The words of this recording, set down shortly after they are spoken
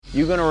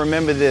You're going to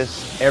remember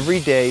this every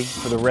day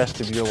for the rest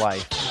of your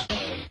life.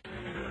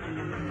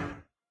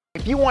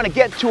 If you want to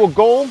get to a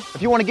goal,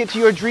 if you want to get to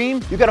your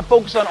dream, you got to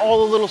focus on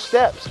all the little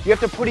steps. You have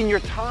to put in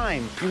your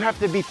time. You have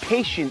to be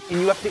patient and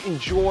you have to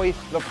enjoy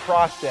the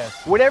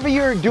process. Whatever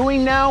you're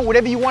doing now,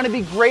 whatever you want to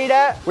be great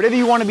at, whatever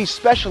you want to be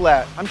special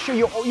at, I'm sure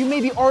you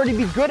maybe already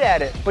be good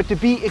at it, but to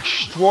be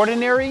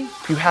extraordinary,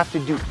 you have to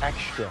do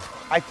extra.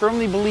 I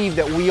firmly believe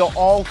that we are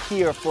all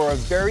here for a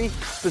very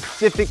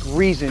specific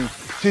reason,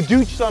 to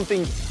do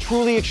something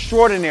truly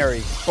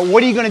extraordinary. But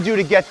what are you going to do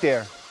to get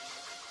there?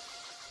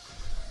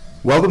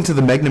 Welcome to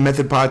the Magna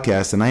Method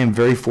Podcast, and I am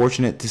very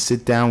fortunate to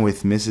sit down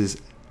with Mrs.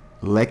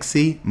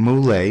 Lexi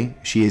Moulet.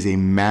 She is a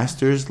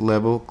master's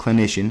level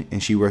clinician,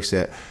 and she works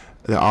at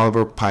the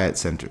Oliver Pyatt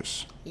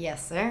Centers.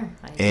 Yes, sir.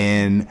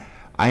 And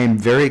I am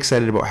very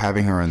excited about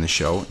having her on the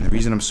show. And the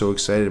reason I'm so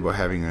excited about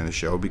having her on the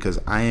show, because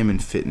I am in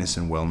fitness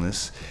and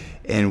wellness,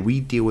 and we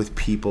deal with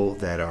people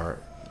that are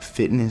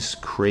fitness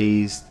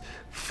crazed,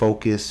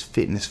 focused,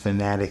 fitness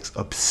fanatics,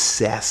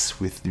 obsessed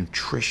with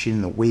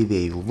nutrition, the way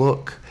they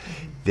look,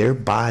 their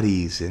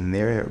bodies and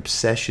their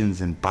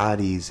obsessions and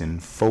bodies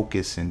and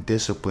focus and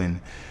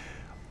discipline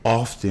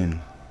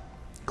often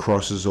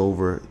crosses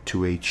over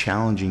to a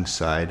challenging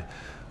side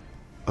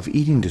of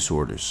eating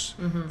disorders.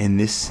 And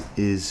this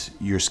is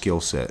your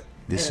skill set.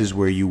 This is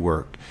where you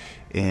work.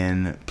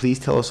 And please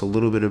tell us a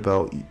little bit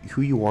about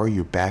who you are,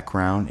 your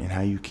background, and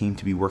how you came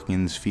to be working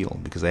in this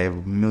field, because I have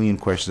a million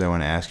questions I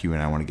want to ask you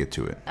and I want to get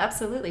to it.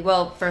 Absolutely.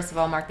 Well, first of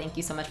all, Mark, thank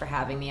you so much for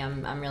having me.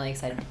 I'm really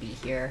excited to be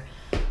here.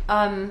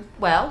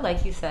 Well,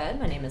 like you said,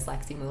 my name is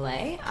Lexi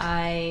Moulet.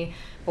 I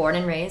born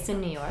and raised in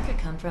New York. I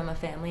come from a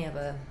family of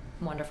a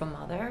wonderful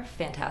mother,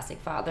 fantastic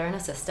father, and a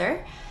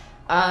sister.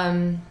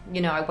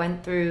 I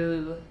went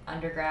through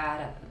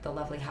undergrad at the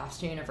lovely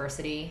Hofstra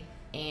University,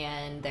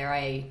 and there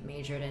I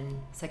majored in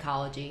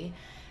psychology.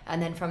 And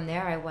then from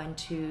there I went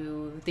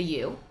to the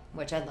U,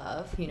 which I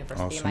love,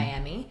 University of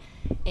Miami,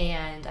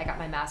 and I got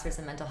my master's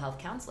in mental health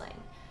counseling.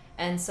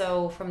 And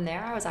so from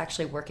there I was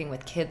actually working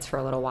with kids for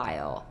a little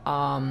while.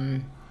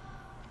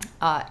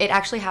 It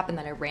actually happened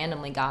that I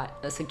randomly got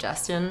a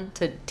suggestion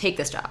to take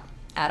this job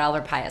at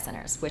Oliver Pyatt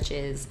Centers, which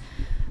is,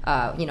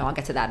 I'll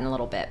get to that in a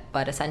little bit,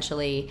 but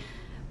essentially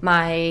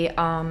my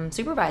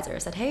supervisor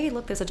said, "Hey,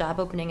 look, there's a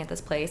job opening at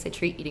this place. They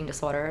treat eating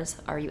disorders.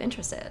 Are you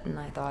interested?" And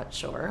I thought,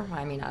 sure.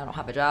 I mean, I don't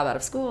have a job out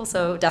of school,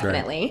 so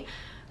definitely.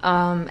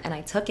 Right. And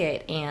I took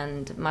it,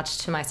 and much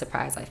to my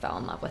surprise, I fell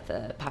in love with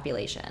the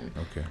population.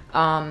 Okay.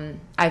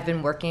 I've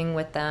been working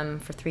with them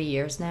for 3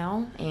 years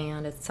now,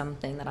 and it's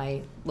something that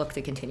I look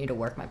to continue to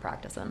work my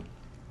practice in.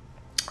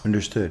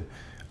 Understood.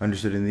 And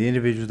the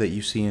individuals that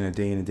you see on a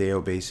day-in and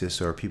day-out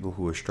basis are people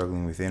who are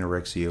struggling with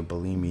anorexia,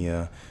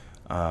 bulimia.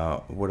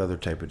 What other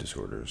type of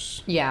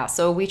disorders? Yeah,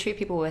 so we treat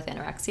people with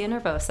anorexia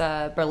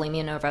nervosa,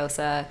 bulimia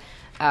nervosa,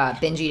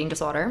 binge eating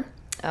disorder.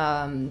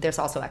 There's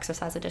also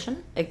exercise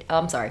addiction.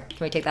 I'm sorry, can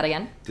we take that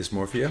again?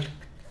 Dysmorphia?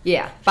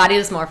 Yeah, body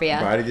dysmorphia.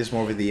 Body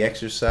dysmorphia, the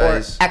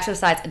exercise. Or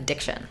exercise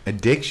addiction.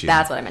 Addiction?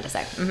 That's what I meant to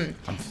say.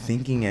 Mm-hmm. I'm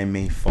thinking I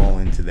may fall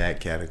into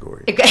that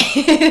category.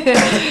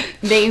 Okay.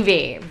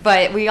 Maybe.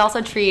 But we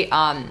also treat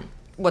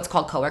what's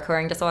called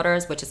co-occurring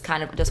disorders, which is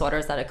kind of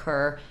disorders that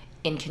occur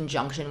in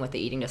conjunction with the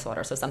eating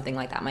disorder. So something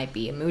like that might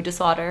be a mood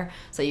disorder.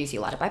 So you see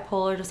a lot of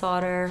bipolar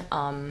disorder.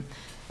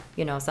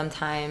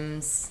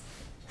 Sometimes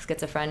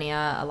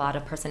schizophrenia, a lot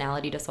of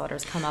personality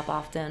disorders come up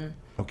often.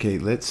 Okay,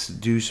 let's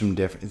do some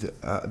different.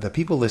 The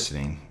people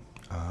listening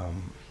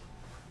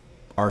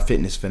are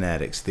fitness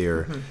fanatics.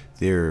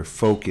 They're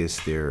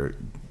focused. They're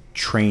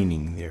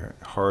training. They're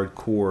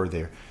hardcore.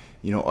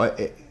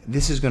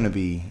 This is going to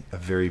be a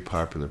very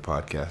popular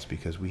podcast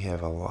because we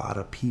have a lot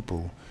of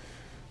people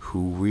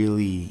who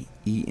really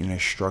eat in a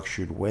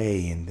structured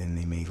way, and then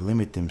they may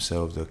limit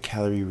themselves to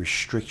calorie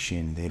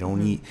restriction. They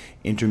don't eat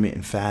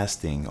intermittent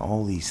fasting,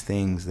 all these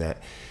things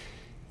that,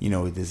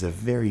 there's a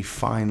very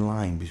fine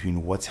line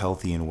between what's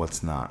healthy and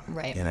what's not.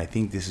 Right. And I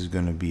think this is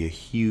going to be a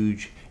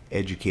huge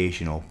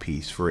educational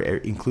piece for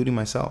including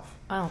myself.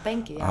 Oh,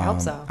 thank you. I hope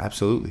so.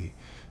 Absolutely.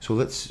 So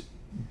let's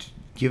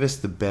give us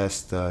the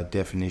best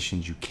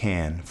definitions you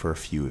can for a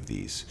few of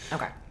these.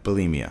 Okay.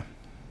 Bulimia.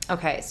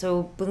 Okay,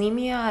 so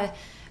bulimia,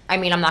 I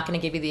mean, I'm not going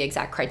to give you the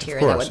exact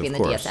criteria that would be in the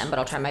DSM, but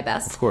I'll try my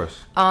best. Of course.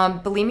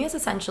 Bulimia is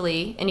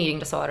essentially an eating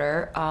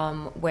disorder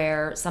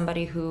where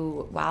somebody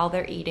who, while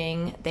they're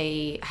eating,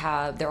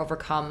 they're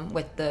overcome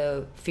with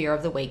the fear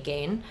of the weight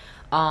gain.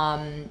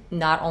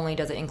 Not only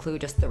does it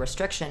include just the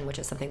restriction, which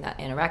is something that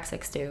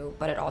anorexics do,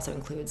 but it also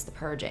includes the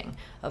purging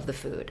of the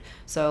food.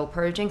 So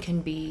purging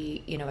can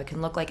be, it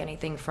can look like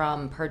anything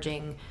from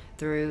purging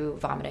through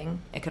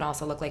vomiting. It can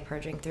also look like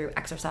purging through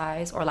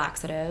exercise or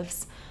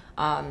laxatives.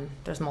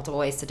 There's multiple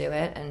ways to do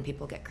it, and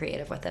people get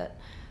creative with it.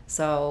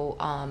 So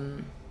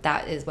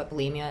that is what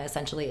bulimia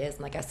essentially is.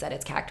 And like I said,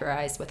 it's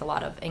characterized with a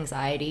lot of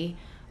anxiety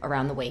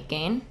around the weight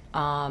gain,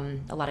 a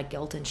lot of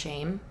guilt and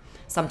shame.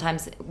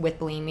 Sometimes with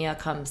bulimia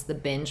comes the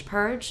binge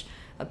purge.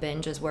 A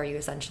binge is where you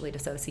essentially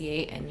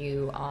dissociate and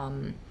you're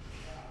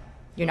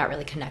not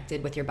really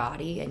connected with your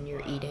body, and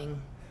you're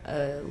eating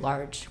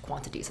large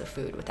quantities of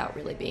food without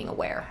really being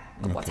aware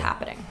of what's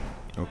happening.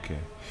 Okay.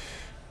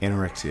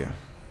 Anorexia.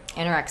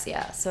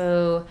 Anorexia.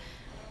 So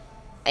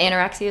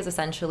anorexia is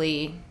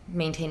essentially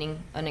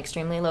maintaining an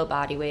extremely low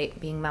body weight,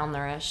 being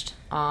malnourished.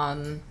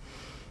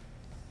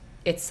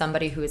 It's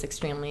somebody who is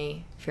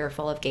extremely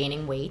fearful of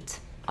gaining weight,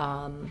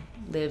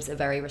 lives a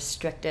very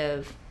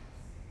restrictive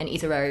and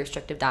eats a very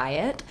restrictive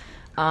diet.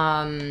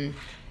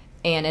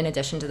 And in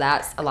addition to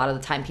that, a lot of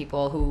the time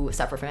people who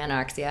suffer from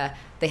anorexia,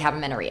 they have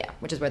amenorrhea,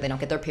 which is where they don't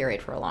get their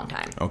period for a long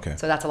time. Okay.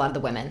 So that's a lot of the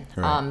women.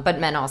 Right. But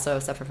men also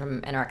suffer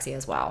from anorexia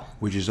as well.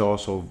 Which is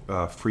also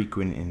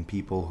frequent in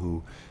people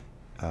who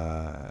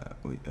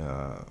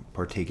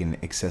partake in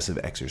excessive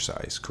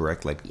exercise,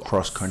 correct? Like Yes.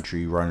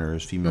 cross-country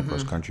runners, female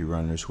cross-country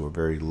runners who are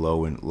very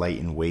low and light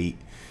in weight.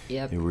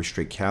 Yep. They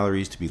restrict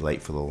calories to be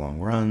light for the long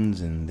runs,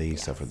 and they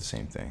suffer the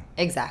same thing.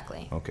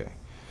 Exactly. Okay.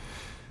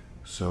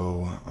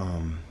 So,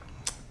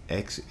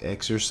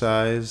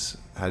 exercise,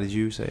 how did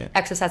you say it?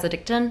 Exercise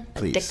addiction?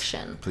 Please.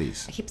 Addiction.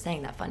 Please. I keep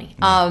saying that funny.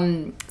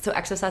 So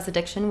exercise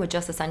addiction would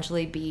just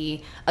essentially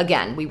be,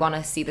 again, we want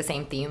to see the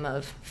same theme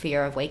of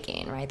fear of weight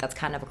gain, right? That's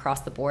kind of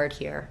across the board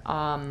here.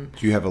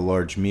 You have a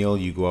large meal,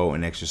 you go out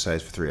and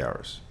exercise for 3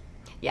 hours.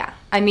 Yeah.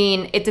 I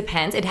mean, it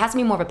depends. It has to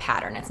be more of a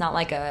pattern. It's not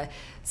like a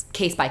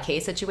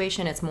case-by-case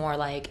situation. It's more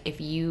like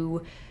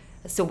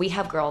so we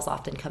have girls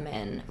often come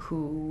in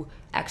who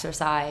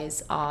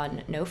exercise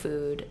on no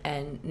food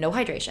and no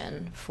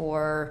hydration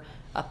for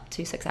up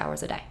to 6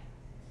 hours a day.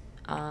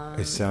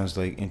 It sounds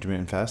like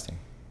intermittent fasting.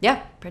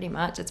 Yeah, pretty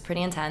much. It's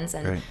pretty intense.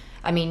 And Right.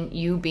 I mean,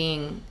 you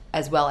being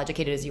as well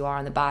educated as you are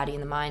on the body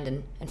and the mind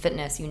and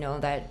fitness, you know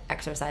that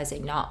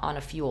exercising not on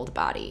a fueled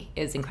body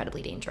is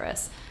incredibly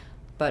dangerous.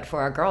 But for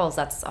our girls,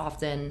 that's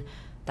the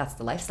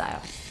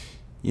lifestyle.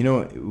 You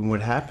know,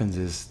 what happens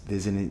is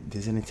there's an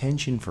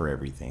intention for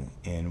everything.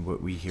 And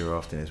what we hear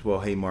often is, well,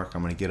 hey, Mark,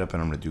 I'm going to get up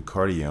and I'm going to do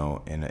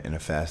cardio in a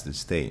fasted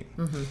state.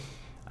 Mm-hmm.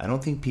 I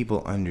don't think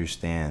people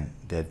understand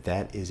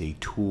that is a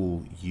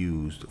tool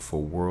used for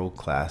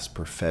world-class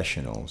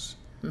professionals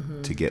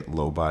to get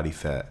low body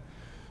fat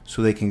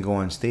so they can go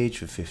on stage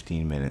for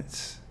 15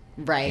 minutes.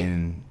 Right.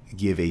 And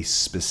give a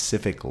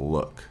specific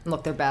look.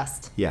 Look their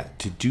best. Yeah,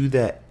 to do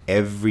that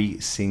every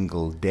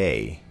single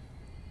day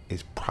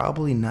is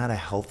probably not a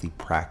healthy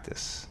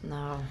practice.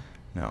 No.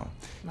 No.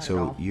 Not at So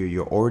all.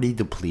 you're already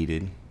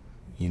depleted.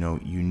 You know,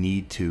 you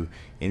need to,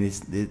 and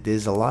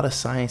there's a lot of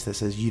science that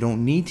says you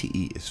don't need to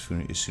eat as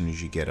soon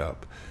as you get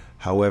up.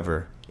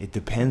 However, it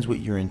depends what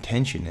your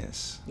intention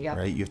is. Yep.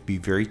 Right? You have to be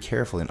very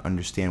careful and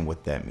understand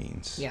what that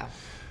means. Yeah.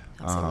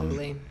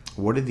 Absolutely.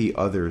 What are the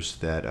others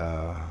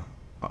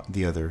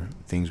the other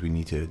things we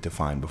need to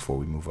define before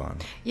we move on?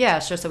 Yeah,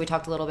 sure. So we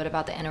talked a little bit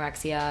about the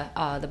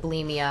anorexia, the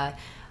bulimia,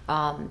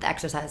 the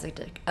exercise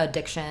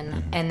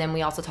addiction, and then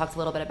we also talked a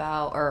little bit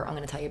about, or I'm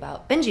going to tell you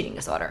about binge eating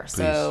disorder. Please.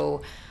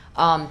 So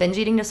binge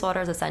eating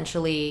disorder is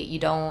essentially it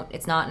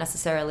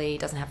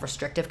doesn't have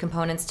restrictive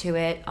components to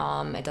it.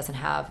 It doesn't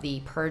have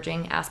the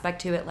purging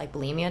aspect to it like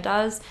bulimia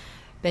does.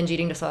 Binge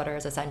eating disorder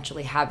is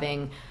essentially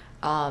having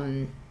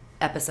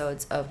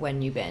episodes of when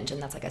you binge,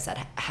 and that's, like I said,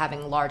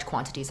 having large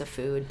quantities of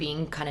food,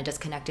 being kind of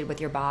disconnected with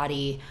your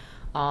body.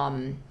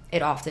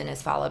 It often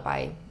is followed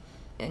by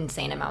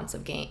insane amounts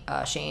of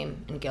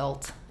shame and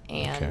guilt,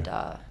 and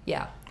Okay.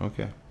 yeah.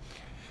 Okay.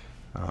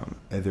 Are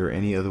there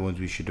any other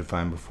ones we should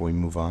define before we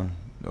move on,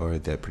 or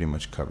that pretty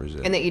much covers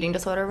it? In the eating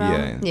disorder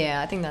realm?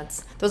 Yeah. I think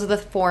those are the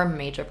four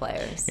major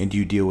players. And do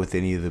you deal with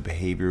any of the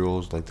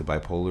behaviorals, like the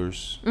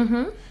bipolars?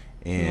 Mm-hmm.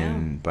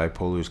 And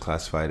bipolar is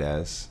classified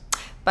as?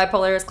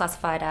 Bipolar is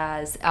classified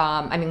as,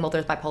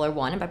 there's bipolar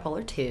 1 and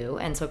bipolar 2.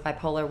 And so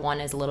bipolar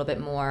 1 is a little bit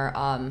more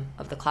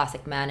of the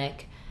classic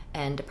manic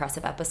and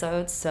depressive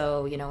episodes.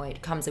 So,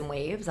 it comes in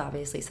waves.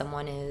 Obviously,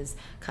 someone is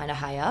kind of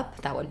high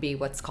up. That would be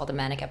what's called a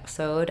manic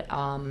episode.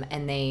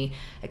 And they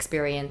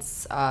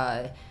experience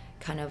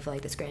kind of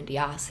like this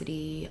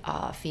grandiosity,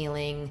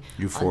 feeling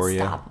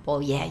Euphoria.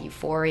 unstoppable. Yeah,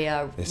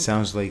 euphoria. It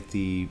sounds like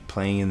the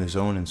playing in the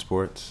zone in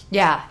sports.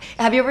 Yeah.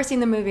 Have you ever seen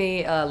the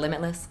movie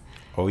Limitless?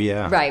 Oh,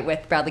 yeah. Right,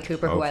 with Bradley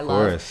Cooper, who Of I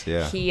love. course,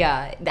 yeah. He,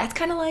 that's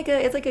kind of like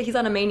he's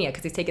on a mania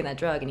because he's taking that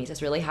drug and he's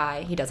just really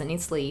high. He doesn't need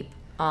sleep.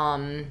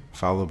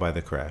 Followed by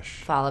the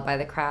crash. Followed by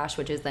the crash,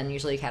 which is then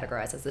usually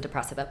categorized as the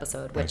depressive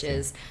episode, which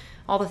is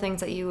all the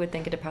things that you would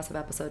think a depressive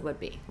episode would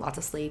be. Lots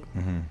of sleep,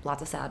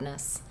 lots of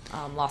sadness,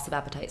 loss of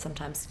appetite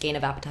sometimes, gain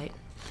of appetite.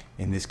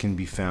 And this can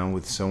be found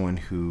with someone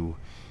who,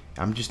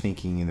 I'm just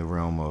thinking in the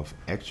realm of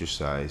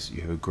exercise.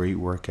 You have a great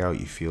workout,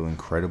 you feel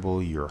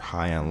incredible, you're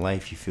high on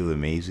life, you feel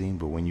amazing,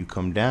 but when you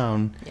come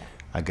down,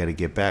 I got to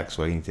get back,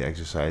 so I need to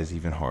exercise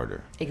even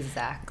harder.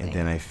 Exactly. And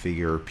then I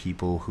figure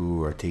people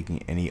who are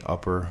taking any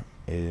upper,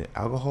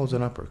 alcohol is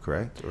an upper,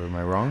 correct? Or am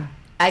I wrong?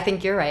 I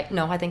think you're right.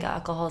 No, I think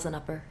alcohol is an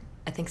upper.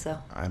 I think so.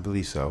 I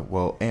believe so.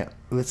 Well,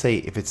 let's say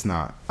if it's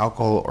not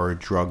alcohol or a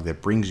drug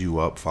that brings you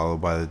up,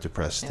 followed by the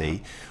depressed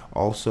state.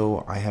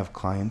 Also, I have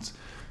clients,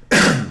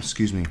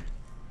 excuse me,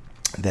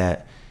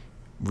 that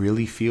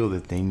really feel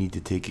that they need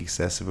to take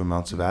excessive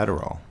amounts of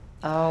Adderall.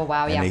 Oh,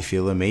 wow, and yeah. they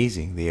feel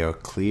amazing. They are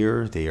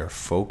clear, they are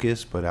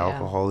focused, but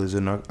alcohol is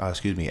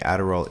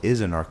Adderall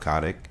is a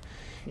narcotic.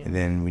 Yeah. And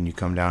then when you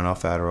come down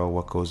off Adderall,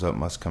 what goes up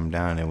must come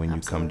down. And when you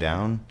come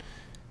down,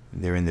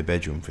 they're in the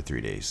bedroom for 3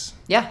 days.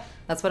 Yeah,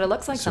 that's what it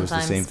looks like So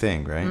sometimes. it's the same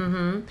thing, right?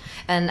 Mm-hmm.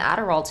 And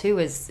Adderall, too,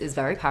 is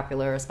very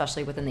popular,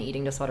 especially within the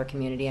eating disorder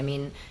community. I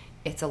mean,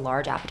 it's a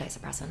large appetite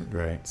suppressant.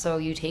 Right. So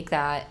you take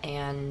that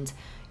and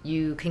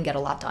you can get a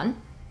lot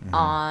done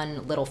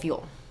on little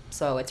fuel.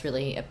 So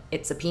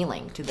it's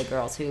appealing to the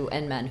girls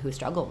and men who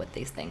struggle with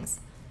these things.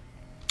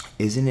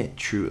 Isn't it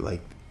true,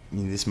 like, I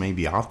mean, this may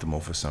be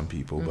optimal for some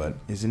people, but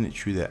isn't it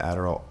true that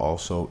Adderall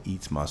also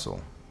eats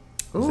muscle?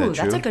 Is Ooh, that that's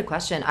true? a good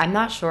question. I'm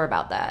not sure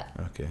about that.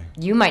 Okay.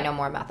 You might know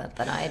more about that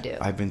than I do.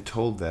 I've been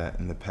told that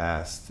in the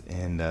past,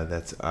 and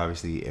that's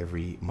obviously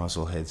every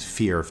musclehead's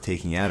fear of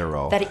taking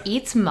Adderall. That it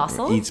eats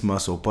muscle? Eats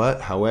muscle.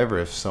 But, however,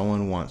 if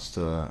someone wants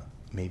to,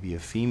 maybe a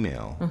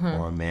female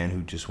or a man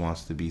who just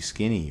wants to be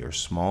skinny or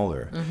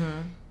smaller,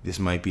 this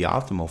might be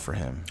optimal for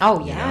him. Oh,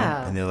 you know?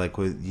 yeah. And they're like,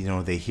 well,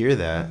 they hear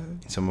that.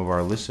 Some of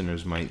our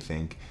listeners might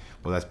think,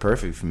 well, that's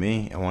perfect for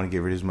me. I want to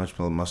get rid of as much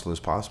muscle as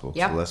possible.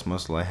 Yep. So the less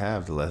muscle I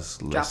have, the less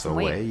some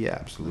away. weight. Yeah,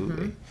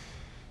 absolutely.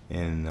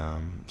 And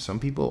some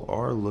people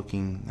are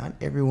looking. Not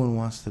everyone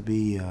wants to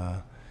be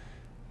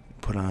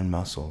put on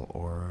muscle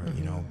or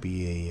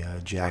be a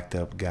jacked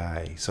up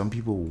guy. Some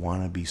people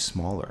want to be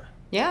smaller.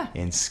 Yeah.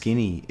 And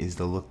skinny is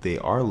the look they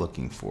are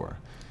looking for.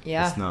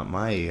 Yeah. It's not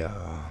my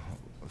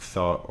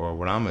thought or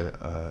what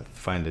I'm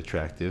find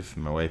attractive.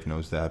 My wife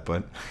knows that,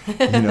 but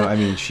I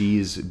mean,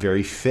 she's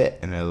very fit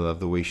and I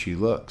love the way she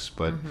looks,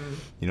 but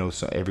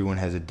so everyone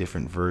has a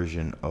different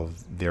version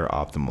of their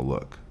optimal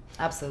look.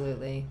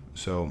 Absolutely.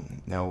 So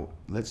now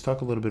let's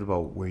talk a little bit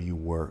about where you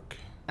work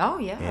Oh,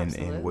 yeah,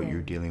 absolutely. and what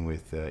you're dealing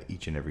with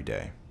each and every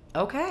day.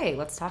 Okay,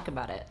 let's talk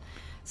about it.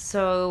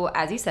 So,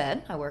 as you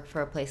said, I work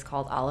for a place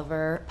called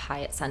Oliver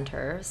Pyatt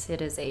Centers.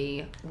 It is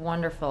a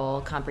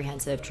wonderful,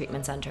 comprehensive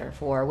treatment center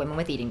for women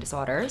with eating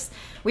disorders.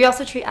 We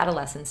also treat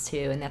adolescents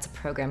too, and that's a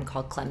program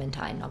called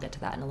Clementine. I'll get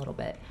to that in a little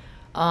bit.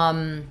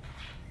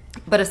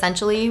 But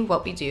essentially,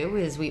 what we do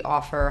is we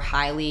offer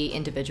highly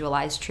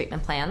individualized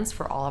treatment plans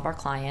for all of our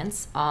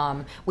clients.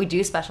 We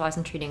do specialize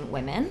in treating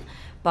women,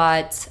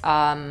 but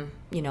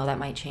that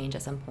might change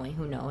at some point.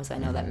 Who knows? I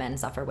know that men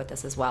suffer with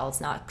this as well.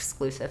 It's not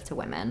exclusive to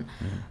women.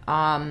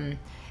 And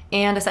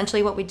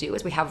essentially, what we do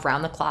is we have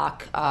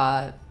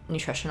round-the-clock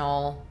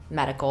nutritional,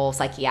 medical,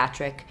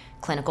 psychiatric,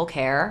 clinical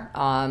care.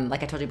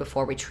 Like I told you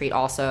before, we treat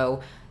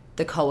also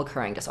the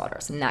co-occurring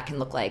disorders, and that can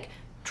look like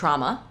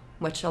trauma,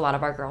 which a lot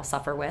of our girls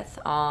suffer with.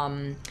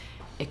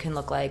 It can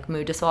look like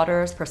mood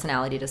disorders,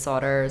 personality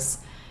disorders.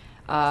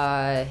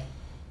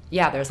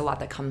 There's a lot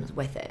that comes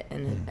with it,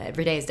 and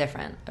every day is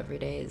different. Every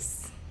day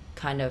is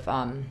kind of,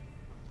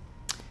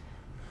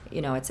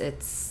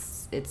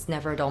 it's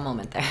never a dull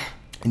moment there.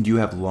 And do you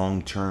have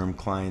long-term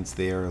clients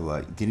there?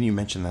 Like, didn't you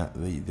mention that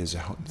there's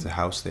a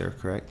house there,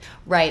 correct?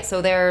 Right. So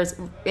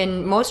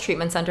in most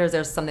treatment centers,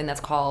 there's something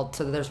that's called,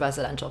 there's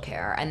residential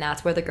care, and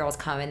that's where the girls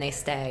come and they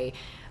stay.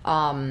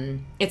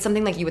 It's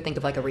something like you would think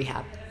of like a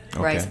rehab,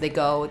 right? Okay.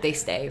 So they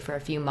stay for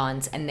a few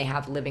months and they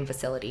have living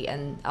facility.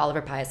 And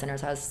Oliver Pyatt Centers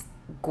has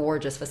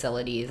gorgeous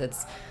facilities.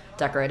 It's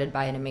decorated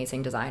by an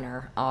amazing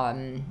designer,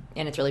 and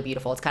it's really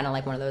beautiful. It's kind of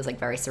like one of those like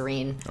very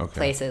serene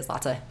places,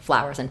 lots of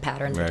flowers and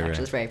patterns, which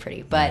actually is very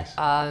pretty. But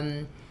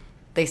nice.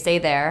 They stay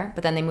there,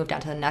 but then they move down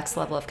to the next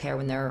level of care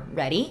when they're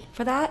ready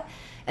for that,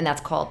 and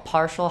that's called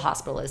partial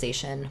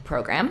hospitalization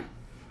program.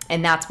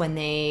 And that's when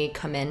they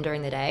come in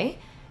during the day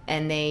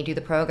and they do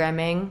the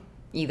programming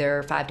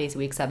either 5 days a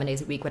week, 7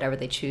 days a week, whatever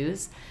they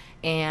choose,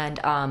 and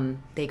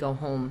they go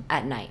home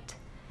at night.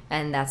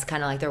 And that's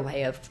kind of like their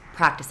way of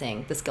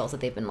practicing the skills that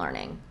they've been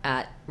learning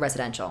at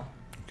residential.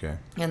 Okay.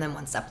 And then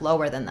one step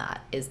lower than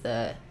that is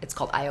it's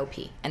called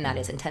IOP, and that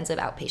is intensive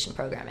outpatient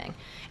programming.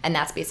 And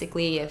that's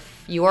basically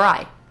if you or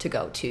I to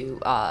go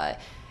to a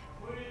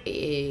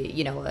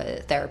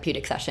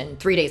therapeutic session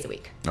 3 days a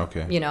week.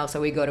 Okay. So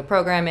we go to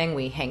programming,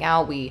 we hang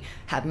out, we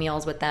have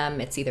meals with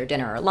them. It's either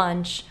dinner or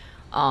lunch,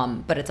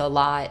 but it's a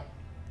lot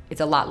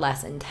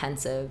less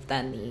intensive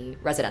than the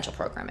residential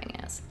programming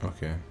is.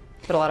 Okay.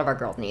 But a lot of our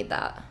girls need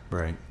that.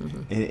 Right.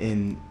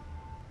 And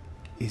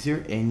is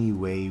there any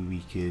way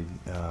we could,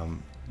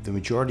 the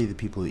majority of the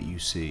people that you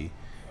see,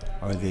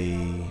 are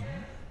they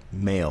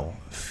male,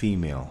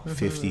 female,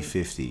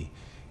 50-50?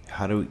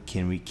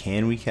 Can we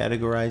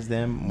categorize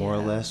them more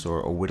or less,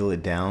 or whittle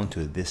it down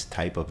to this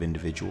type of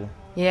individual?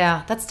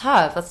 Yeah, that's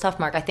tough,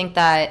 Mark. I think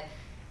that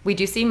we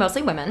do see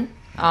mostly women.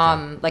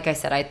 Okay. Like I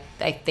said,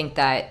 I think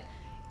that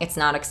it's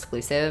not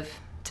exclusive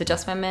to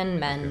just women.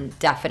 Men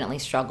definitely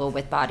struggle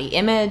with body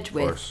image,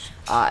 with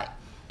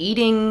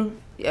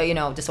eating,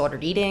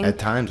 disordered eating. At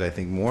times, I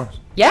think more.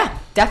 Yeah,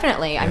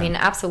 definitely. Yeah. I mean,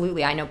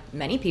 absolutely. I know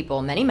many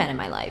men in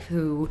my life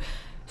who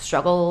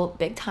struggle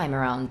big time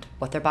around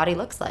what their body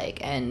looks like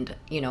and,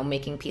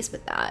 making peace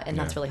with that. And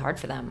that's really hard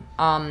for them.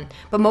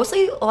 But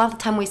mostly, a lot of the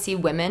time we see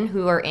women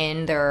who are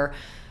in their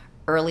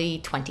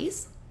early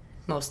 20s,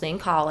 mostly in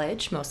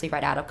college, mostly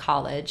right out of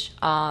college,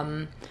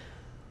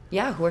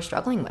 who are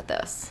struggling with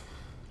this.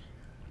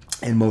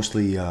 And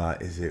mostly,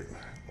 is it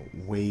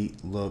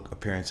weight, look,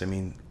 appearance? I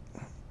mean,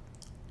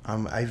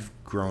 I've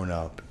grown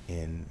up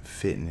in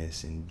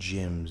fitness and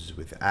gyms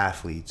with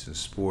athletes and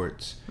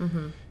sports.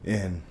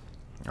 And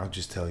I'll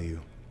just tell you,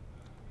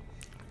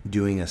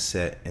 doing a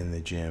set in the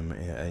gym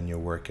and your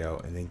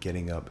workout and then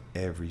getting up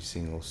every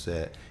single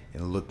set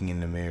and looking in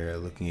the mirror,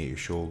 looking at your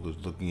shoulders,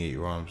 looking at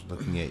your arms,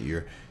 looking at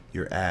your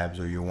abs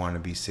or your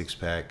wannabe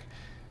six-pack.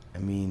 I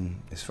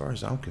mean, as far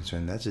as I'm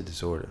concerned, that's a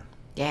disorder.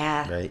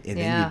 Yeah. Right? And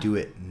then you do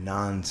it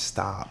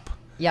non-stop.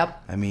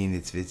 Yep. I mean,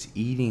 it's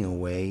eating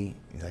away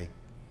like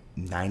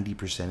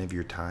 90% of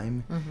your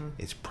time.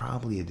 It's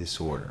probably a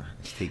disorder.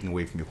 It's taking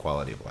away from your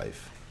quality of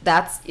life.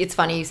 It's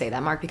funny you say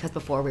that, Mark, because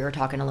before we were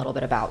talking a little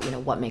bit about,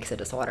 what makes a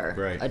disorder,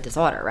 right. a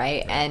disorder,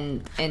 right?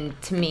 And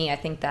to me, I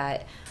think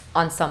that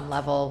on some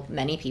level,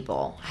 many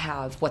people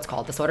have what's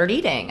called disordered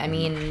eating. I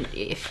mean,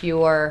 if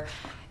you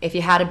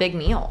had a big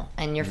meal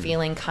and you're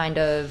feeling kind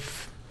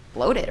of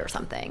bloated or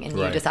something and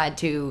you decide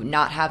to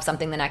not have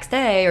something the next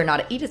day or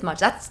not eat as much,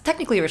 that's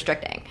technically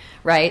restricting,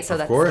 right? So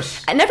of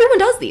course. And everyone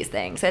does these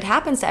things. It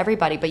happens to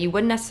everybody, but you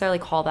wouldn't necessarily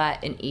call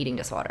that an eating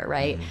disorder,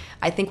 right?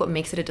 I think what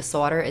makes it a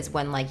disorder is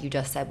when, like you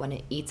just said, when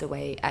it eats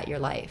away at your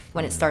life,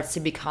 when it starts to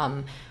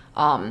become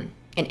an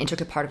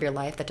intricate part of your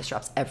life that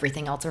disrupts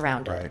everything else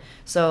around it. Right.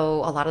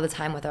 So a lot of the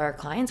time with our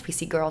clients, we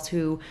see girls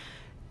who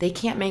they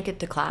can't make it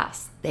to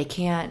class. They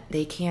can't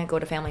go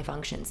to family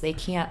functions. They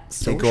can't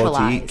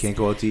socialize. Can't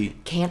go out to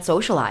eat. Can't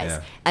socialize.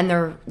 Yeah.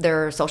 And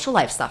their social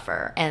life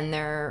suffer and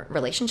their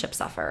relationships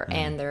suffer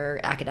and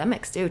their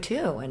academics do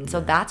too. And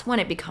so that's when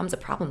it becomes a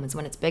problem, is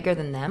when it's bigger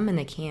than them and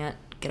they can't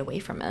get away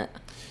from it.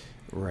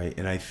 Right.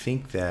 And I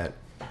think that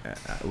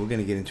we're going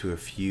to get into a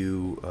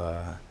few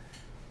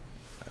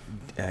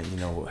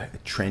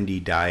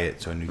trendy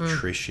diets or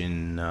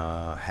nutrition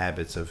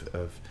habits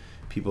of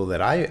people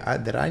that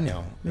I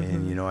know,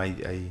 and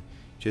I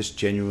just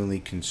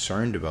genuinely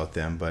concerned about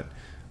them. But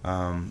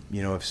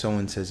if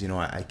someone says,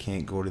 I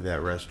can't go to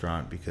that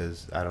restaurant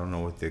because I don't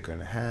know what they're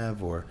gonna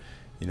have, or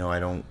I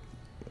don't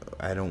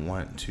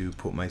want to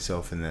put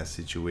myself in that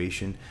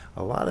situation.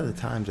 A lot of the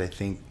times, I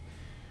think,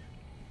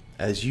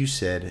 as you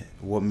said,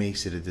 what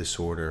makes it a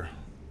disorder?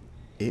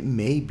 It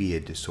may be a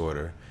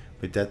disorder,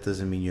 but that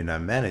doesn't mean you're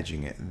not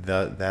managing it.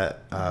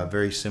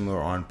 Very similar,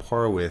 on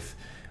par with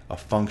a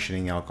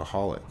functioning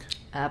alcoholic.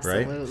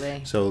 Absolutely.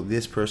 Right? So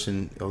this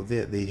person,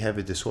 they have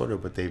a disorder,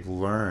 but they've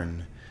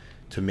learned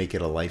to make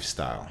it a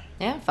lifestyle.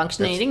 Yeah,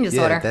 functioning eating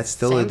disorder. Yeah, that's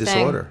still a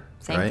disorder.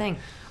 Same right? thing.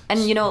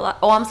 And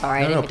I'm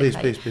sorry. No, please.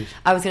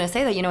 I was going to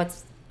say that,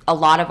 it's a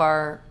lot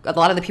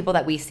of the people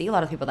that we see, a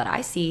lot of people that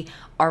I see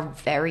are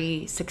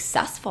very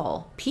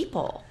successful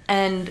people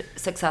and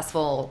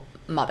successful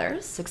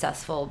mothers,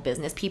 successful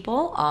business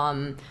people,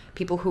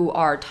 people who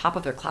are top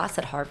of their class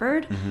at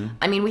Harvard.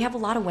 I mean, we have a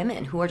lot of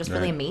women who are just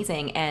really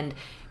amazing,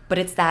 but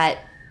it's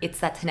that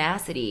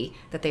tenacity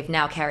that they've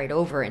now carried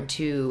over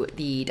into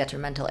the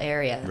detrimental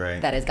area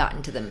that has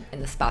gotten to them in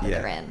the spot that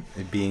they're in.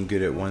 And being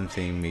good at one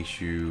thing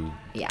makes you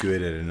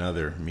good at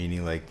another,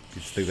 meaning like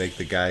it's like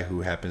the guy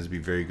who happens to be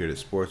very good at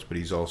sports, but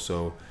he's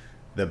also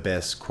the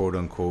best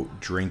quote-unquote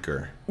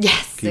drinker.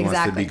 Yes, he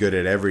wants to be good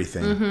at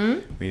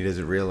everything, but he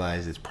doesn't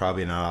realize it's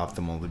probably not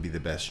optimal to be the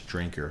best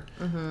drinker.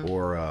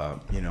 Or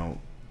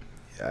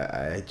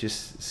I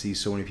just see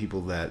so many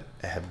people that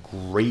have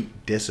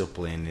great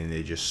discipline and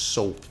they're just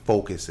so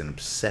focused and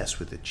obsessed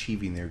with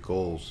achieving their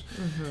goals,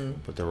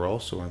 but they're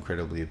also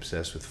incredibly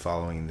obsessed with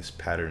following this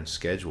pattern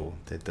schedule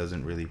that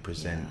doesn't really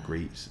present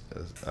great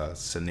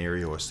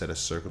scenario or set of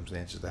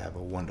circumstances to have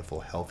a wonderful,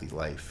 healthy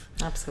life.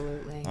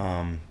 Absolutely.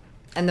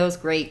 And those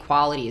great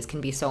qualities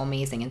can be so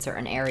amazing in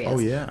certain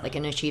areas. Like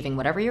in achieving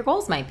whatever your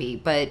goals might be.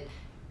 But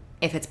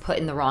if it's put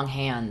in the wrong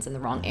hands, in the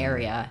wrong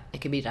area,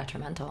 it could be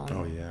detrimental.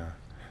 Oh, yeah.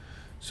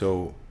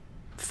 So,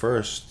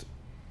 first,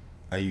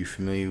 are you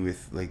familiar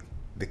with, like,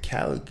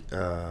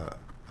 the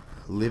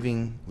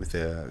living with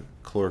a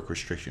caloric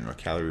restriction or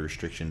calorie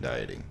restriction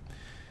dieting?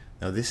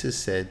 Now, this is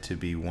said to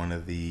be one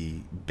of the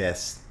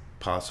best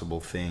possible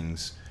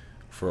things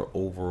for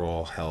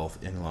overall health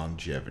and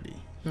longevity.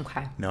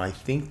 Okay. Now, I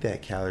think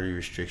that calorie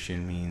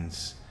restriction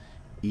means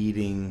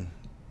eating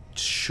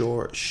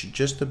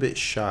just a bit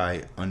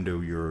shy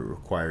under your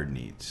required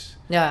needs.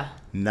 Yeah.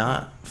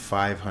 Not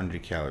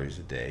 500 calories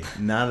a day,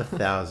 not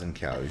 1,000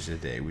 calories a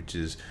day, which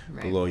is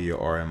below your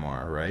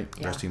RMR, right?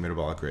 Yeah. Resting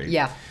metabolic rate.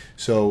 Yeah.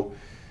 So,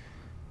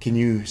 can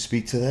you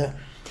speak to that?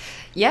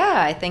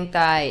 Yeah, I think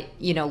that,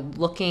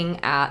 looking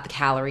at the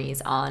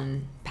calories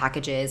on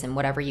packages and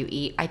whatever you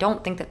eat, I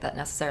don't think that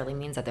necessarily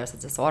means that there's a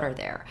disorder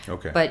there.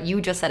 Okay. But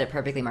you just said it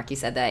perfectly, Mark. You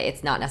said that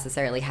it's not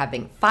necessarily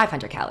having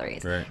 500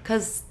 calories. Right.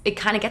 Because it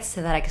kind of gets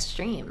to that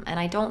extreme. And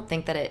I don't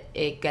think that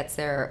it gets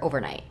there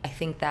overnight. I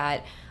think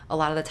that a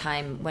lot of the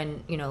time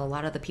when, a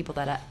lot of the people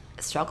that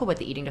struggle with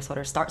the eating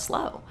disorder start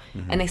slow.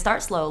 And they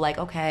start slow, like,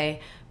 okay,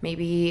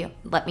 maybe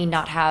let me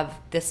not have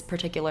this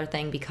particular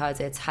thing because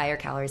it's higher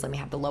calories. Let me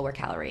have the lower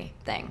calorie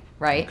thing,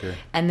 right? Okay.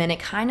 And then it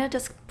kind of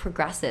just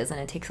progresses and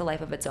it takes a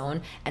life of its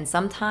own. And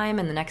sometime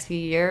in the next few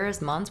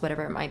years, months,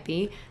 whatever it might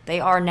be, they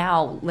are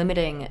now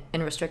limiting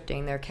and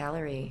restricting their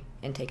calorie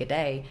intake a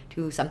day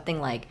to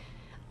something like,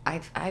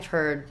 I've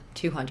heard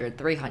 200,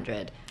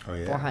 300, Oh,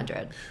 yeah.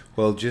 400.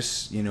 Well,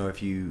 just,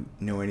 if you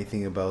know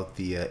anything about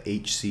the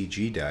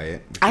HCG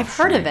diet. which I've I'm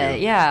sure heard of you it,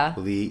 do. yeah.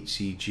 Well, the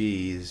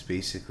HCG is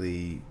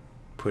basically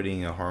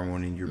putting a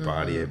hormone in your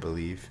body, I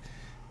believe,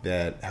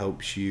 that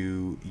helps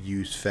you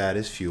use fat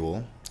as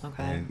fuel.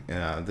 Okay.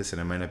 And listen,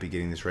 I might not be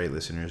getting this right,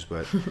 listeners,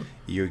 but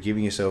you're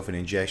giving yourself an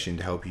injection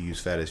to help you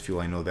use fat as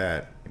fuel. I know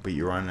that. But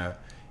you're on and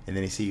then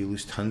they say you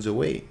lose tons of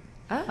weight.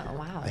 Oh,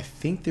 wow. I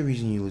think the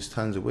reason you lose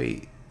tons of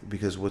weight,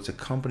 because what's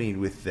accompanied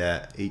with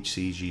that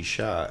HCG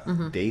shot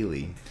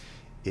daily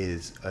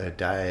is a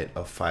diet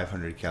of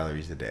 500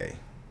 calories a day.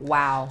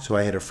 Wow. So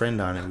I had a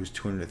friend on it who was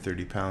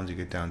 230 pounds. He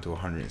got down to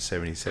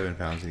 177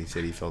 pounds, and he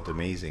said he felt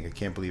amazing. I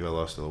can't believe I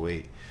lost all the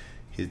weight.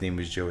 His name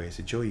was Joey. I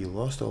said, Joey, you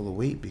lost all the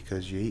weight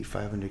because you ate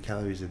 500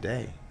 calories a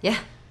day. Yeah.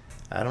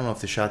 I don't know if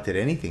the shot did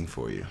anything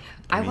for you.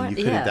 I mean, want-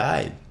 you could have yeah.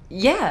 died.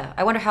 Yeah.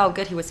 I wonder how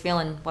good he was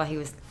feeling while he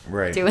was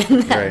Right. doing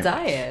that Right.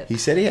 diet. He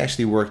said he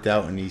actually worked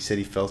out, and he said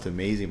he felt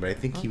amazing, but I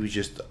think he was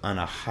just on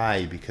a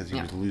high because he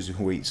Yeah. was losing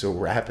weight so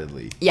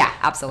rapidly. Yeah,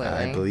 absolutely.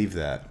 I believe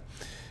that.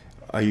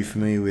 Are you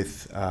familiar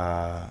with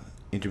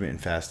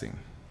intermittent fasting?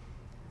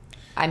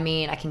 I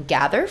mean, I can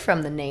gather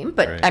from the name,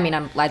 but Right. I mean,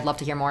 I'd love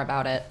to hear more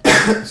about it.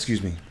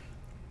 Excuse me.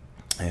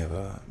 I have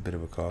a bit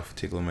of a cough,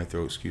 tickle in my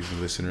throat. Excuse me,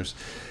 listeners.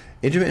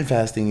 Intermittent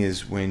fasting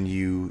is when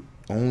you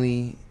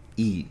only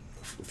eat,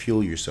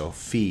 fuel yourself,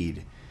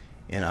 feed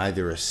in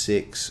either a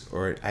 6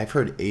 or I've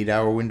heard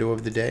 8-hour window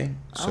of the day.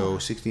 So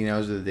 16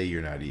 hours of the day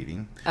you're not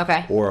eating.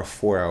 Okay. Or a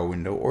 4-hour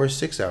window or a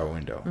 6-hour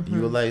window.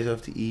 You allow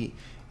yourself to eat,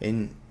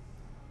 and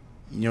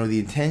the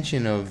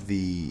intention of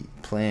the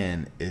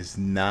plan is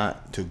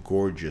not to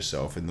gorge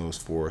yourself in those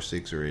 4 or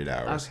 6 or 8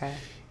 hours. Okay.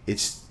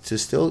 It's to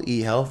still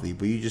eat healthy,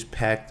 but you just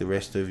pack the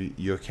rest of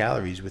your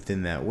calories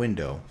within that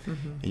window,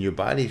 and your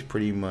body's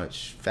pretty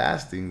much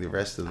fasting the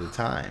rest of the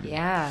time.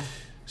 Yeah.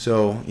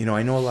 So,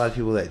 I know a lot of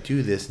people that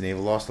do this and they've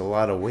lost a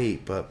lot of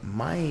weight, but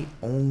my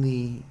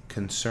only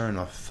concern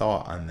or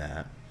thought on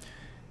that,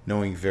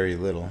 knowing very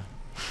little,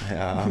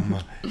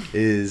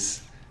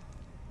 is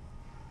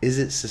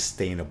it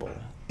sustainable?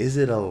 Is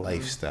it a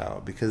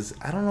lifestyle? Because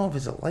I don't know if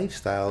it's a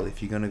lifestyle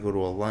if you're going to go to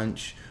a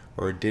lunch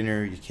or a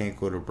dinner, you can't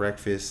go to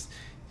breakfast,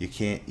 you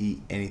can't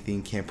eat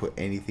anything, can't put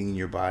anything in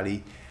your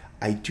body.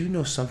 I do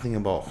know something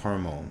about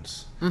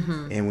hormones.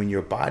 And when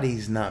your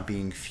body's not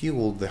being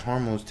fueled, the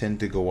hormones tend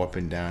to go up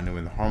and down. And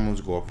when the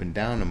hormones go up and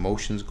down,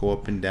 emotions go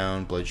up and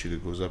down, blood sugar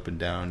goes up and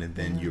down, and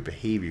then your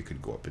behavior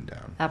could go up and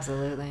down.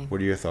 Absolutely.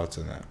 What are your thoughts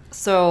on that?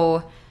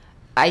 So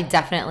I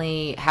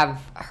definitely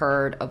have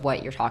heard of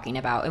what you're talking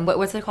about. And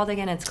what's it called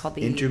again? It's called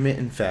the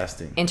Intermittent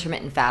fasting.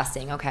 intermittent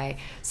fasting. Okay.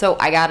 So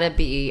I'm going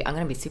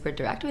to be super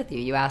direct with you.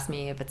 You asked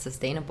me if it's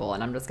sustainable,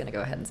 and I'm just going to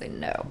go ahead and say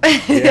no.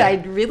 Yeah.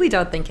 I really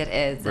don't think it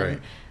is. Right.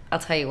 And I'll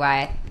tell you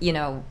why.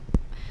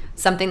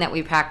 Something that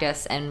we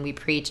practice and we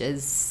preach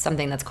is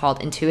something that's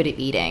called intuitive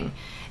eating.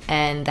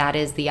 And that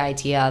is the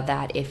idea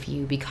that if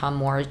you become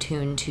more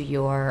attuned to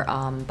your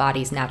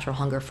body's natural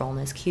hunger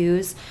fullness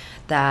cues,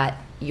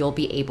 that you'll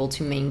be able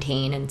to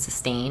maintain and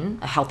sustain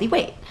a healthy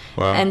weight.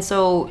 Wow. And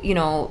so,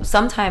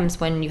 sometimes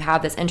when you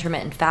have this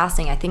intermittent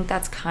fasting, I think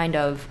that's kind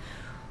of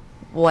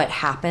what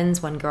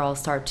happens when girls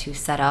start to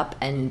set up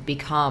and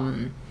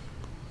become,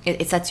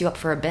 it sets you up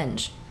for a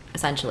binge,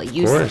 essentially.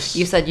 Of course.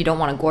 You said you don't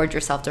want to gorge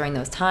yourself during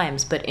those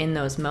times, but in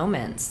those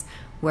moments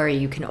where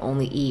you can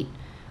only eat,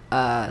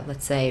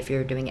 let's say if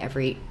you're doing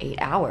every 8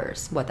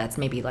 hours, that's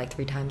maybe like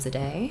 3 times a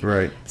day.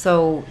 Right.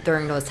 So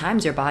during those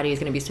times, your body is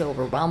going to be so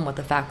overwhelmed with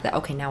the fact that,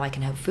 okay, now I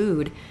can have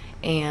food.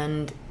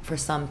 And for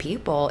some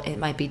people, it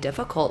might be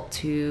difficult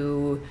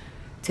to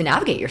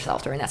navigate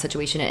yourself during that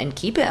situation and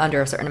keep it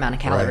under a certain amount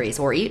of calories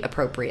or eat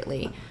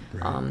appropriately.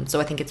 Right. So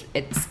I think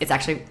it's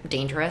actually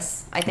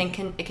dangerous. I think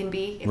it can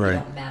be if Right. you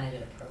don't manage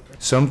it appropriately.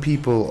 Some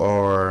people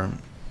are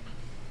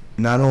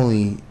not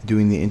only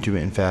doing the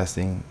intermittent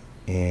fasting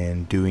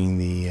and doing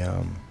the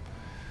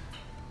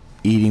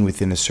eating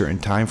within a certain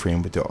time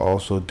frame, but they're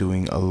also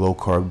doing a low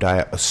carb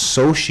diet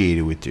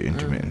associated with their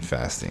intermittent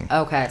fasting.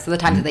 Okay, so the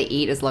times that they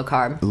eat is low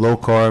carb. Low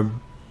carb,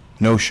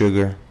 no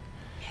sugar.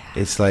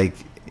 It's like,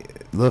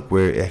 look,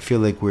 I feel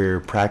like we're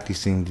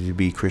practicing to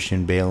be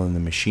Christian Bale and the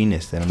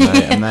Machinist, and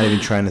I'm not even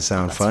trying to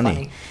sound That's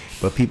funny,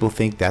 but people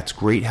think that's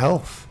great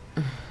health.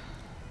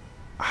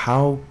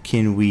 How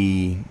can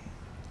we?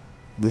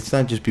 Let's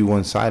not just be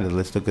one-sided.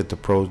 Let's look at the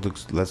pros.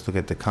 Let's look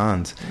at the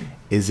cons.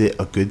 Is it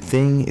a good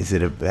thing? Is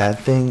it a bad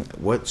thing?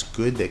 What's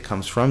good that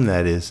comes from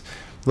that is,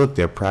 look,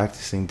 they're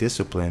practicing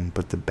discipline.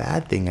 But the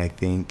bad thing, I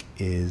think,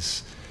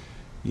 is,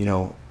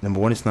 number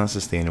one, it's not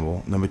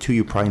sustainable. Number two,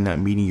 you're probably not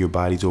meeting your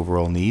body's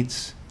overall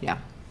needs. Yeah.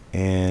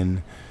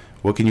 And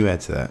what can you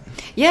add to that?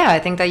 Yeah, I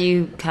think that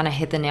you kind of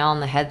hit the nail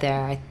on the head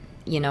there.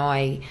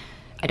 I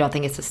don't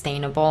think it's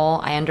sustainable.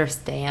 I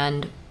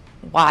understand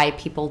why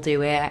people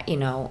do it.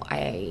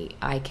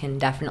 I can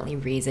definitely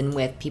reason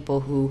with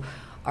people who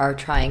are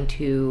trying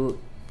to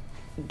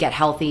get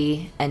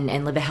healthy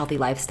and live a healthy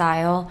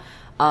lifestyle.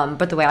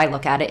 But the way I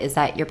look at it is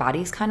that your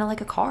body's kind of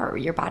like a car.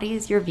 Your body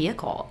is your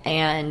vehicle,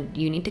 and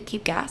you need to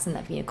keep gas in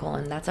that vehicle,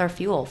 and that's our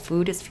fuel.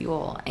 Food is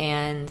fuel,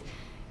 and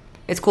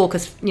it's cool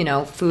because,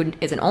 food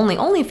isn't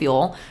only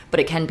fuel, but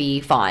it can be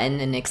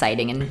fun and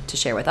exciting and to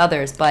share with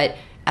others. But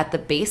at the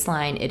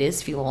baseline, it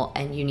is fuel,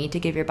 and you need to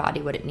give your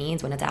body what it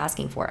needs when it's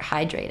asking for it.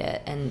 Hydrate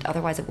it, and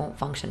otherwise it won't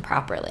function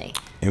properly.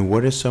 And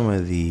what are some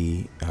of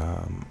the,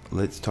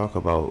 let's talk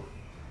about,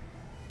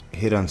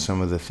 hit on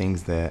some of the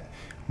things that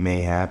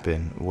may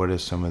happen. What are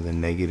some of the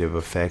negative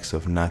effects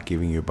of not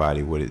giving your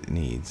body what it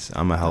needs?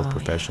 I'm a health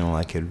professional. Yeah.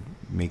 I could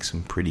make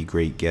some pretty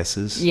great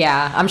guesses.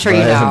 Yeah, I'm sure you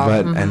know.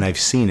 But and I've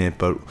seen it,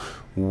 but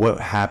what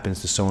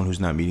happens to someone who's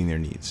not meeting their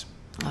needs?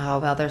 Oh,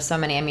 well, there's so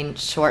many. I mean,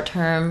 short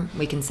term,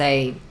 we can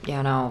say,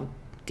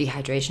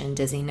 dehydration,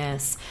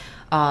 dizziness,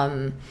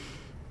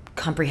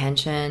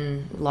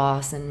 comprehension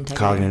loss, and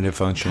cognitive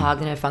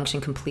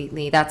function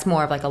completely. That's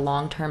more of like a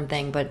long-term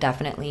thing, but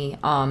definitely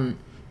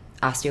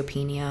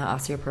osteopenia,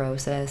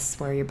 osteoporosis,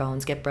 where your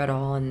bones get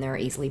brittle and they're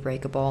easily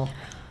breakable.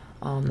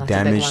 That's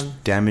a big one.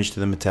 Damage to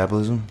the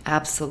metabolism?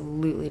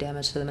 Absolutely,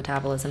 damage to the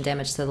metabolism,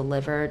 damage to the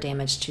liver,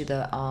 damage to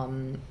the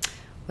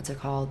what's it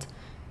called?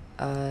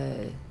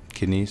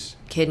 Kidneys,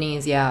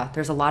 yeah.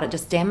 There's a lot of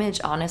just damage,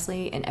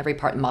 honestly, in every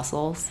part,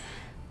 muscles.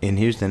 And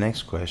here's the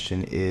next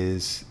question,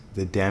 is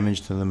the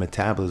damage to the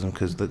metabolism,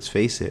 because let's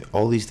face it,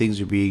 all these things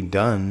are being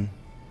done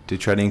to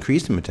try to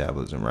increase the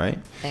metabolism, right?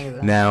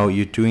 Exactly. Now,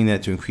 you're doing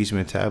that to increase the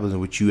metabolism,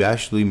 which you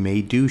actually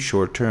may do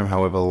short term.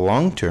 However,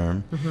 long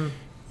term,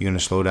 you're going to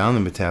slow down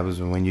the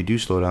metabolism. When you do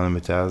slow down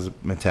the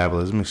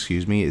metabolism,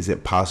 is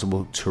it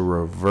possible to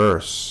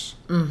reverse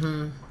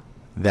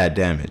that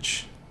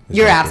damage?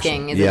 You're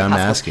asking. Is it I'm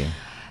possible? asking.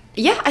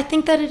 Yeah, I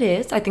think that it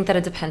is. I think that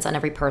it depends on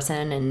every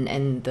person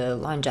and the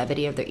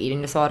longevity of their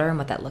eating disorder and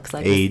what that looks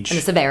like. Age. And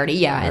the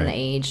severity, Right. and the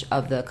age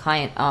of the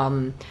client.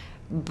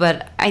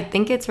 But I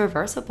think it's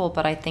reversible.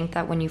 But I think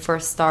that when you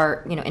first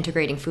start,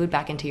 integrating food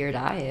back into your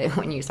diet,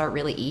 when you start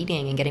really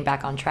eating and getting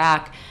back on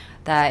track,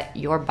 that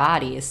your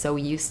body is so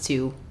used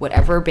to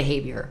whatever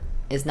behavior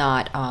is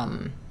not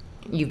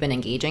you've been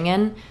engaging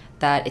in,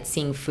 that it's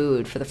seeing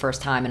food for the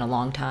first time in a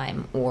long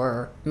time,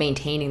 or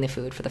maintaining the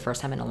food for the first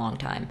time in a long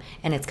time.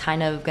 And it's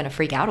kind of going to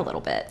freak out a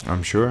little bit.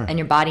 I'm sure. And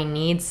your body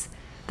needs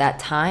that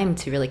time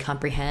to really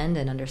comprehend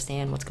and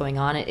understand what's going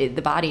on.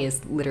 The body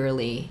is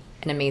literally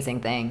an amazing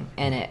thing,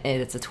 and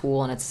it's a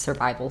tool, and it's a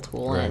survival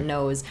tool, Right.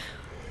 and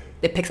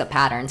it picks up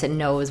patterns. It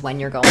knows when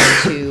you're going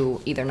to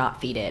either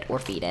not feed it or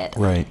feed it.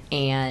 Right.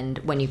 And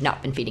when you've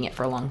not been feeding it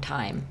for a long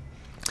time,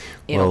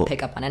 it'll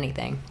pick up on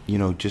anything.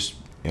 Just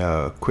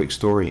a quick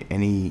story.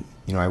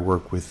 I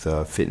work with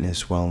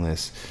fitness,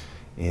 wellness,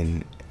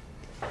 and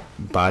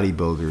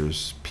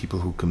bodybuilders, people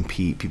who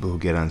compete, people who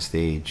get on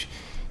stage.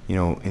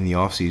 In the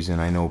off season,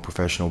 I know a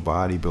professional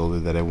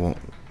bodybuilder that I won't,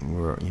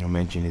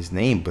 mention his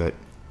name, but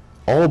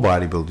all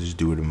bodybuilders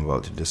do what I'm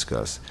about to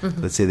discuss.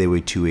 Let's say they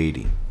weigh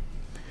 280.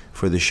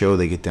 For the show,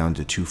 they get down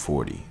to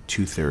 240,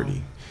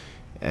 230.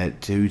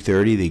 At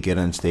 230, they get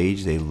on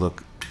stage. They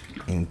look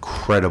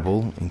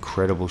incredible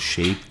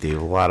shape. They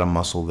have a lot of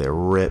muscle. They're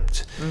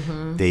ripped.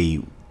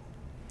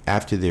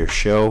 After their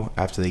show,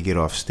 after they get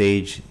off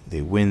stage,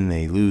 they win,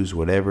 they lose,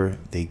 whatever,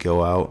 they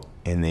go out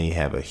and they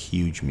have a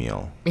huge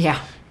meal.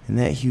 Yeah. And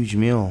that huge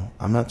meal,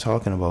 I'm not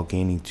talking about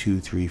gaining 2,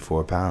 3,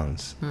 4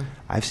 pounds.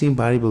 I've seen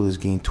bodybuilders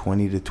gain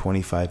 20 to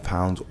 25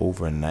 pounds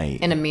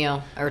overnight. In a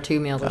meal or 2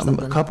 meals or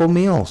something. A couple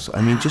meals.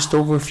 I mean, just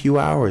over a few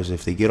hours.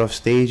 If they get off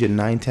stage at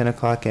 9, 10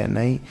 o'clock at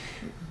night,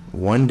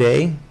 one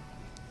day,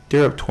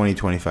 they're up 20,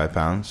 25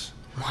 pounds.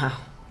 Wow.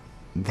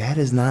 That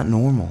is not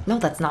normal. No,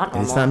 that's not normal.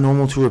 And it's not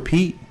normal to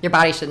repeat. Your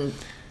body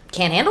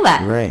can't handle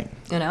that. Right.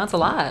 It's a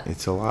lot.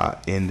 It's a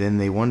lot. And then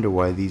they wonder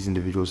why these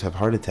individuals have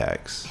heart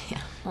attacks.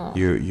 Yeah. Oh.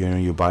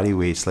 Your body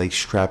weight's like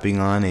strapping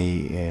on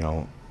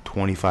a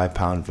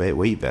 25-pound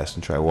weight vest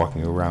and try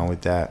walking around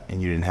with that,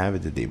 and you didn't have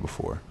it the day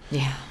before.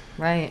 Yeah.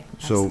 Right.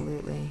 So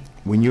absolutely.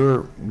 When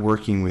you're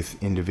working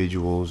with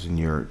individuals and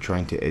you're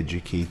trying to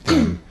educate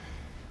them,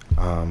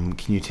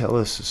 can you tell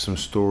us some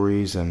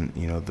stories and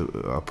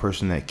a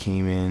person that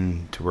came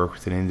in to work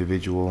with an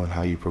individual and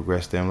how you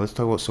progressed them? Let's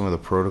talk about some of the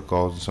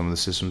protocols and some of the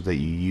systems that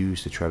you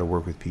use to try to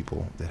work with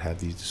people that have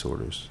these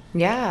disorders.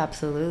 Yeah,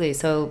 absolutely.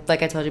 So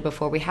like I told you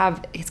before,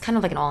 it's kind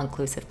of like an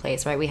all-inclusive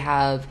place, right? We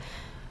have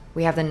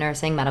the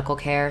nursing, medical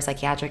care,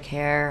 psychiatric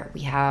care.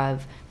 We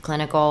have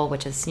clinical,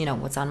 which is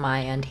what's on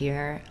my end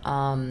here,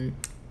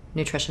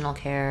 nutritional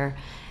care.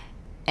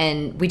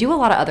 And we do a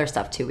lot of other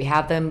stuff too. We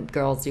have them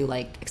girls do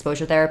like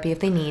exposure therapy if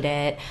they need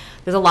it.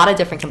 There's a lot of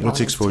different components.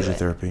 What's exposure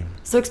therapy?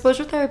 So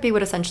exposure therapy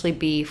would essentially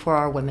be for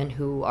our women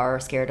who are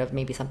scared of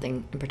maybe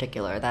something in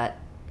particular that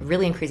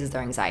really increases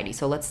their anxiety.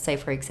 So let's say,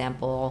 for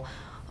example,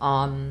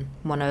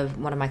 One of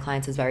my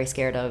clients is very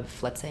scared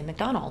of, let's say,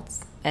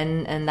 McDonald's,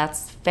 and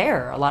that's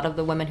fair. A lot of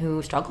the women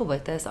who struggle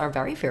with this are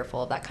very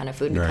fearful of that kind of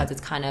food because Right.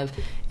 it's kind of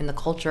in the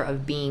culture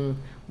of being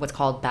what's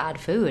called bad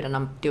food. And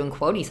I'm doing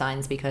quotey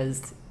signs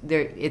because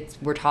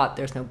we're taught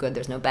there's no good,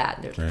 there's no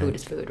bad. Right. Food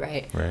is food,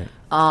 right? Right.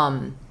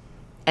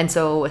 And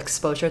so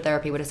exposure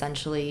therapy would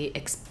essentially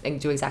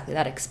do exactly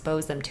that,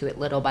 expose them to it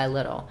little by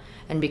little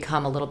and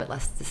become a little bit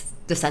less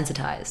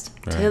desensitized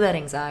Right. to that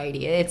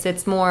anxiety.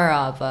 It's more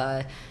of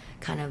a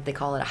kind of, they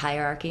call it a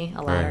hierarchy,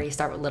 a ladder. Right. You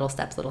start with little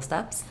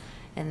steps,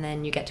 and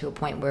then you get to a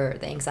point where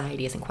the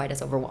anxiety isn't quite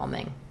as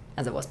overwhelming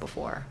as it was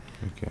before.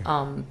 Okay.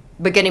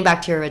 But getting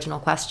back to your original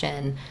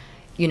question,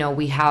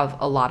 we have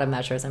a lot of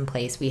measures in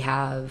place. We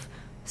have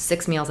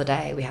 6 meals a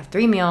day. We have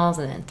 3 meals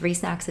and then 3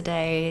 snacks a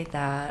day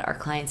that our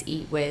clients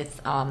eat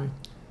with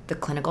the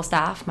clinical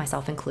staff,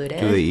 myself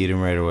included. Do they eat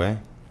them right away?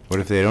 What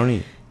if they don't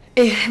eat?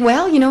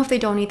 Well, if they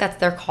don't eat, that's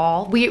their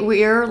call.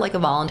 We're like a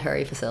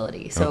voluntary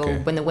facility. So Okay.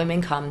 when the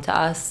women come to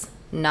us,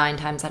 9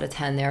 times out of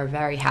 10, they're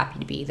very happy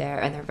to be there,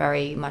 and they're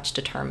very much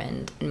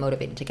determined and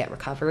motivated to get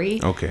recovery.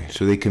 Okay,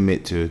 so they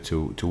commit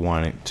to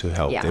wanting to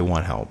help. Yeah. They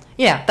want help.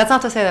 Yeah, that's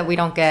not to say that we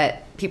don't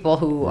get people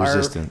who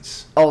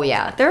Resistance. are... Oh,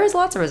 yeah. There is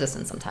lots of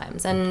resistance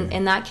sometimes. And Okay.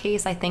 in that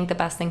case, I think the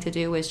best thing to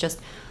do is just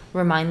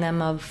remind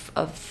them of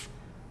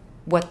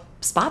what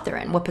spot they're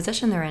in, what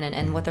position they're in,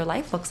 and what their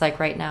life looks like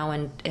right now,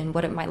 and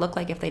what it might look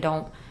like if they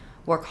don't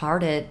work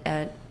hard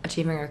at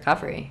achieving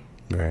recovery.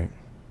 Right.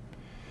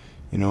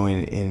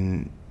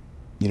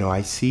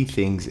 I see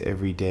things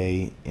every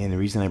day, and the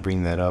reason I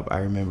bring that up, I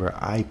remember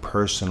I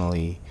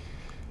personally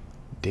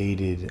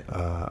dated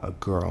a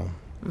girl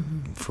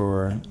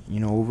for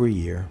over a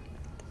year.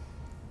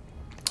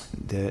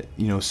 That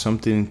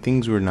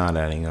things were not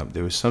adding up.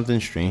 There was something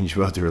strange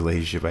about the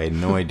relationship. I had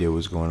no idea what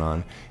was going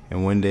on.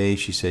 And one day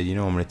she said, I'm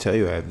going to tell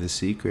you, I have this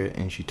secret.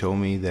 And she told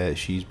me that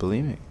she's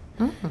bulimic.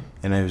 Mm-hmm.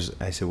 And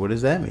I said, what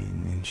does that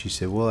mean? And she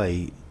said, well,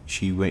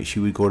 she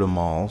would go to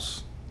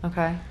malls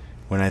Okay.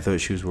 when I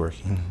thought she was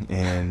working,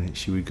 and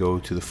she would go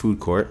to the food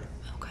court,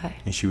 Okay.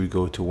 and she would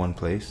go to one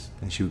place,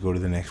 and she would go to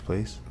the next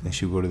place, and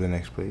she would go to the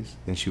next place,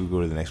 then she would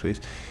go to the next place.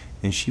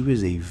 And she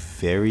was a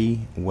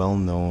very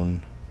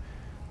well-known,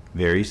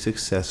 very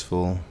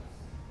successful,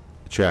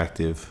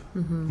 attractive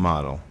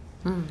model.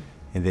 And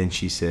then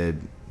she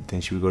said, then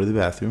she would go to the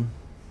bathroom,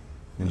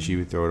 and she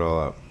would throw it all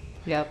out.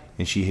 Yep.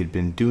 And she had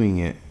been doing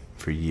it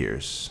for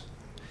years.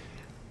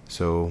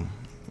 So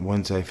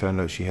once I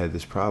found out she had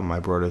this problem, I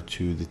brought her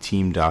to the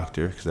team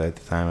doctor, because at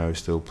the time I was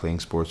still playing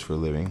sports for a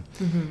living.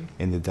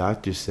 And the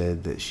doctor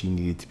said that she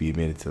needed to be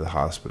admitted to the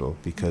hospital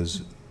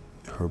because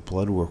her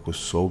blood work was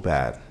so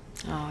bad.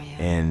 Oh, yeah.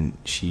 And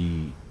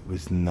she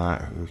was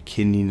not, her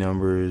kidney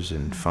numbers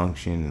and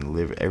function and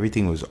liver,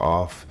 everything was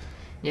off.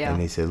 Yeah.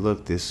 And they said,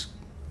 look, this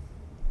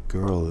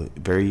girl,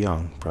 very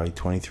young, probably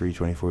 23,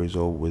 24 years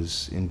old,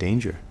 was in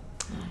danger.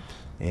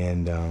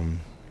 And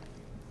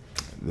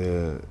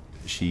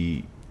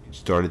she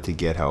started to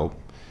get help,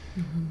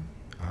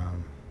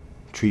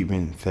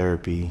 treatment,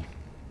 therapy,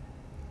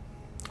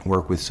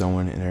 work with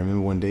someone. And I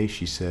remember one day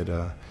she said,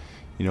 I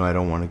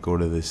don't want to go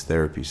to this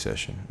therapy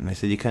session. And I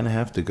said, you kind of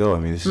have to go. I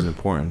mean, this is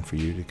important for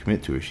you to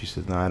commit to it. She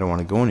said, no, I don't want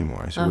to go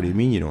anymore. I said, what do you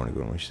mean you don't want to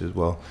go anymore? She says,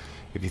 well,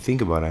 if you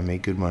think about it, I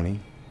make good money.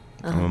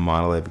 I'm a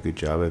model. I have a good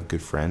job. I have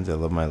good friends. I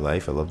love my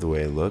life. I love the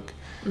way I look.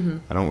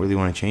 I don't really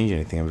want to change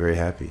anything. I'm very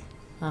happy.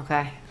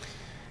 Okay.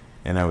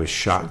 And I was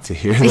shocked to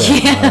hear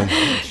that.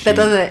 Yeah. That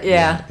doesn't,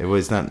 yeah. It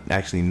was not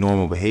actually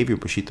normal behavior,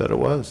 but she thought it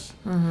was.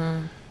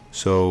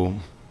 So.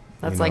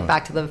 That's like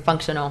back to the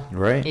functional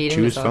Right. eating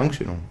She was disorder.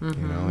 functional,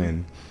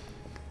 and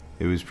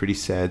it was pretty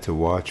sad to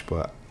watch.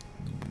 But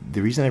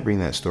the reason I bring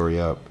that story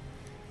up,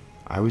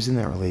 I was in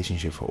that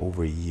relationship for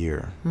over a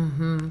year.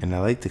 And I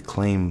like to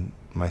claim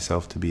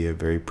myself to be a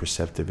very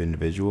perceptive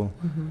individual.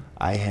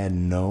 I had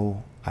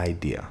no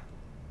idea.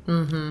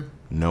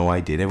 No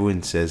idea.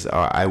 Everyone says,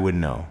 oh, I would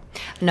know.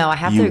 No, I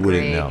have You to agree.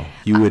 wouldn't know.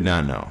 You would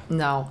not know.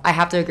 No, I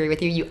have to agree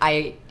with you.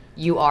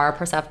 You are a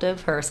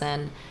perceptive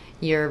person.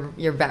 You're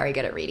very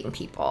good at reading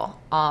people.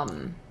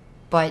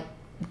 But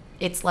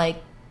it's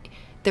like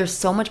there's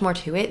so much more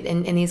to it.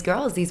 And these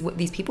girls,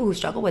 these people who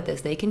struggle with this,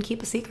 they can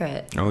keep a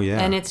secret. Oh, yeah.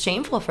 And it's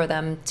shameful for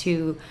them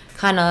to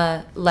kind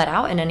of let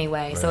out in any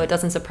way. So Right. it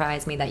doesn't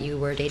surprise me that you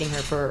were dating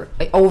her for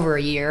over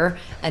a year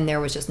and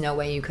there was just no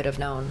way you could have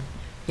known.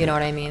 You know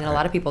what I mean? And a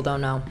lot of people don't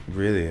know.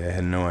 Really, I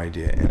had no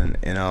idea.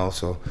 And I'll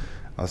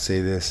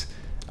say this.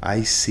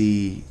 I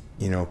see,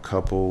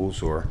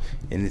 couples and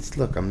it's,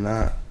 look,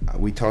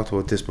 we talked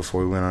about this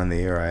before we went on the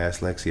air. I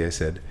asked Lexi, I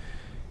said,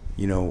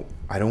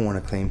 I don't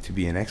want to claim to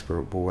be an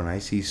expert, but when I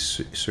see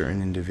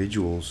certain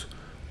individuals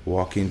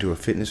walk into a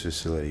fitness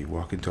facility,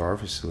 walk into our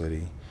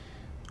facility,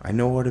 I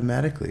know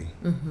automatically.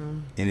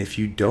 And if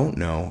you don't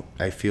know,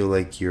 I feel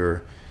like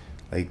you're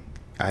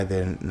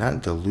either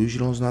not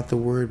delusional is not the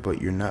word,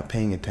 but you're not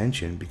paying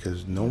attention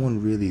because no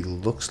one really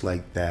looks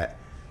like that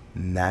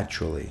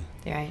naturally.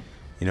 Right.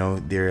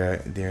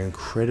 They're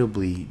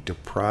incredibly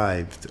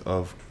deprived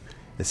of,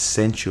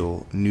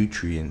 essential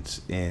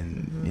nutrients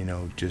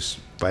and just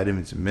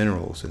vitamins and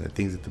minerals and the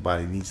things that the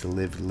body needs to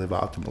live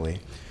optimally.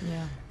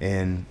 Yeah.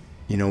 And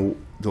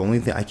the only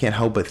thing I can't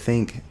help but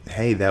think,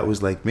 hey, that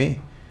was like me.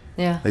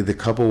 Yeah. Like the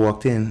couple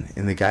walked in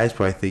and the guy's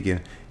probably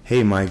thinking,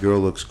 hey, my girl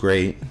looks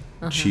great,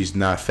 she's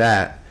not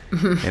fat.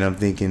 And I'm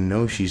thinking,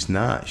 no, she's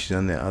not. She's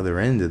on the other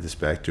end of the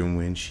spectrum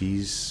when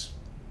she's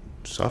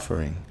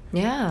suffering.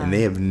 Yeah. And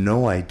they have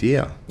no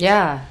idea.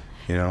 Yeah.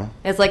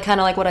 It's like kind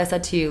of like what I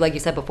said to you, like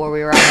you said before we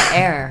were on the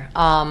air,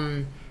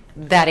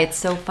 that it's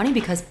so funny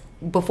because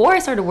before I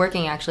started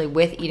working actually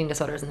with eating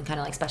disorders and kind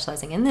of like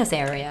specializing in this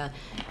area,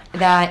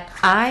 that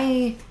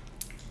I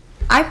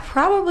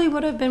probably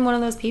would have been one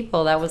of those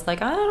people that was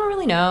like, I don't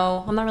really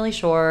know, I'm not really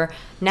sure.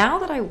 Now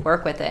that I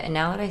work with it and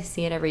now that I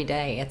see it every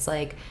day, it's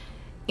like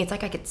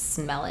I could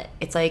smell it.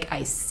 It's like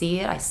I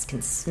see it, I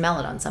can smell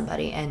it on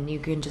somebody, and you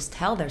can just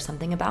tell there's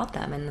something about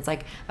them. And it's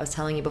like I was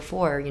telling you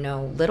before,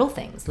 little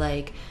things.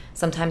 Like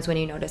sometimes when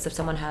you notice if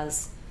someone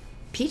has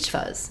peach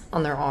fuzz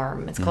on their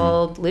arm, it's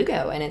called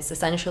Lugo, and it's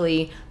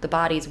essentially the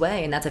body's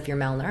way, and that's if you're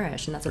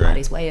malnourished, and that's the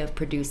body's way of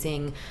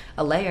producing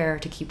a layer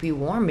to keep you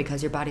warm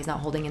because your body's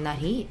not holding in that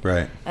heat.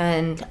 Right.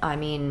 And I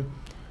mean,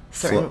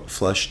 certain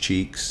flushed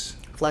cheeks,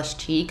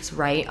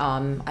 right?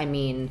 I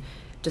mean,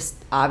 just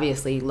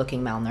obviously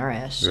looking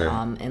malnourished,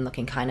 and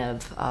looking kind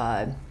of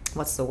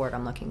what's the word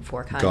I'm looking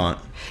for? Gaunt.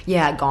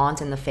 Yeah,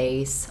 gaunt in the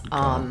face.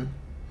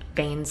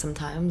 Veins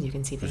sometimes. You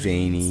can see veins.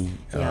 Veiny.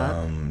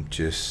 Yeah.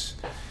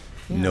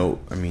 No,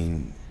 I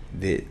mean,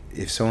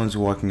 if someone's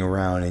walking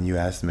around and you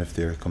ask them if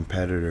they're a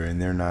competitor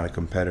and they're not a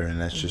competitor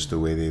and that's just the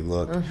way they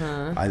look,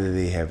 either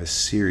they have a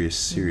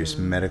serious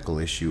medical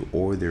issue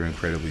or they're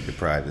incredibly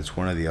deprived. It's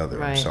one or the other.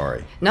 Right. I'm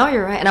sorry. No,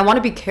 you're right. And I want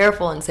to be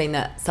careful in saying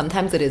that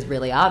sometimes it is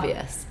really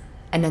obvious.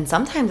 And then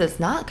sometimes it's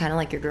not, kind of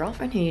like your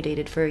girlfriend who you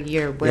dated for a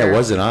year. Where, it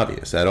wasn't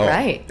obvious at all.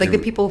 Right. Like the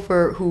people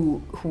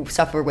who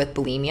suffer with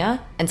bulimia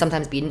and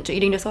sometimes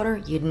eating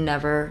disorder, you'd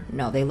never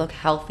know. They look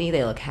healthy.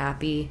 They look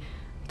happy.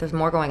 There's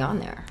more going on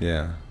there.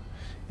 Yeah.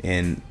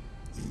 And,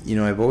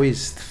 I've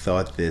always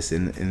thought this.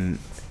 And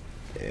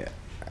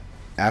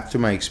after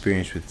my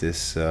experience with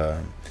this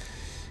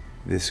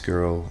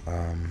girl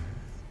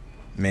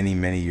many,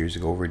 many years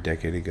ago, over a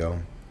decade ago,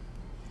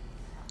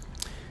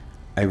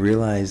 I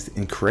realized,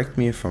 and correct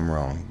me if I'm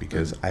wrong,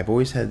 because I've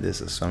always had this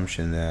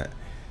assumption that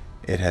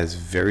it has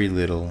very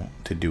little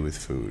to do with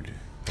food.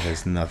 It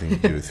has nothing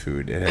to do with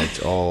food. It's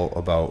all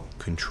about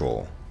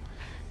control.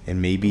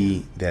 And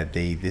maybe that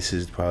this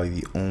is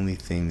probably the only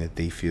thing that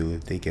they feel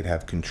that they could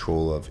have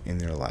control of in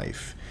their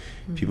life.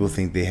 People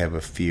think they have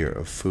a fear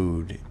of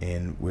food,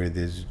 and where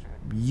there's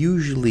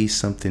usually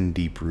something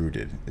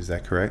deep-rooted. Is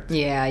that correct?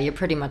 Yeah, you're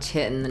pretty much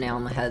hitting the nail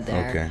on the head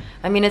there. Okay.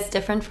 I mean, it's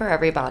different for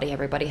everybody.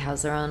 Everybody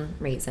has their own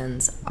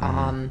reasons.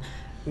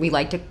 We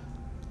like to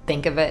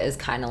think of it as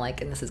kind of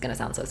like, and this is going to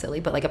sound so silly,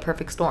 but like a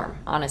perfect storm.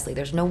 Honestly,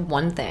 there's no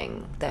one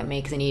thing that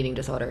makes an eating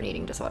disorder an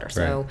eating disorder.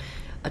 So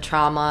a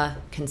trauma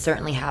can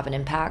certainly have an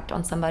impact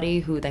on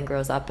somebody who then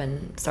grows up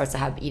and starts to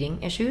have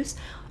eating issues.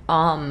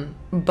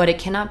 But it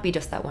cannot be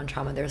just that one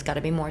trauma. There's got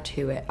to be more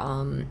to it.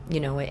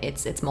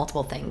 It's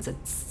multiple things.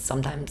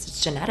 Sometimes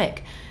it's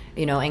genetic.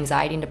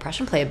 Anxiety and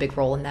depression play a big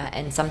role in that.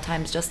 And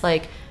sometimes just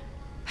like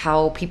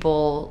how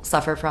people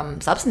suffer from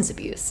substance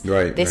abuse.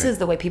 This is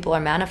the way people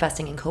are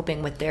manifesting and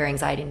coping with their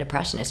anxiety and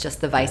depression. It's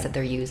just the vice that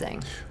they're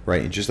using.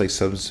 Right. And just like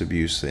substance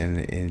abuse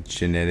and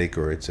genetic,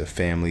 or it's a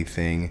family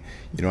thing.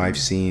 I've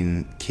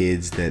seen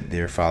kids that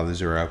their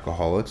fathers are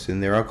alcoholics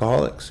and they're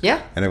alcoholics.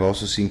 Yeah. And I've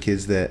also seen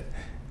kids that,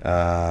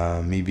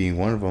 me being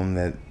one of them,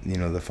 that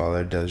the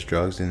father does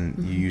drugs and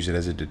you use it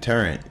as a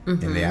deterrent,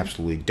 and they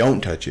absolutely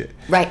don't touch it.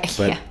 Right.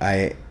 But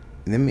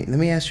let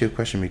me ask you a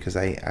question, because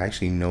I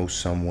actually know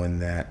someone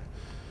that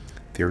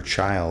their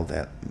child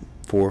at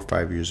 4 or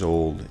 5 years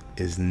old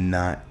is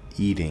not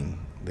eating.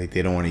 Like,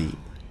 they don't want to eat.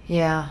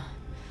 Yeah.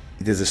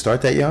 Does it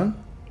start that young?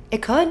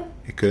 It could.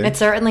 It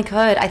certainly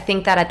could. I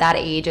think that at that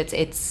age,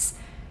 it's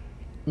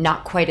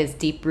not quite as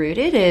deep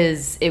rooted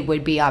as it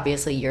would be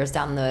obviously years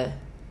down the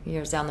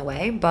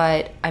way.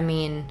 But I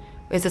mean,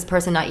 is this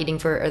person not eating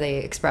are they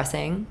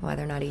expressing why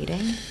they're not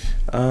eating?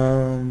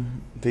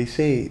 They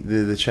say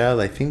the child,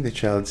 I think the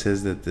child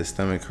says that the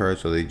stomach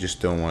hurts, or they just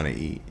don't want to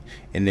eat.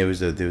 And there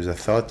was a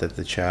thought that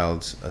the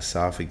child's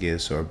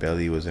esophagus or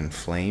belly was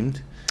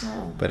inflamed.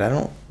 Oh. But I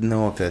don't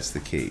know if that's the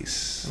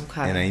case.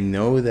 Okay. And I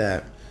know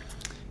that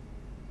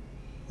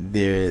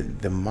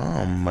the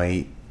mom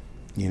might,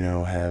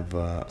 have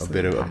a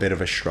bit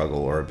of a struggle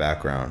or a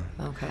background.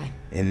 Okay.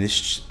 And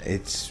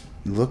it's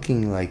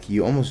looking like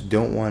you almost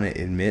don't want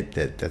to admit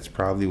that that's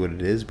probably what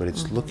it is, but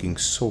it's looking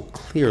so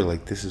clear,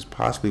 like this is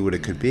possibly what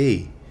it could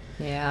be.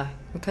 Yeah,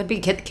 it could be.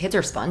 Kids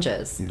are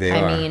sponges. They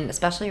are. I mean,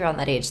 especially around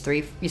that age,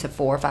 3, you said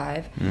 4 or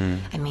 5.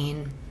 I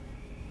mean,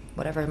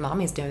 whatever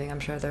mommy's doing, I'm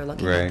sure they're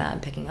looking Right. at that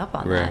and picking up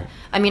on Right. that.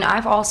 I mean,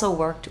 I've also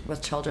worked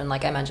with children,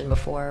 like I mentioned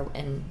before,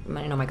 in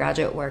my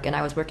graduate work, and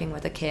I was working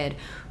with a kid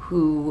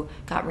who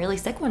got really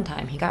sick one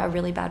time. He got a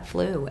really bad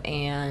flu,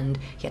 and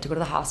he had to go to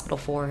the hospital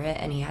for it,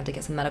 and he had to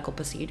get some medical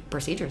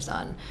procedures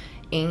done.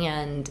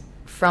 And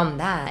from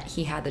that,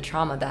 he had the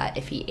trauma that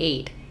if he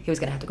ate, he was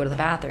going to have to go to the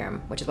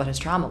bathroom, which is what his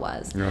trauma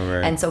was. Oh,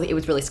 right. And so it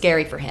was really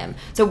scary for him.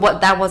 So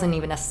that wasn't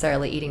even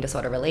necessarily eating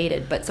disorder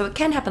related, but so it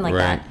can happen like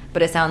Right. that.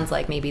 But it sounds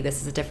like maybe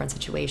this is a different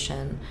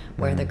situation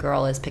where the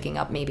girl is picking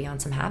up maybe on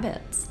some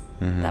habits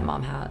that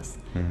mom has.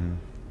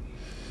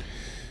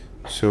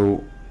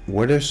 So,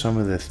 what are some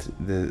of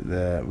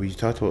the we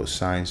talked about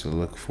signs to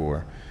look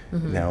for.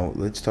 Now,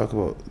 let's talk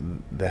about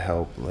the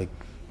help. Like,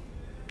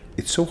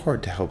 it's so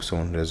hard to help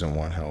someone who doesn't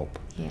want help.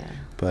 Yeah.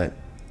 But,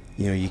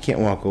 you can't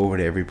walk over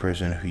to every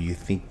person who you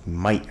think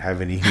might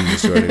have an eating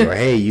disorder and go,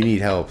 hey, you need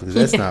help, because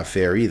that's not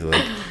fair either.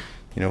 Like,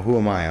 who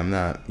am I? I'm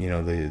not,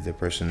 the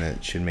person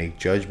that should make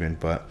judgment.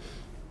 But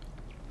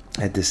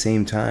at the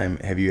same time,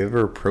 have you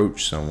ever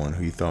approached someone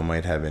who you thought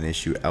might have an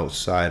issue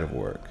outside of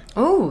work?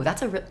 Oh,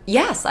 that's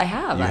yes, I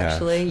have You have.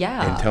 actually.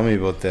 Yeah. And tell me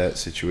about that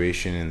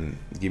situation and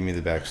give me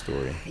the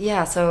backstory.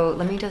 Yeah, so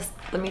let me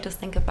just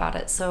think about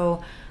it.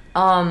 So,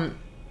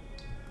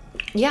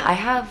 yeah, I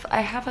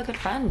have a good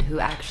friend who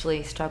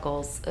actually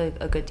struggles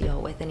a good deal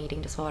with an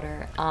eating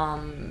disorder.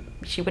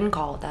 She wouldn't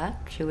call it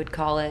that. She would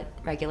call it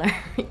regular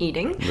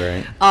eating.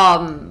 Right.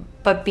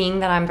 But being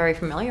that I'm very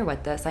familiar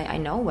with this, I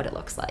know what it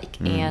looks like,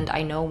 and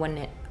I know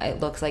when it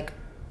looks like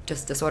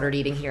just disordered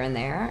eating here and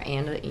there,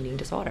 and an eating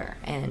disorder,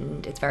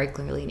 and it's very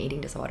clearly an eating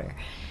disorder.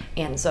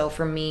 And so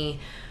for me,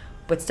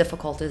 what's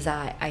difficult is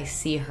that I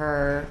see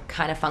her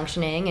kind of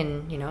functioning,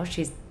 and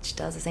she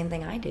does the same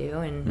thing I do,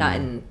 and not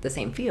in the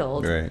same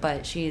field, Right.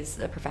 but she's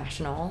a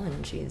professional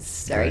and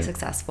she's very Right.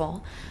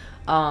 successful,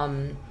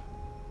 and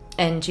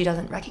she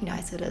doesn't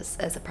recognize it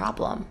as a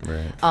problem.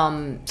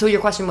 Right. So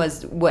your question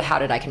was, how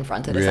did I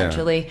confront it? Yeah,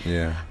 Essentially,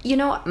 yeah.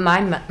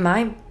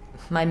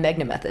 My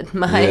Magna method,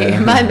 my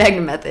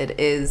Magna method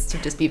is to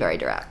just be very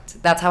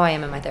direct. That's how I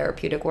am in my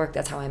therapeutic work.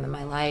 That's how I am in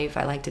my life.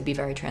 I like to be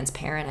very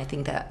transparent. I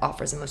think that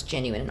offers the most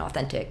genuine and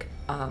authentic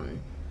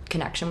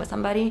connection with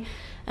somebody.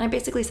 And I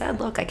basically said,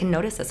 look, I can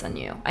notice this in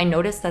you. I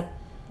notice that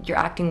you're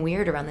acting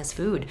weird around this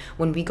food.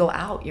 When we go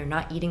out, you're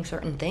not eating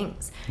certain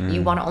things.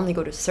 You want to only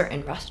go to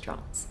certain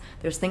restaurants.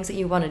 There's things that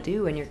you want to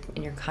do, and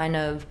you're kind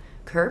of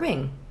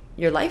curbing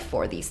your life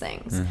for these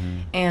things.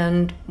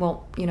 And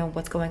well,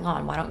 what's going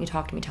on? Why don't you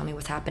talk to me? Tell me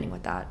what's happening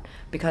with that,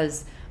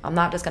 because I'm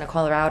not just going to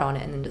call her out on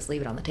it and then just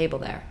leave it on the table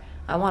there.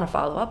 I want to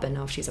follow up and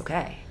know if she's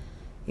okay,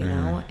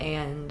 know.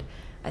 And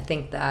I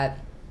think that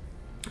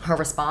her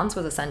response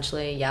was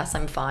essentially, yes,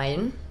 I'm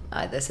fine.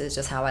 This is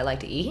just how I like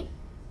to eat.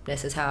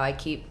 This is how I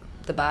keep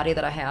the body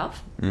that I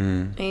have,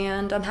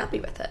 and I'm happy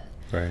with it.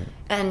 Right.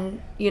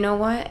 And you know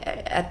what,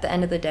 at the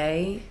end of the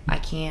day, I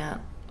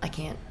can't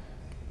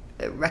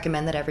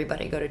recommend that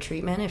everybody go to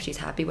treatment. If she's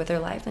happy with her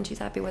life, then she's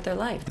happy with her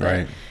life. But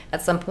Right.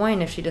 at some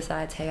point, if she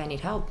decides, hey, I need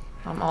help,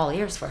 I'm all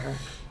ears for her.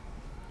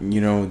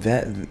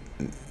 That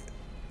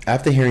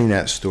after hearing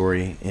that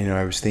story,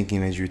 I was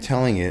thinking as you're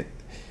telling it,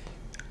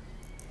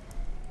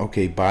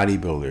 okay,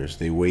 bodybuilders,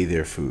 they weigh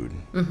their food.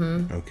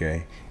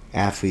 Okay.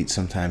 Athletes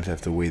sometimes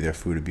have to weigh their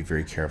food and be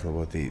very careful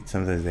about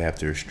sometimes they have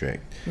to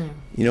restrict.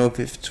 If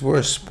it's for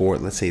a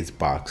sport, let's say it's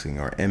boxing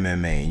or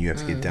MMA, and you have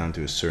to get down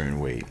to a certain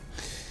weight,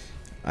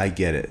 I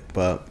get it.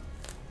 But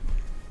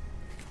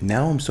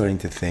now I'm starting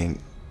to think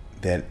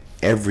that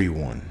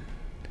everyone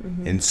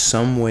in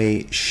some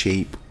way,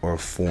 shape, or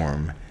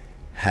form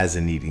has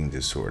an eating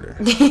disorder.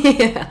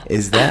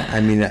 Is that, I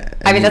mean,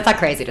 that's not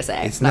crazy to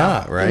say. It's No.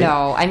 not, right?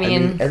 No, I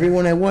mean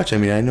everyone I watch, I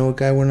know a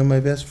guy, one of my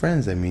best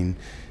friends,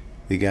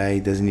 the guy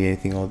doesn't eat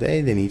anything all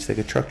day, then eats like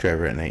a truck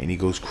driver at night, and he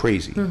goes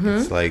crazy.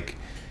 It's like,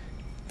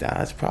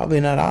 that's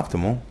probably not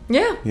optimal.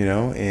 Yeah.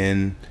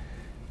 And,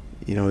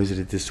 is it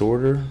a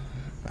disorder?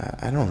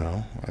 I don't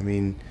know.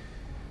 And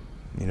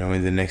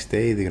the next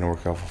day, they're going to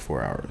work out for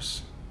 4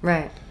 hours.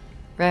 Right.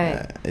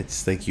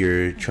 It's like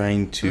you're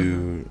trying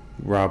to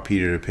rob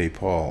Peter to pay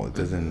Paul. It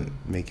doesn't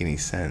make any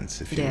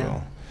sense, if you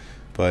will.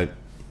 But,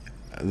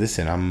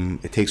 listen,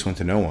 it takes one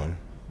to know one.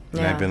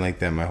 And I've been like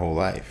that my whole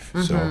life.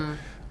 So,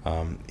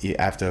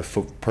 after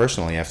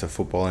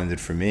football ended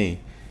for me,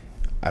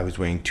 I was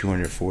weighing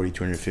 240,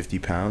 250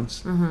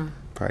 pounds.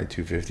 Probably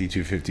 250,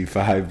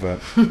 255.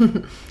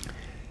 But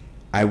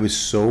I was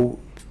so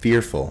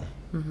fearful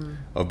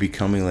of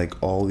becoming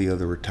like all the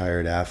other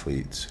retired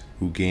athletes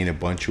who gain a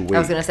bunch of weight. I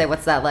was gonna say,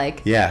 what's that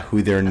like? Yeah,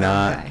 who they're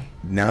not. Okay.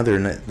 Now they're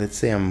not. Let's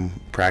say I'm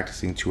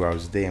practicing 2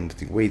 hours a day. I'm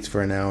lifting weights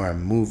for an hour.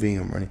 I'm moving.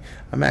 I'm running.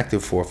 I'm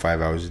active 4 or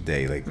 5 hours a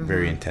day, like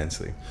very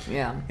intensely.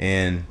 Yeah.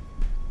 And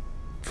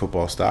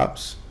football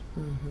stops.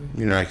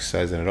 You're not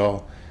exercising at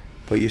all,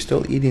 but you're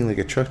still eating like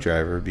a truck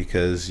driver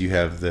because you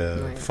have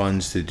the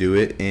funds to do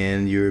it,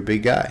 and you're a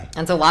big guy.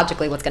 And so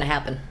logically, what's gonna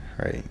happen?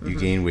 Right. You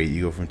gain weight.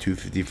 You go from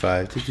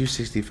 255 to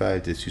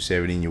 265 to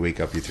 270, and you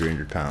wake up, you're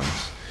 300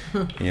 pounds.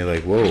 And you're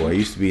like, whoa, I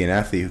used to be an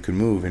athlete who could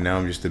move, and now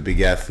I'm just a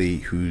big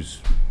athlete who's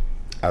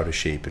out of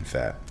shape and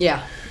fat.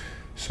 Yeah.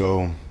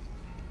 So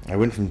I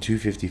went from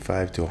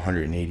 255 to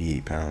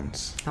 188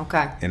 pounds.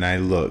 Okay. And I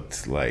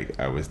looked like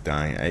I was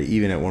dying.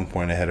 Even at one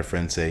point, I had a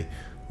friend say,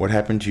 "What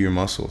happened to your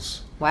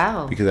muscles?"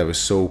 Wow. Because I was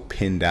so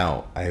pinned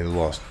out. I had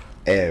lost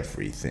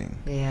everything.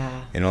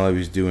 Yeah. And all I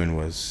was doing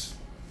was,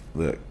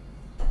 look,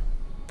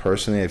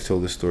 personally, I've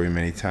told this story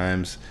many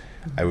times.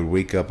 I would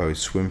wake up, I would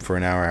swim for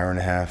an hour, hour and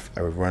a half.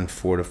 I would run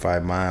 4 to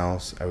 5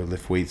 miles. I would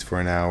lift weights for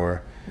an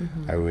hour.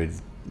 I would,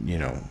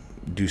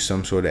 do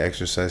some sort of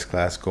exercise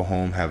class, go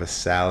home, have a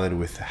salad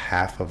with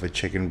half of a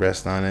chicken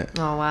breast on it.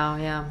 Oh, wow.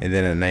 Yeah. And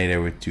then at night, I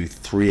would do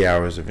 3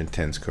 hours of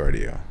intense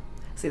cardio.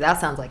 See,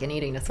 that sounds like an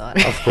eating disorder.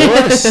 Of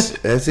course.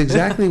 That's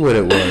exactly what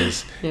it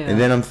was. Yeah. And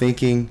then I'm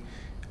thinking,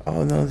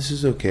 oh, no, this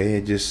is okay.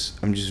 I'm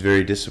just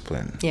very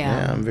disciplined.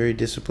 Yeah. I'm very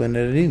disciplined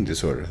at an eating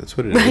disorder. That's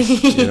what it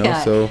is.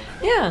 Yeah. So,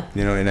 Yeah.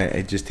 and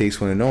it just takes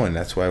one to know. And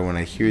that's why when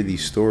I hear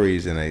these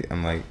stories and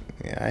I'm like,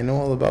 yeah, I know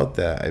all about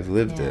that. I've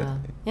lived it.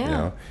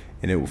 Yeah.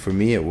 And for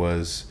me, it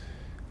was,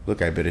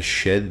 look, I better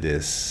shed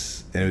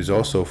this. And it was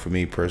also, for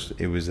me,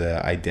 it was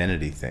an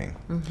identity thing.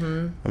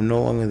 Mm-hmm. I'm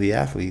no longer the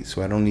athlete,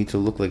 so I don't need to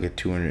look like a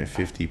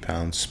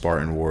 250-pound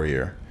Spartan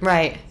warrior.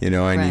 Right.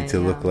 I need to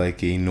look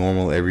like a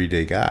normal,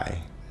 everyday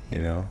guy,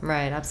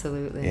 Right,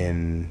 absolutely.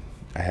 And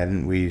I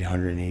hadn't weighed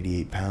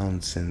 188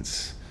 pounds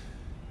since,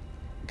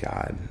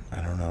 God,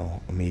 I don't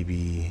know,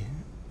 maybe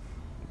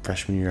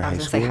freshman year of high school? I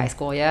was going to say high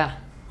school, yeah.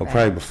 Well, right.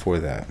 probably before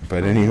that.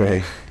 But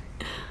anyway.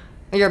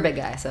 You're a big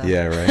guy, so.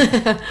 Yeah,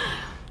 right.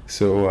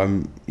 So,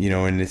 and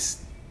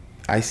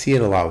I see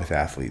it a lot with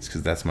athletes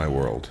because that's my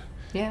world.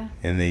 Yeah.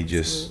 And they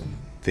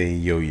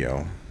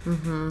yo-yo.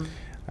 Mm-hmm.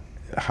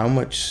 How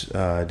much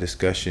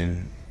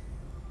discussion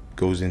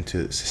goes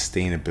into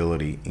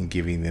sustainability and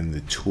giving them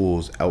the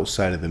tools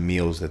outside of the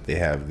meals that they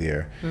have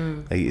there?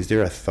 Like, is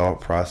there a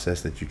thought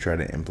process that you try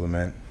to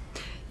implement?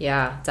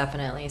 Yeah,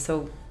 definitely.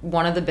 So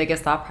one of the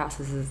biggest thought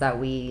processes that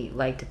we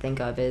like to think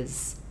of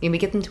is, we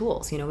get them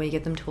tools. We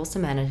get them tools to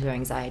manage their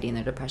anxiety and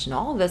their depression.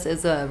 All of this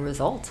is a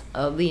result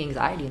of the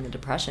anxiety and the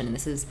depression, and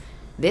this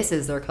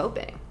is their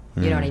coping.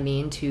 You know what I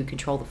mean? To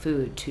control the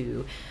food,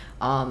 to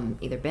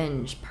either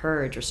binge,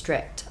 purge,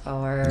 restrict,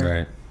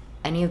 or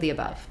any of the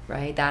above.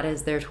 Right? That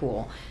is their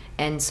tool.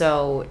 And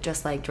so,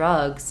 just like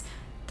drugs,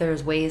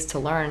 there's ways to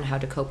learn how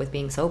to cope with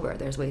being sober.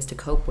 There's ways to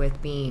cope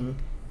with being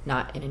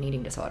not in an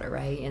eating disorder,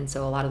 right? And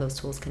so a lot of those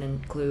tools can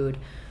include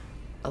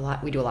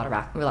we do a lot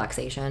of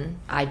relaxation.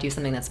 I do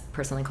something that's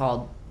personally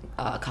called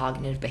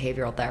cognitive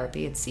behavioral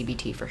therapy. It's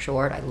CBT for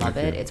short. I love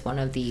it. It's one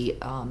of the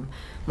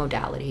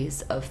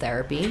modalities of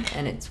therapy,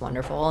 and it's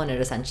wonderful. And it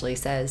essentially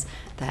says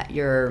that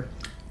your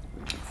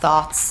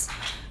thoughts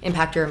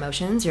impact your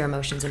emotions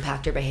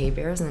impact your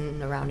behaviors,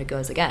 and around it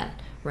goes again,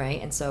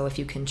 right? And so if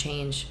you can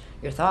change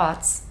your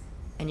thoughts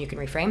and you can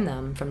reframe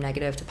them from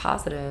negative to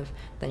positive,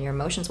 then your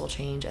emotions will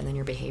change and then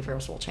your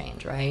behaviors will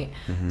change, right?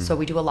 Mm-hmm. So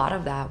we do a lot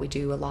of that. We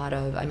do a lot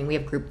of, we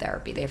have group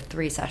therapy. They have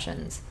 3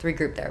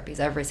 group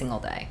therapies every single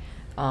day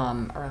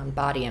around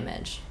body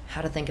image,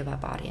 how to think about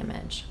body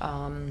image.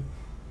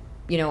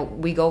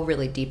 We go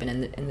really deep in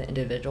the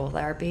individual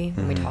therapy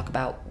when we talk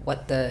about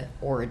what the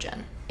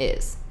origin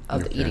is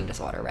of the eating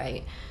disorder,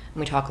 right? And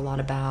we talk a lot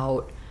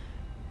about,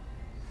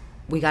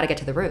 we got to get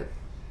to the root,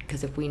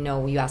 because if we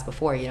know, you asked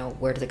before,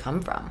 where does it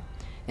come from?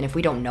 And if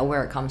we don't know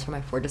where it comes from,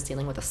 if we're just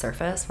dealing with the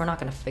surface, we're not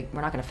going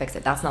to fix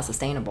it. That's not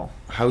sustainable.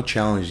 How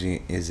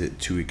challenging is it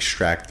to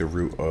extract the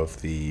root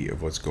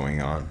of what's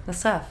going on?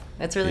 It's tough.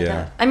 It's really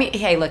tough.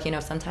 Hey, look,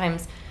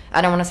 sometimes,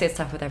 I don't want to say it's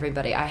tough with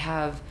everybody. I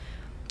have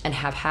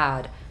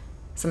had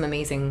some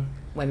amazing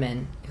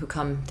women who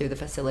come through the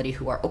facility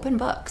who are open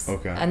books.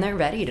 Okay. And they're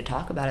ready to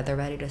talk about it. They're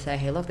ready to say,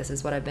 hey, look, this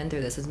is what I've been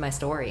through. This is my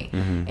story.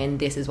 Mm-hmm. And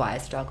this is why I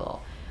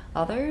struggle.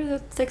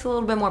 Others, it takes a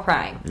little bit more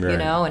prying, and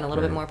a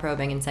little bit more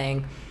probing and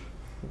saying,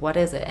 what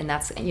is it? And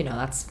that's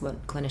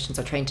what clinicians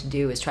are trained to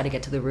do, is try to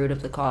get to the root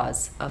of the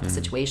cause of the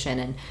situation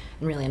and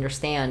really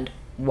understand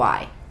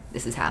why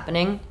this is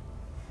happening.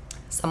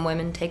 Some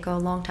women take a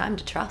long time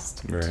to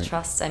trust. Right. To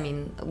trust.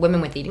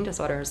 Women with eating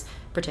disorders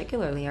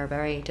particularly are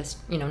very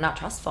not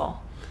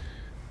trustful.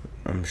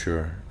 I'm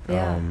sure.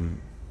 Yeah.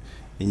 And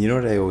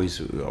what I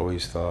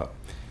always thought,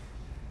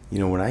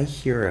 when I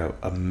hear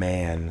a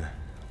man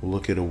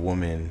look at a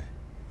woman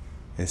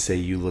and say,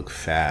 you look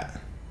fat,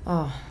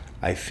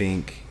 I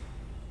think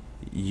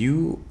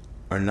you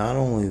are not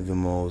only the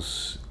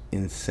most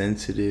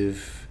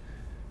insensitive,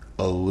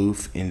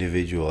 aloof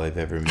individual I've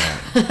ever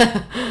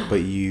met, but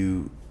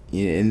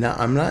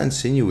I'm not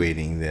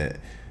insinuating that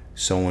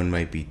someone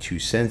might be too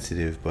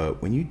sensitive,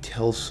 but when you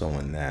tell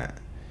someone that,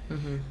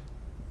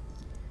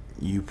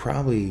 you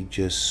probably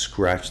just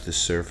scratched the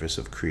surface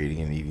of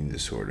creating an eating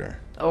disorder.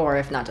 Or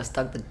if not, just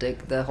dug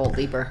the hole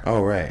deeper.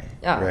 Oh, right.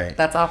 Yeah, right.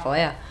 That's awful,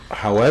 yeah.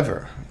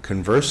 However,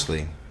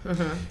 conversely,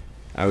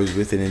 I was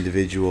with an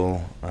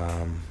individual,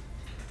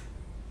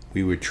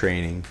 we were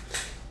training,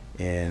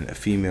 and a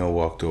female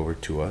walked over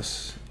to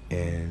us,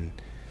 and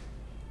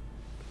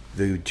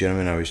the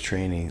gentleman I was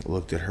training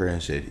looked at her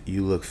and said,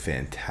 "You look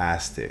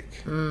fantastic."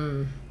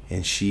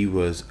 And she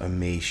was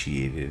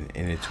emaciated,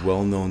 and it's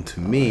well known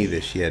to me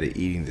that she had an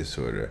eating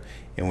disorder.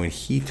 And when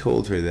he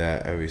told her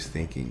that, I was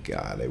thinking,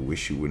 God, I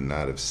wish you would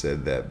not have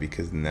said that,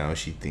 because now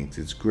she thinks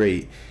it's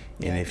great.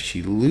 And if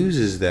she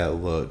loses that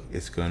look,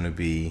 it's going to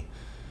be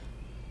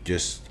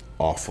just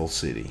awful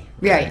city.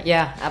 Right?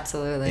 Yeah,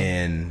 absolutely.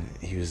 And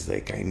he was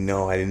like, I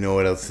know, I didn't know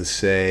what else to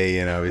say.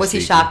 And I was he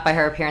thinking, shocked by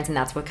her appearance, and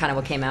that's what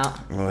came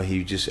out? well, I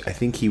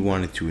think he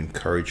wanted to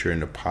encourage her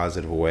in a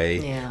positive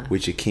way,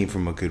 which it came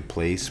from a good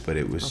place, but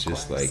it was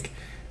just like,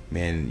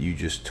 man, you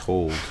just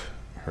told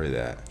her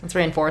that. It's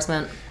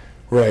reinforcement.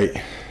 Right.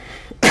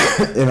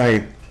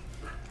 And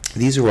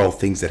these are all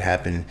things that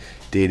happen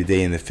day to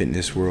day in the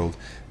fitness world.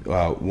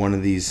 One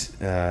of these,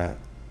 a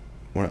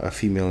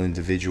female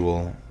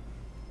individual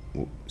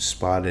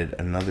spotted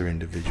another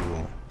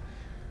individual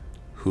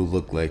who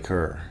looked like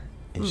her,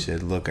 and she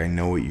said, look, I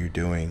know what you're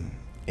doing,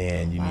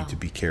 and you need to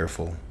be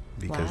careful,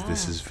 because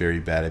this is very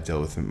bad. I've dealt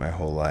with it my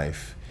whole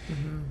life.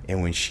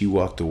 And when she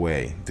walked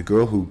away, the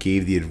girl who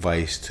gave the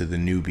advice to the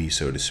newbie,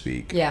 so to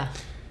speak,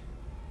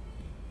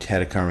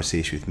 had a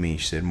conversation with me.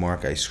 She said,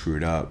 Mark, I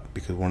screwed up,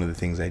 because one of the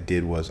things I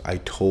did was I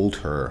told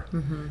her,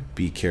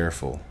 be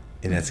careful.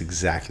 And that's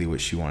exactly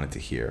what she wanted to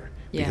hear,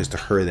 because to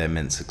her that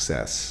meant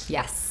success.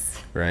 Yes.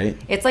 Right?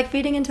 It's like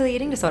feeding into the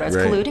eating disorder. It's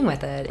colluding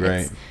with it. Right.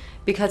 It's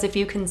because if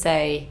you can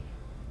say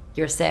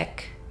you're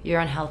sick, you're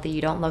unhealthy,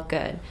 you don't look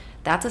good,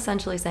 that's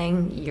essentially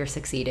saying you're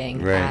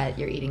succeeding at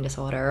your eating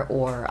disorder,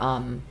 or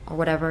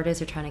whatever it is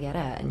you're trying to get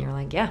at. And you're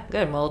like, yeah,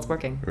 good. Well, it's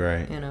working.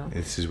 Right. You know,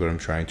 this is what I'm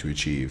trying to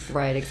achieve.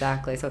 Right.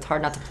 Exactly. So it's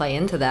hard not to play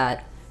into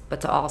that,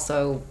 but to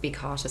also be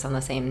cautious on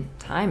the same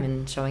time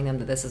and showing them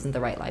that this isn't the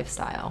right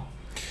lifestyle.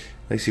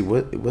 Lexi,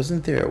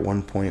 wasn't there at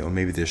one point, or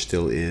maybe there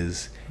still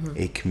is,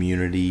 a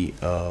community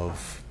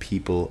of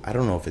people, I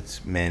don't know if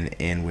it's men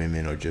and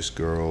women or just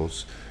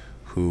girls,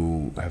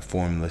 who have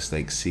formed this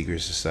like secret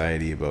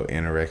society about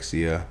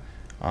anorexia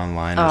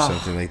online or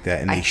something like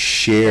that, and they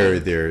share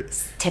their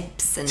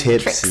tips and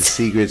tricks and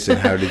secrets and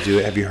how to do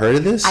it. Have you heard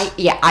of this?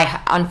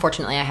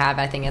 Unfortunately I have.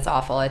 I think it's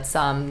awful. It's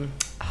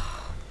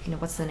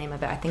what's the name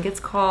of it? I think it's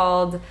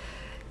called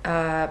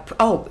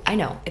I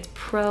know. It's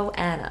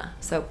pro-ana.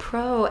 So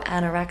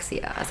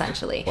pro-anorexia,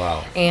 essentially.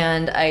 Wow.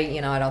 And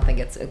I don't think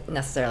it's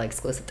necessarily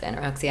exclusive to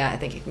anorexia. I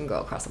think you can go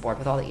across the board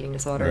with all the eating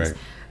disorders. Right.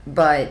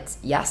 But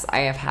yes, I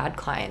have had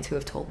clients who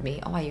have told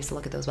me, I used to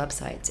look at those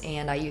websites,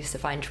 and I used to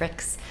find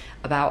tricks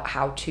about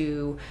how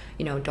to,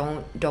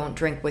 don't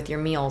drink with your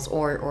meals,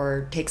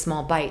 or take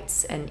small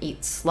bites and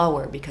eat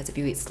slower, because if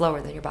you eat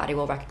slower, then your body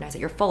will recognize that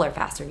you're fuller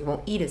faster and you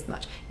won't eat as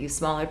much. Use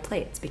smaller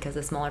plates, because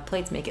the smaller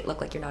plates make it look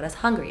like you're not as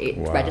hungry.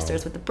 It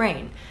registers with the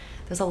brain.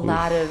 There's a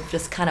lot of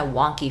just kind of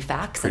wonky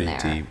facts in there.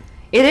 Deep.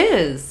 It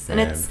is. And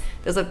I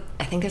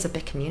think there's a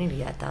big community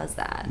that does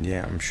that.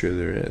 Yeah, I'm sure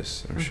there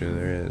is. Sure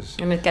there is.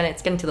 And again,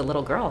 it's getting to the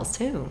little girls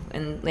too,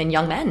 and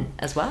young men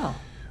as well.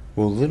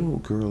 Well, little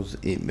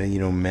girls,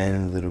 men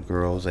and little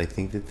girls, I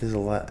think that there's a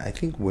lot. I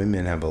think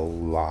women have a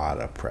lot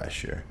of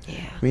pressure.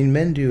 Yeah. I mean,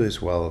 men do as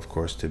well, of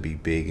course, to be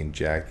big and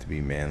jacked, to be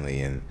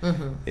manly, and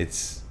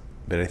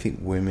but I think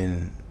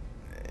women,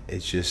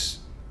 it's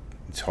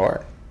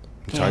hard.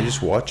 It's hard. I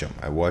just watch them.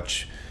 I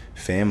watch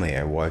family.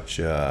 I watch,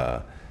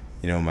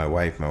 my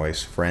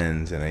wife's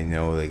friends, and I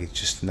know like it's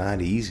just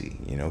not easy,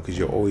 because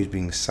you're always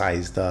being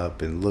sized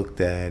up and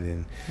looked at,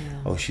 and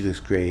she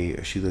looks great,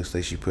 or she looks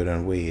like she put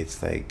on weight.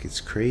 It's like,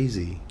 it's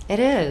crazy. It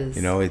is.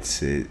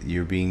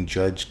 You're being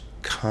judged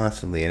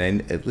constantly, and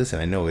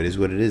I know it is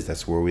what it is.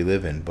 That's where we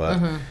live in, but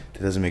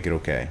that doesn't make it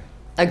okay.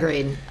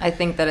 Agreed. I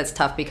think that it's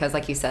tough because,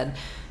 like you said,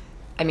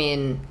 I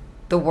mean,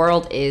 the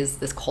world is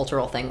this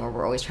cultural thing where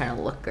we're always trying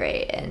to look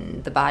great,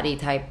 and the body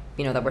type,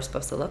 that we're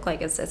supposed to look like,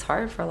 it's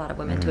hard for a lot of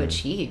women to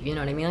achieve. You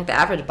know what I mean? Like the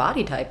average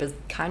body type is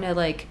kind of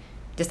like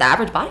just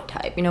average body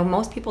type.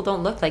 most people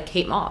don't look like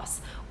Kate Moss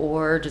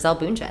or Giselle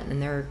Bundchen,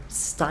 and they're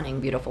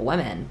stunning, beautiful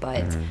women,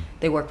 but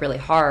they work really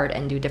hard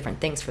and do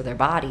different things for their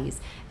bodies,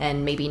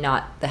 and maybe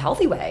not the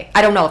healthy way.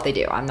 I don't know if they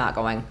do. I'm not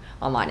going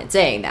online and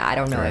saying that. I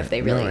don't know if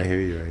they really. No, I hear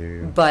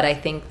you. But I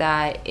think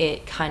that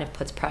it kind of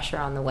puts pressure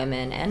on the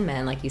women and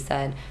men, like you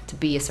said, to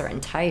be a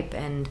certain type,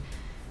 and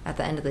at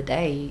the end of the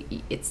day,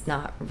 it's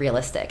not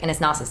realistic and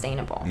it's not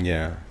sustainable.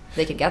 Yeah.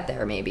 They could get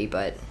there maybe,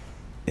 but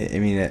I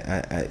mean,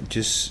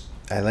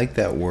 I like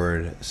that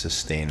word,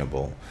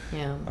 sustainable.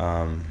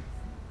 Yeah.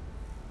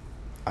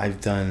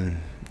 I've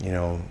done,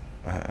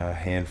 a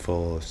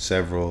handful,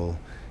 several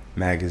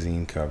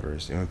magazine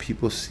covers, and when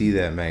people see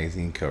that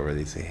magazine cover,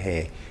 they say,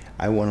 hey,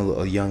 I want to look,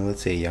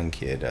 let's say a young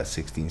kid,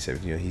 16,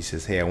 17, he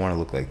says, hey, I want to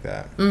look like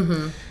that.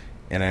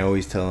 And I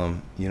always tell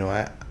him,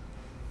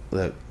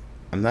 look,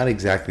 I'm not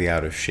exactly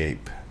out of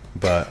shape,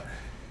 but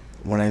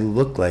when I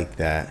look like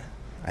that,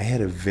 I had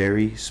a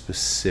very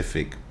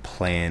specific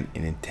plan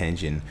and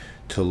intention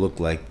to look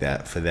like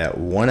that for that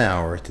 1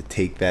 hour, to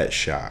take that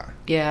shot.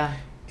 Yeah.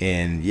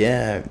 And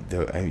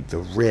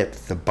the rip,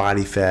 the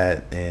body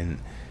fat, and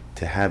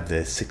to have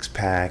the six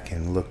pack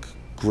and look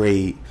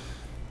great.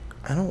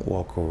 I don't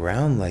walk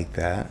around like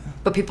that.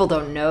 But people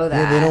don't know that.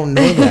 Yeah, they don't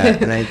know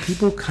that. And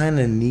people kind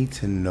of need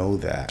to know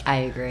that. I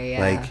agree,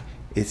 yeah. Like,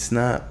 it's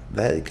not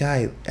that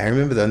guy. I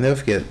remember, I'll never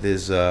forget,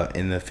 there's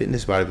in the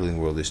fitness bodybuilding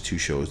world, there's 2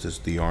 shows. There's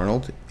the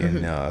Arnold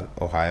in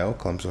Ohio,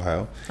 Columbus,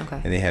 Ohio.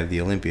 Okay. And they have the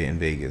Olympia in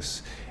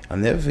Vegas. I'll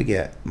never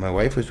forget, my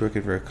wife was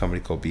working for a company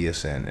called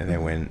BSN,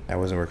 and I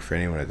wasn't working for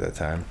anyone at that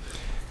time.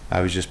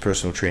 I was just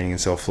personal training in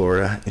South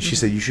Florida, and she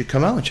said, you should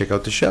come out and check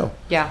out the show.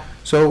 Yeah.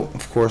 So,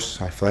 of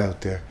course, I fly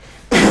out there,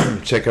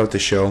 check out the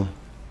show.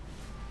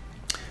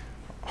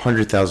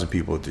 100,000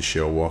 people at the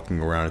show walking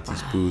around at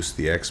these booths,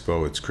 the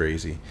expo, it's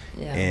crazy.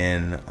 Yeah.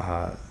 And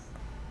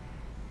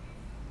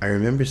I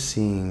remember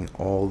seeing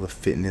all the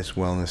fitness,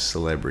 wellness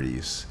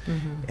celebrities,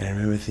 and I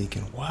remember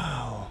thinking,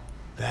 wow,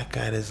 that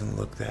guy doesn't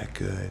look that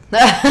good.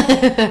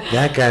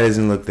 That guy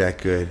doesn't look that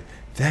good.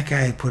 That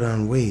guy put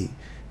on weight.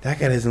 That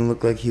guy doesn't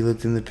look like he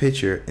looked in the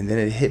picture. And then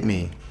it hit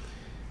me,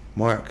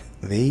 Mark,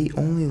 they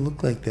only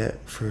look like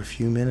that for a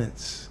few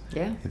minutes.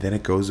 Yeah. And then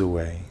it goes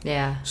away.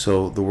 Yeah.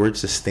 So the word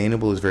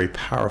sustainable is very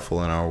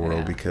powerful in our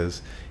world, Yeah.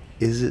 because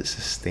is it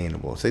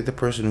sustainable? It's like the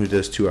person who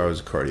does 2 hours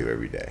of cardio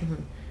every day.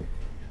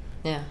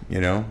 Yeah. You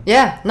know?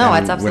 Yeah. No,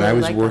 And it's absolutely when I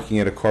was like working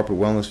at a corporate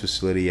wellness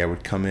facility, I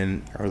would come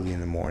in early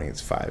in the morning.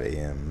 It's 5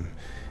 a.m.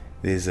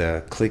 There's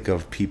a clique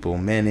of people,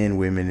 men and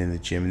women, in the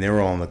gym, and they were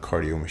all on the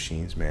cardio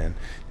machines, man.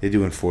 They're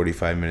doing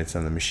 45 minutes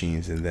on the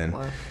machines, and then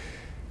Wow.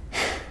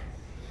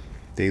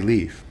 they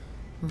leave.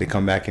 They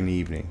come back in the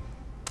evening.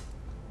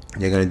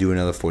 They're going to do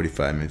another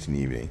 45 minutes in the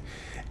evening.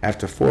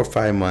 After 4 or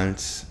 5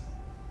 months,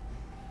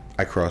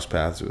 I cross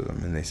paths with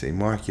them, and they say,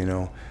 Mark, you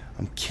know,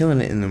 I'm killing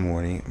it in the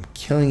morning. I'm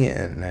killing it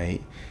at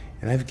night,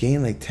 and I've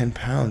gained like 10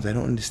 pounds. I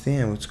don't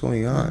understand what's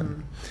going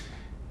on.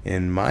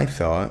 And my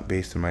thought,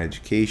 based on my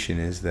education,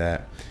 is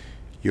that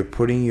you're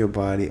putting your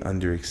body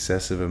under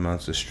excessive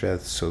amounts of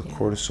stress, so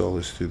cortisol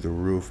is through the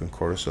roof, and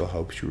cortisol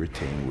helps you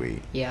retain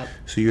weight. Yep.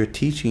 So you're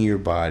teaching your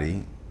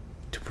body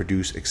to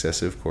produce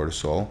excessive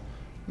cortisol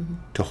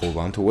to hold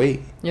on to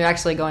weight. You're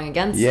actually going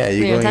against Yeah,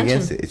 you're your going intention.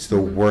 against it. It's the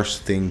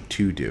worst thing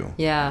to do.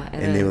 Yeah.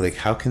 And they were like,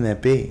 how can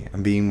that be?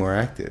 I'm being more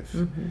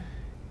active.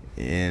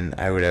 And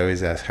I would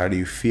always ask, how do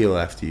you feel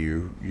after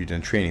you're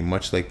done training?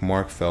 Much like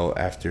Mark felt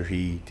after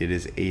he did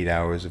his 8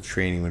 hours of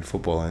training when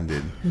football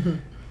ended.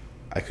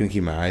 I couldn't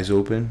keep my eyes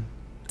open.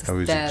 I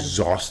was dead.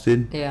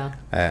 exhausted. Yeah.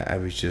 I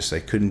was just, I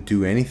couldn't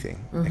do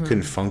anything. I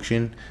couldn't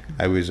function.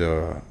 I was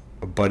a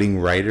budding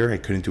writer. I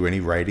couldn't do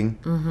any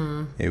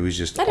writing. It was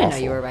just I didn't awful.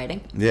 know you were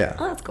writing. Yeah.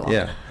 Oh, that's cool.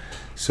 Yeah.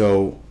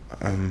 So,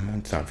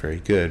 it's not very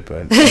good,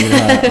 but you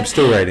know, I'm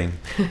still writing.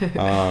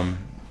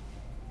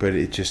 But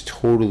it just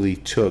totally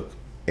took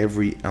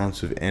every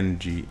ounce of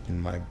energy in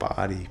my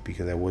body,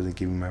 because I wasn't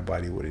giving my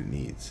body what it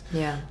needs.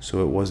 Yeah.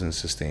 So it wasn't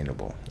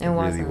sustainable. It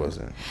really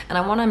wasn't. And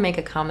I want to make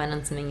a comment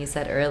on something you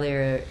said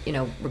earlier, you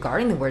know,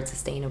 regarding the word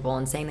sustainable,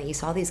 and saying that you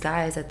saw these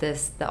guys at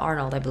the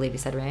Arnold, I believe you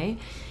said, right?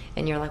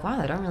 And you're like, wow,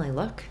 they don't really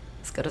look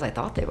as good as I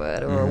thought they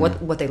would, or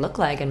what they look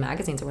like in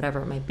magazines or whatever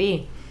it might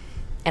be.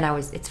 And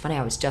it's funny,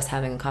 I was just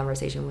having a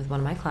conversation with one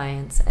of my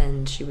clients,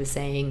 and she was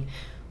saying,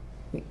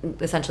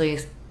 essentially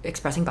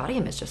expressing body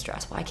image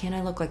distress. Why can't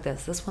I look like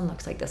this? This one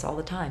looks like this all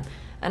the time.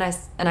 And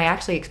I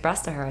actually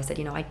expressed to her, I said,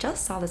 you know, I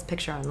just saw this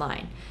picture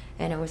online,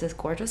 and it was this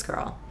gorgeous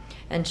girl,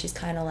 and she's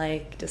kind of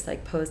like just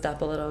like posed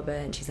up a little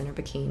bit, and she's in her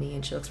bikini,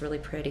 and she looks really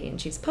pretty, and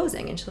she's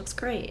posing, and she looks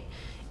great.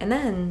 And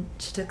then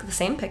she took the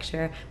same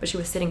picture, but she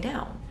was sitting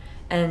down,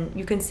 and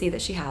you can see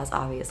that she has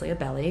obviously a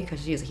belly,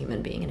 because she's a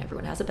human being and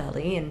everyone has a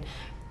belly. And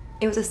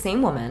it was the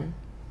same woman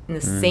in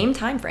the same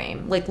time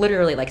frame, like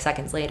literally like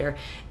seconds later,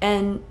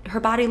 and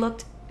her body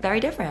looked very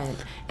different.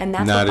 And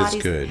that's not what as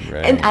bodies, good,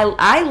 right? and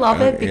I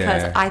love it,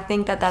 because yeah. I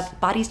think that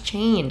bodies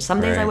change. Some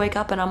days I Right. wake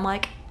up and I'm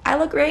like, I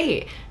look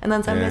great, and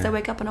then some Yeah. days I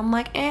wake up and I'm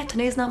like,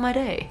 today's not my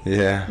day.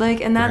 Yeah.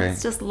 Like, and that's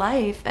Right. just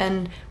life.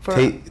 And for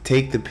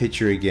Take the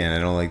picture again. I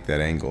don't like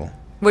that angle.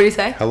 what do you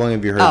say? How long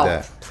have you heard Oh,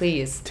 that?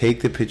 please.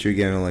 Take the picture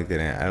again. I don't like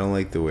that. I don't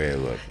like the way I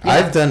look. Yeah.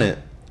 I've done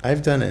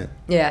it.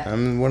 Yeah.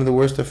 I'm one of the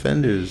worst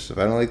offenders. If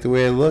I don't like the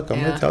way I look, I'm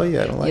gonna tell you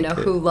I don't like it. You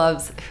know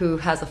who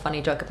has a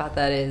funny joke about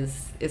that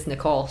is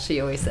Nicole. She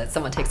always says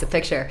someone takes a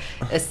picture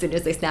as soon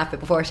as they snap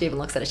it, before she even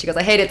looks at it, she goes,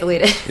 I hate it,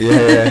 delete it.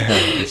 Yeah.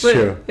 It's But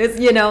true. It's,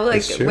 you know, like,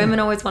 It's true. women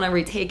always want to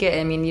retake it.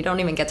 I mean, you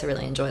don't even get to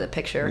really enjoy the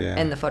picture Yeah.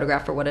 and the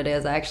photograph for what it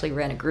is. I actually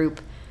ran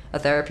a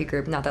therapy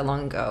group not that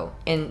long ago,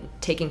 in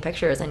taking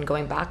pictures and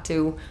going back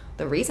to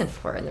the reason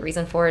for it. And the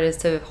reason for it is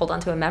to hold on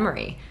to a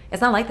memory.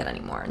 It's not like that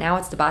anymore. Now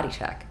it's the body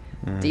check.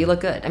 Do you look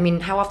good? I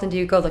mean, how often do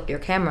you go look at your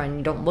camera and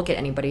you don't look at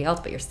anybody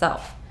else but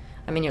yourself?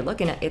 I mean, you're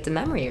looking at, it's a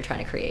memory you're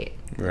trying to create.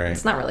 Right.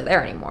 It's not really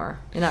there anymore.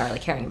 You're not really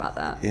caring about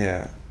that.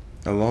 Yeah.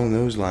 Along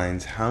those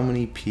lines, how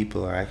many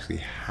people are actually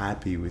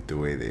happy with the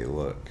way they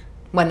look?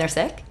 When they're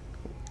sick?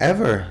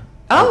 Ever?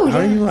 Oh, How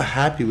yeah. many people are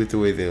happy with the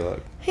way they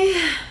look?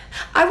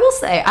 I will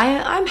say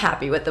I'm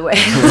happy with the way.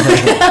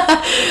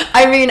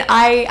 I mean,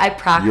 I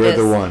practice. You're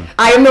the one.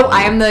 I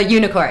am the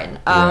unicorn.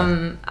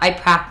 I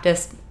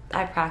practice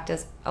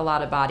a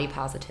lot of body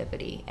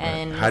positivity,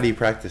 and How do you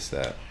practice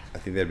that? I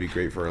think that'd be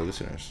great for our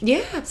listeners.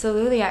 Yeah,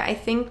 absolutely. I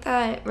think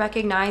that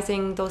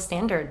recognizing those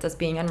standards as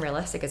being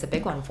unrealistic is a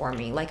big one for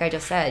me. Like I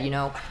just said,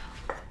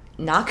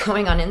 not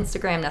going on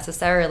Instagram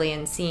necessarily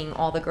and seeing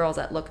all the girls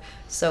that look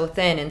so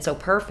thin and so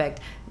perfect,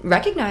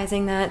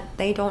 recognizing that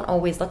they don't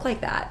always look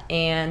like that.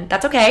 And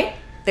that's okay.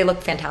 They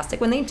look fantastic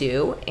when they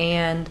do,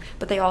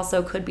 but they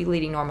also could be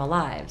leading normal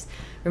lives.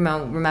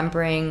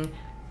 Remembering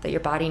that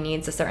your body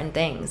needs a certain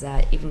things,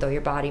 that even though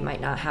your body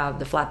might not have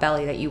the flat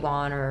belly that you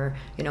want, or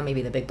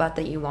maybe the big butt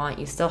that you want,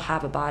 you still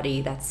have a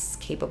body that's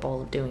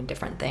capable of doing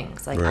different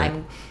things. Like right.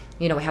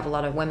 we have a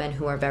lot of women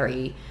who are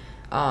very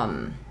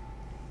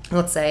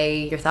let's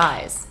say your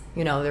thighs,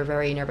 they're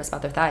very nervous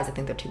about their thighs. I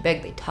think they're too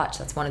big. They touch.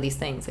 That's one of these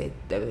things. If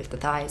the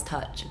thighs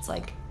touch, it's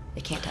like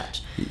they can't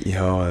touch.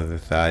 The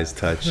thighs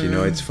touch.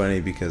 Mm-hmm. It's funny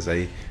because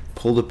I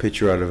pulled a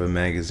picture out of a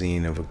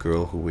magazine of a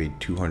girl who weighed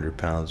 200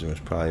 pounds and was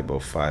probably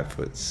about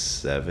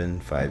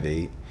 5'7",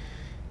 5'8",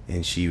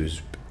 and she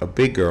was a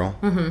big girl.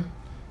 Mm-hmm.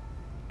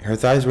 Her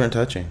thighs weren't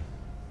touching.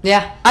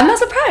 Yeah, I'm not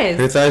surprised.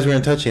 Her thighs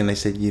weren't touching, and I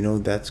said,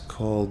 that's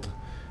called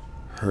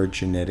her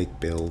genetic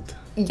build.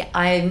 Yeah,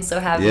 I'm so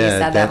happy you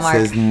said that, Mark. That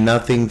has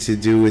nothing to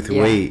do with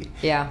weight.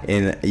 Yeah.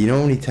 And you know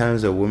how many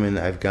times a woman,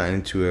 I've gotten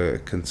into a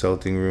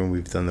consulting room,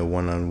 we've done the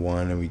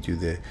one-on-one, and we do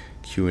the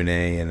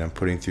Q&A, and I'm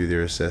putting through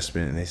their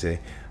assessment, and they say,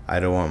 I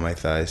don't want my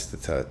thighs to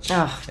touch.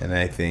 Oh. And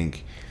I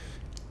think,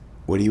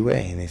 what do you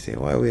weigh? And they say,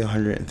 I weigh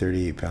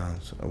 138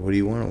 pounds. What do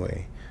you want to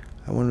weigh?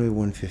 I want to weigh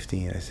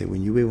 115. I say,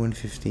 when you weigh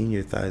 115,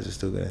 your thighs are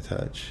still going to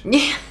touch.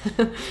 Yeah.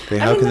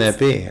 How can that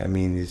be?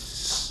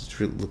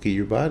 Look at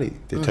your body.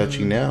 They're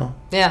touching now.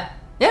 Yeah.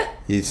 Yeah.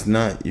 It's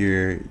not,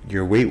 your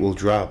weight will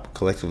drop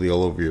collectively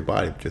all over your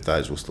body, but your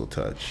thighs will still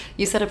touch.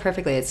 You said it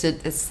perfectly. It's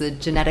the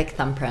genetic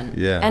thumbprint.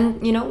 Yeah.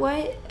 And you know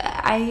what?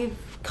 I've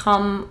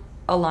come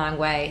a long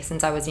way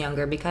since I was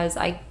younger, because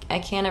I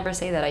can't ever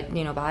say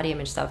that body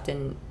image stuff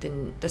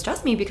didn't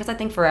distress me, because I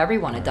think for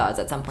everyone it does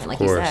at some point, like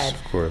you said.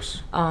 Of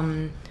course.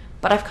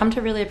 But I've come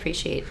to really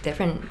appreciate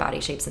different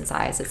body shapes and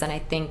sizes, and I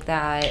think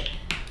that,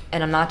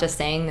 and I'm not just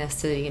saying this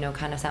to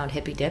kind of sound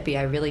hippy dippy,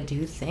 I really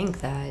do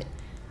think that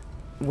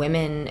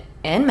women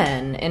and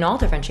men in all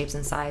different shapes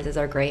and sizes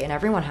are great, and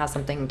everyone has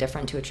something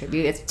different to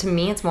attribute. To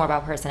me, it's more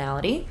about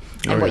personality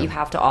and what you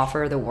have to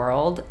offer the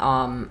world,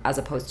 as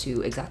opposed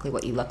to exactly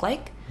what you look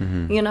like.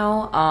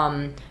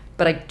 Mm-hmm.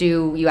 But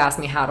you asked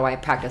me, how do I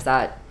practice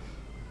that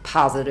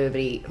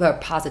positivity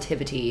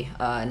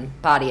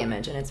and body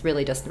image, and it's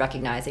really just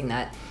recognizing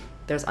that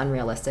there's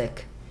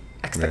unrealistic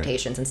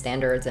expectations and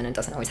standards, and it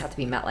doesn't always have to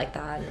be met like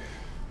that.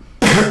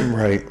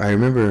 Right. I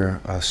remember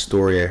a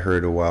story I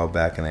heard a while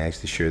back, and I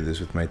actually shared this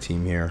with my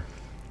team here.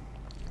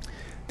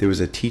 There was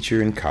a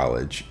teacher in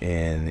college,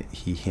 and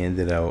he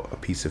handed out a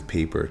piece of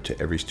paper to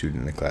every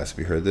student in the class. Have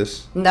you heard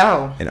this?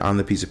 No. And on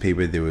the piece of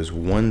paper, there was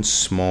one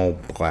small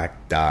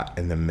black dot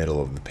in the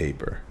middle of the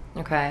paper.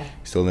 Okay.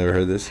 Still never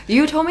heard this?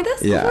 You told me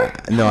this before?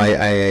 No,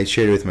 I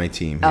shared it with my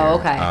team here. Oh,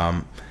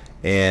 okay.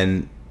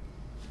 And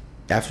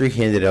after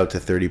he handed it out to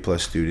 30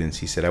 plus students,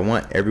 he said, I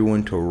want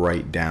everyone to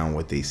write down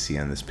what they see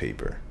on this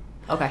paper.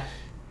 Okay.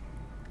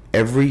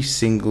 Every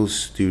single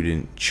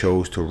student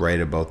chose to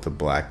write about the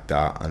black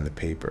dot on the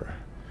paper.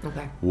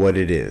 Okay. What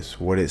it is,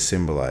 what it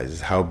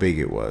symbolizes, how big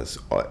it was.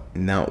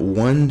 Now,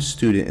 one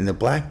student, and the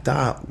black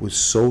dot was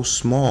so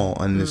small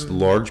on this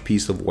large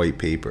piece of white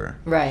paper.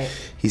 Right.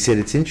 He said,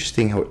 it's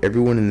interesting how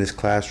everyone in this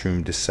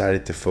classroom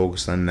decided to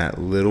focus on that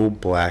little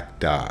black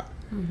dot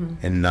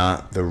and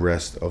not the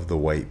rest of the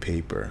white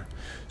paper.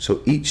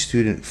 So each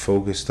student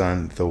focused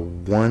on the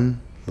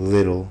one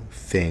little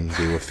thing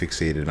they were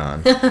fixated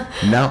on,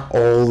 not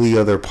all the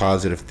other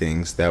positive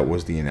things. That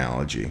was the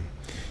analogy.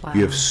 Wow.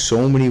 You have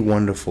so many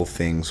wonderful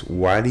things.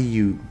 Why do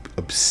you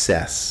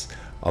obsess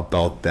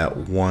about that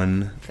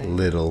one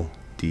little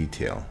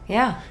detail?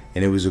 Yeah.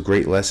 And it was a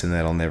great lesson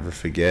that I'll never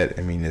forget.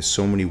 I mean, there's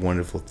so many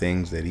wonderful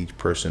things that each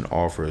person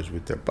offers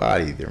with their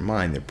body, their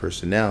mind, their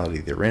personality,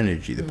 their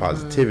energy, their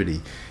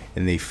positivity,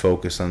 and they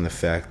focus on the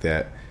fact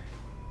that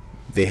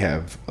they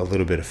have a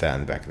little bit of fat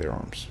in the back of their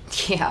arms.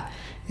 Yeah.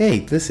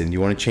 Hey, listen,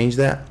 you want to change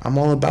that? I'm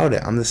all about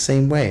it. I'm the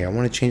same way. I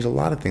want to change a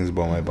lot of things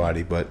about my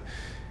body, but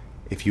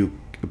if you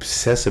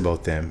obsess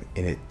about them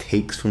and it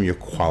takes from your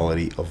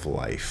quality of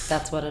life,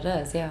 that's what it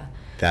is. Yeah.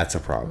 That's a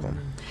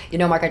problem.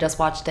 Mark, I just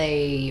watched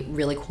a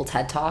really cool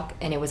TED Talk,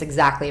 and it was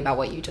exactly about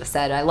what you just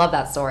said. I love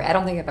that story. I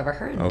don't think I've ever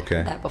heard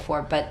that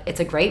before, but it's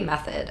a great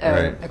method,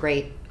 a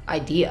great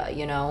idea,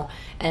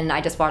 and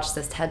I just watched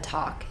this TED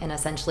Talk, and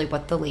essentially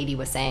what the lady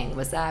was saying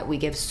was that we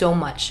give so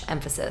much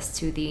emphasis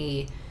to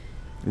the...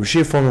 Was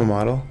she a former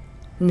model?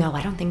 No,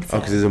 I don't think so. Oh,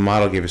 because there's a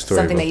model gave a story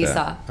something about that you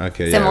that. saw.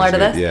 Okay, similar to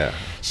this. Yeah.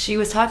 She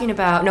was talking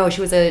about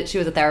she was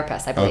a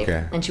therapist, I believe,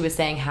 okay. And she was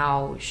saying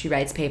how she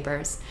writes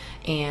papers,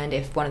 and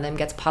if one of them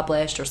gets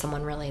published or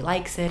someone really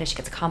likes it, or she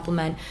gets a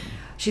compliment,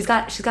 she's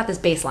got this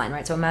baseline,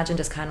 right? So imagine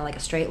just kind of like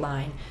a straight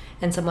line,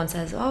 and someone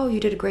says, "Oh, you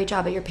did a great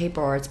job at your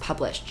paper," or it's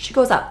published. She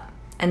goes up,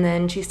 and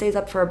then she stays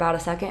up for about a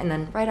second, and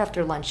then right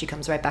after lunch, she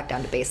comes right back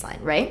down to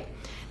baseline, right?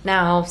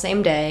 Now,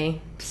 same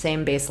day,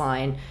 same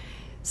baseline.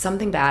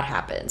 something bad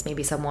happens.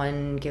 Maybe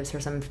someone gives her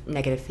some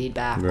negative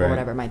feedback or Right.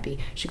 whatever it might be.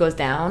 She goes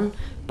down,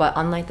 but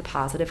unlike the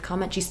positive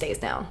comment, she stays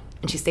down.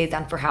 And she stays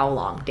down for how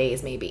long?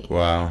 Days, maybe.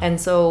 Wow. And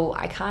so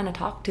I kind of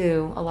talked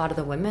to a lot of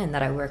the women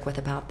that I work with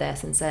about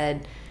this and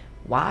said,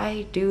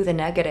 why do the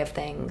negative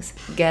things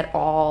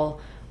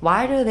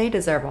why do they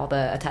deserve all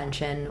the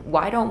attention?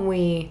 Why don't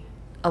we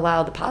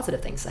allow the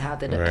positive things to have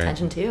the Right.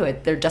 attention too?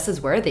 They're just as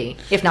worthy,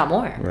 if not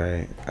more.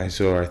 Right. I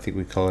think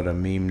we call it a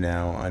meme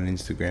now on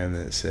Instagram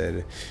that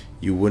said,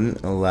 you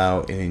wouldn't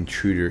allow an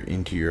intruder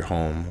into your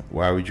home.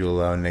 Why would you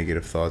allow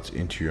negative thoughts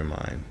into your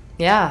mind?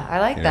 Yeah, I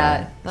like You know?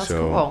 that. That's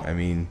So, cool. I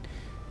mean,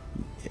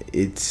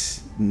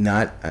 I'm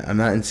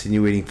not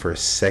insinuating for a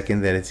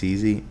second that it's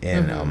easy,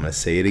 and Mm-hmm. I'm going to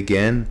say it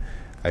again.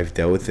 I've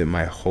dealt with it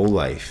my whole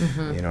life,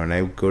 Mm-hmm. and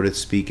I go to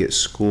speak at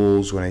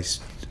schools,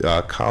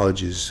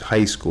 colleges,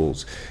 high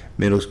schools,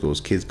 middle schools,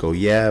 kids go,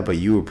 yeah, but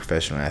you were a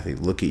professional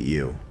athlete. Look at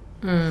you.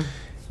 Mm.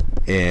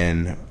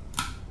 And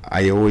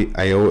I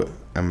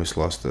almost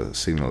lost the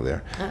signal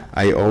there.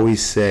 I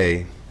always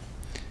say,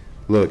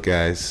 look,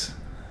 guys,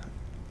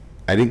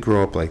 I didn't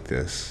grow up like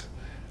this.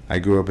 I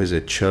grew up as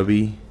a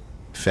chubby,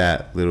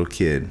 fat little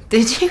kid.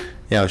 Did you?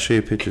 Yeah, I'll show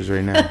you pictures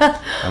right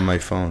now on my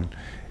phone.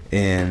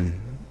 And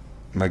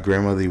my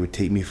grandmother would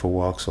take me for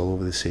walks all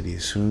over the city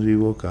as soon as we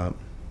woke up.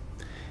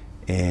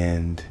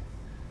 And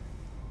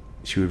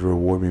she would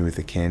reward me with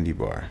a candy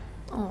bar.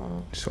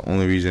 Oh. It's the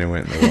only reason I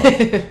went in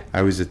the walk.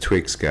 I was a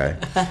Twix guy.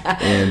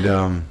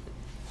 And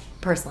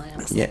Personally, I'm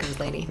a Snickers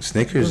lady.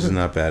 Snickers is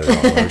not bad at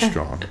all. They're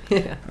strong.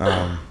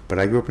 Yeah. But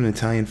I grew up in an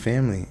Italian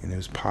family, and it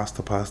was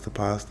pasta.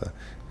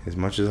 As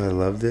much as I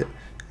loved it,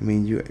 I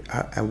mean,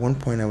 at one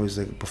point I was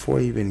like, before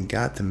I even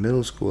got to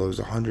middle school, I was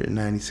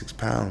 196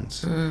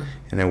 pounds, and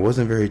I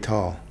wasn't very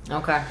tall.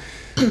 Okay.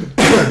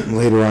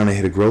 Later on, I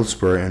hit a growth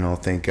spurt, and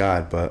thank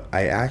God. But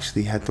I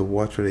actually had to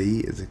watch what I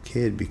eat as a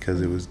kid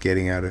because it was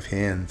getting out of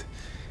hand.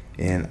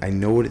 And I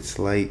know what it's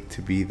like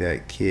to be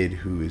that kid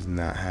who is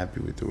not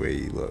happy with the way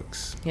he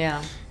looks.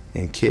 Yeah.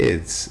 And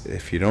kids,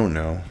 if you don't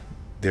know,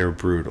 they're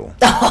brutal.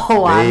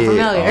 Oh, I'm They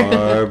familiar.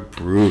 are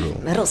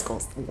brutal. Middle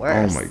school's the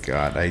worst. Oh my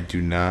God, I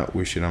do not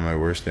wish it on my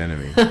worst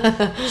enemy.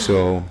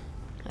 So,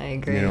 I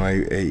agree. you know,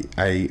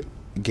 I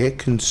get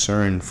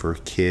concerned for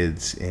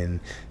kids and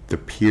the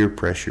peer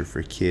pressure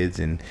for kids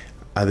and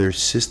other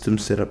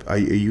systems set up. Are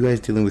you guys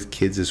dealing with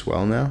kids as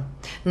well now?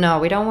 No,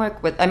 we don't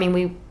work with. I mean,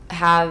 we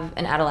have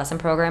an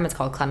adolescent program. It's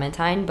called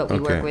Clementine, but we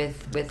Okay. work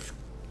with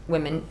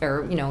women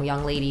or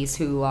young ladies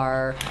who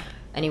are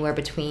anywhere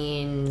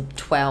between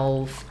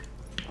 12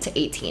 to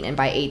 18, and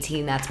by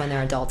 18, that's when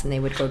they're adults and they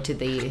would go to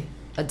the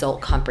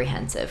adult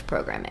comprehensive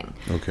programming.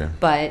 Okay.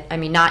 But I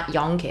mean, not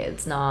young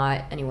kids,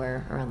 not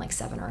anywhere around like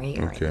 7 or 8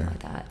 or Okay. anything like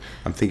that.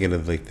 I'm thinking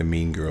of like the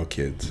Mean Girl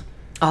kids.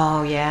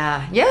 Oh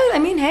yeah, yeah. I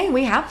mean, hey,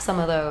 we have some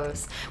of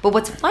those. But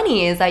what's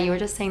funny is that you were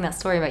just saying that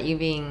story about you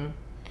being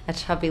a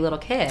chubby little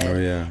kid. Oh,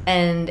 yeah.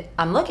 And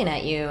I'm looking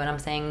at you and I'm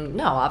saying,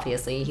 no,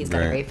 obviously he's got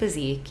a Right. great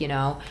physique,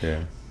 Yeah.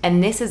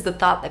 And this is the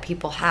thought that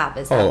people have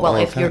is that, Oh, well, all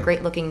the if you're time.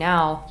 great looking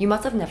now, you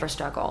must have never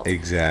struggled.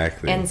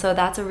 Exactly. And so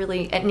that's a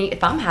really, and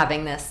if I'm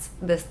having this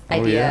Oh,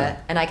 idea, yeah.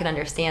 and I can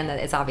understand that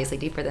it's obviously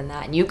deeper than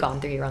that, and you've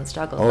gone through your own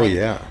struggles. Oh,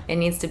 yeah. It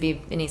needs to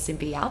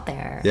be out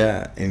there.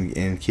 Yeah,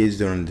 and kids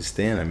don't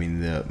understand. I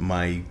mean,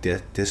 my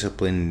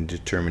discipline and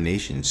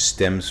determination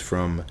stems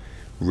from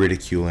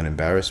ridicule and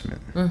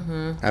embarrassment.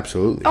 Mm-hmm.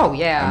 Absolutely. Oh,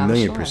 yeah, a I'm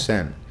million sure.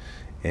 percent.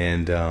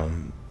 And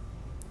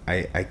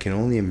I can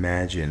only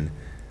imagine.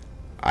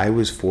 I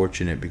was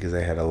fortunate because I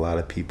had a lot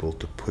of people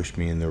to push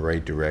me in the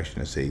right direction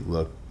and say,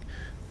 look,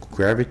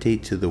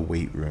 gravitate to the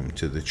weight room,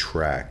 to the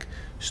track,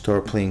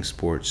 start playing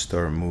sports,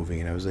 start moving.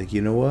 And I was like,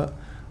 you know what?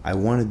 I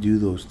want to do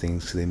those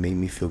things because they make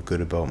me feel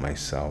good about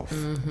myself,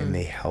 and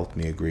they helped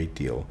me a great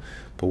deal.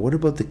 But what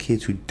about the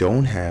kids who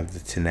don't have the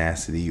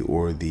tenacity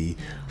or the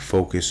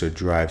focus or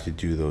drive to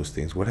do those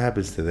things? What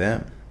happens to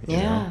them? You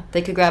Yeah, know?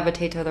 they could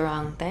gravitate to the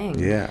wrong thing.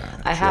 Yeah.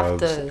 I have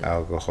drugs, to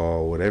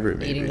alcohol, whatever it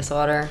may eating be.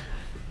 disorder.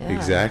 Yeah.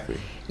 Exactly.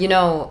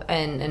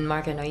 And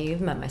Mark, I know you've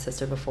met my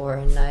sister before,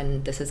 and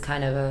then this is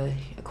kind of a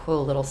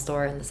cool little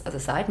story. And this, as a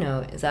side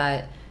note, is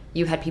that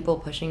you had people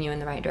pushing you in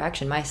the right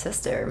direction. My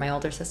sister, my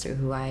older sister,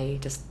 who I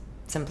just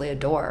simply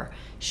adore,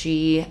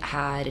 she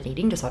had an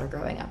eating disorder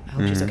growing up. I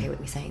hope she's okay with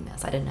me saying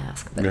this. I didn't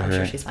ask, but I'm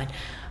sure she's fine.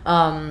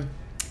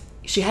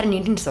 She had an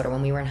eating disorder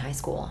when we were in high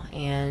school,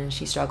 and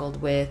she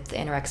struggled with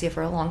anorexia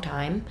for a long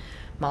time.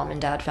 Mom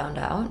and dad found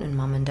out, and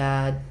mom and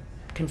dad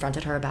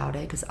confronted her about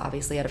it because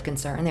obviously out of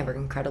concern, they were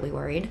incredibly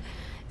worried.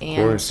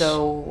 And course.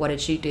 so what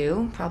did she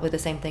do? Probably the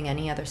same thing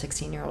any other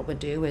 16-year-old would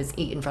do, is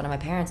eat in front of my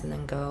parents and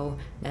then go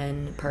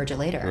and purge it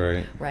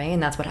later. Right?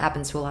 And that's what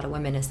happens to a lot of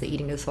women, is the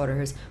eating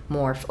disorders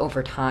morph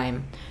over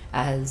time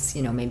as,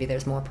 maybe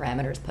there's more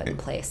parameters put in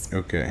place.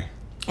 Okay.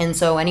 And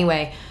so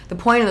anyway, the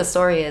point of the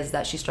story is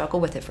that she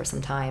struggled with it for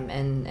some time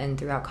and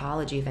throughout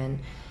college even.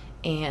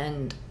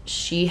 And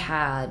she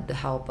had the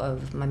help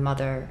of my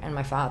mother and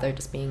my father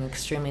just being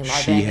extremely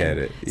loving. She had and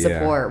it, yeah.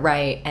 support,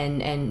 right.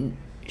 And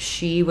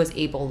she was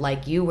able,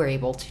 like you were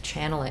able, to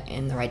channel it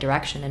in the right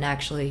direction. And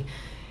actually,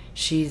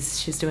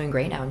 she's doing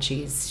great now, and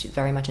she's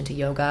very much into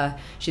yoga.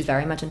 She's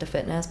very much into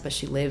fitness, but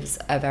she lives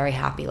a very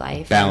happy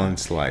life.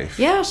 Balanced life.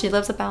 Yeah, she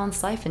lives a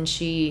balanced life, and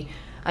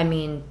I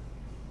mean,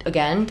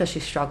 again, does she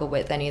struggle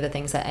with any of the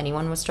things that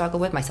anyone would struggle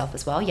with? Myself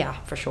as well.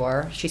 Yeah, for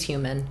sure. She's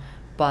human.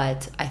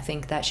 But I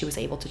think that she was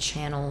able to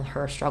channel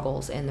her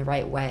struggles in the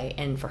right way.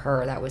 And for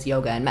her, that was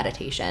yoga and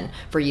meditation.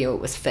 For you,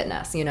 it was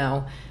fitness, you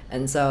know?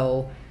 And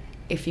so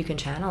if you can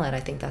channel it, I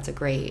think that's a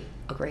great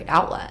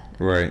outlet.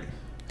 Right.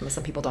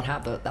 Some people don't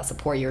have that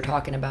support you're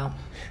talking about.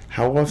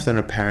 How often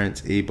are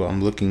parents able, I'm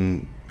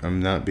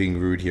not being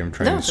rude here, I'm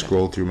trying to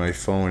scroll through my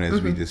phone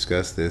as we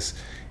discuss this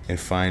and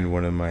find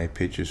one of my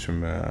pictures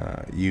from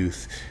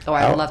youth. Oh,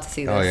 I would love to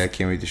see this. Oh, yeah, I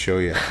can't wait to show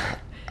you.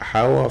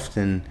 How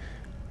often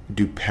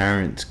do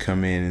parents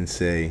come in and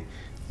say,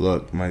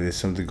 look, there's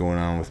something going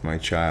on with my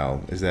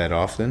child? Is that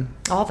often?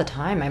 All the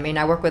time. I mean,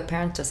 I work with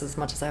parents just as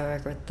much as I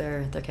work with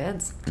their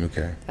kids.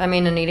 Okay. I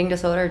mean, an eating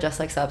disorder, just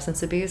like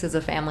substance abuse, is a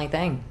family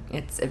thing.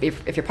 It's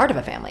if you're part of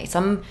a family.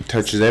 It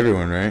touches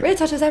everyone, right? It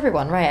touches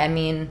everyone, right? I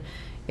mean,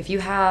 if you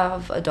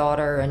have a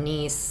daughter, a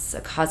niece, a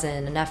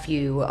cousin, a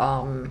nephew,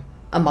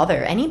 a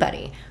mother,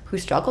 anybody who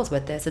struggles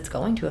with this, it's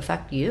going to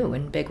affect you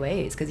in big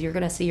ways because you're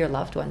going to see your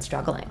loved one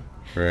struggling.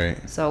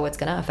 Right. So it's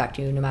going to affect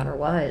you no matter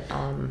what. It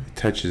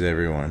touches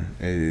everyone.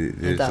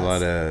 There's a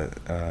lot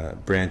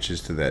of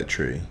branches to that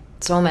tree.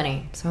 So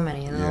many.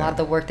 And a lot of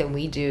the work that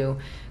we do,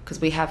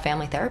 because we have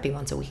family therapy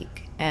once a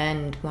week.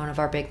 And one of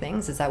our big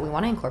things is that we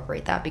want to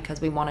incorporate that because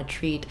we want to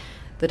treat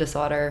the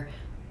disorder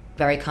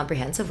very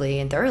comprehensively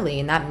and thoroughly.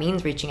 And that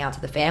means reaching out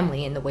to the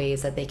family in the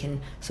ways that they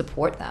can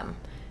support them.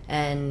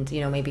 And,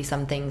 maybe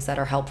some things that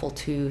are helpful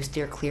to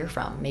steer clear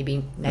from.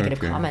 Maybe negative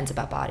comments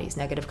about bodies,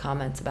 negative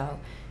comments about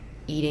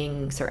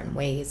eating certain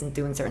ways and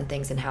doing certain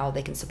things and how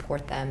they can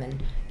support them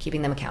and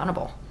keeping them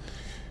accountable.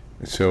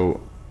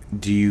 So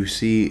do you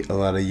see a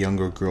lot of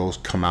younger girls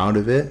come out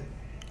of it,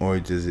 or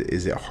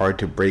is it hard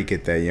to break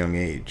at that young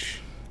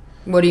age?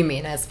 What do you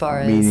mean as far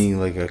as? Meaning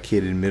like a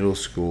kid in middle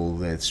school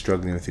that's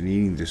struggling with an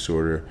eating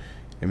disorder.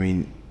 I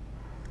mean,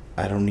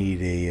 I don't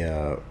need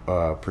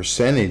a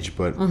percentage,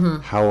 but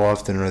how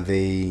often are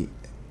they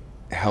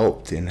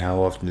helped and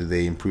how often do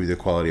they improve their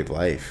quality of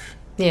life?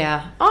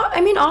 Yeah.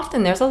 I mean,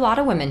 often there's a lot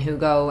of women who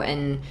go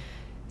and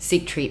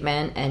seek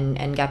treatment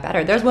and get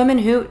better. There's women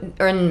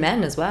and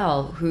men as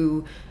well,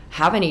 who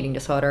have an eating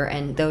disorder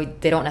and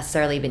they don't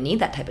necessarily even need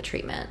that type of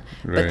treatment.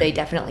 Right. But they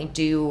definitely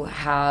do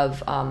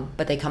have,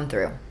 but they come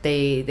through.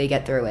 They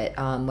get through it,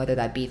 whether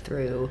that be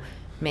through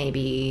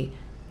maybe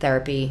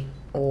therapy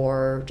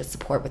or just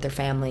support with their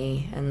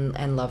family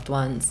and loved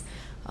ones.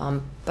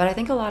 But I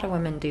think a lot of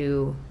women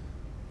do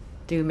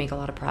make a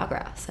lot of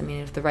progress. I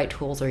mean, if the right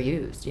tools are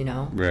used,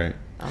 Right.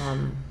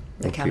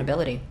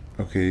 Accountability.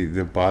 Okay,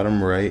 the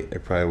bottom right, I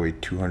probably weigh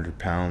 200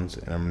 pounds,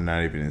 and I'm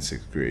not even in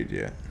 6th grade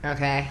yet.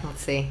 Okay, let's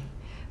see.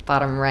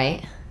 Bottom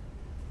right.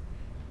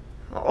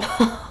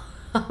 Oh,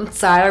 I'm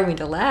sorry, I don't mean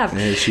to laugh.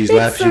 Yeah, she's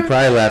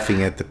probably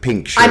laughing at the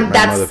pink shirt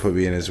my mother put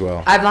me in as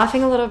well. I'm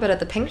laughing a little bit at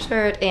the pink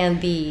shirt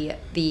and the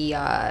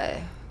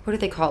what do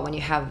they call it when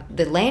you have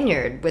the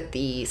lanyard with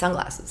the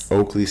sunglasses?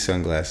 Oakley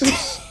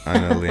sunglasses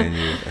on a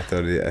lanyard.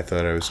 I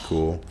thought I was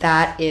cool.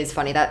 That is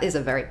funny. That is a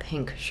very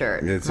pink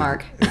shirt,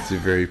 Mark. It's a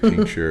very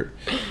pink shirt.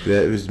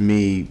 That was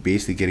me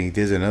basically getting.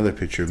 There's another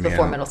picture of me.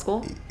 Before middle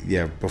school?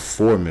 Yeah,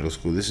 before middle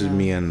school. This is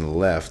me on the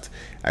left.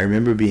 I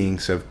remember being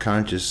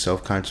self-conscious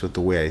with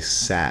the way I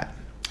sat.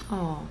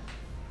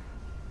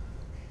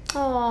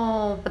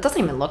 Oh, it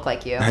doesn't even look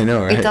like you. I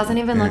know, right? It doesn't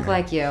even look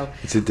like you.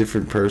 It's a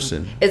different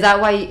person. Is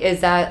that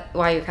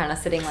why you're kind of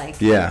sitting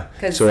like? Yeah.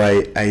 So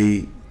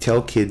I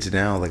tell kids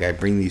now, like I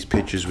bring these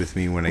pictures with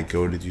me when I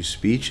go to do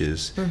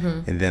speeches,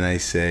 and then I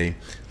say,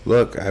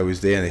 "Look, I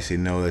was there," and they say,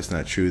 "No, that's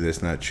not true.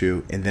 That's not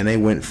true." And then I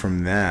went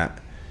from that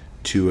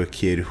to a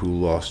kid who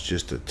lost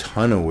just a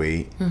ton of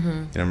weight,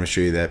 and I'm gonna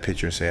show you that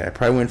picture and say I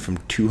probably went from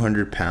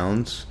 200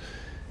 pounds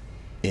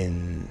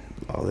in.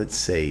 Let's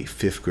say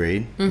 5th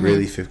grade,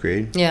 really 5th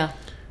grade,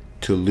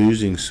 to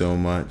losing so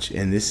much.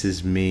 And this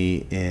is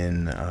me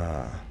in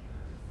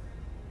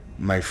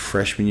my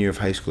freshman year of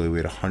high school. I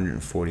weighed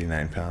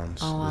 149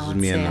 pounds. Oh, wow, this is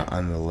me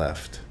on the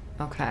left.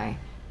 Okay.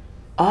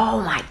 Oh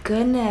my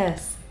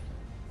goodness.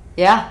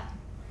 Yeah.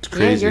 It's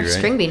crazy, you're right? a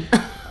string bean.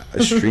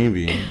 A string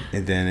bean.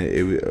 And then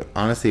it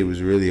honestly, it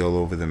was really all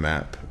over the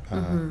map.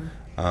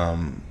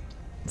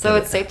 So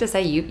it's safe to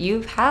say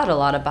you've had a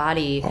lot of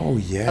body. Oh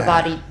yeah. A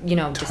body,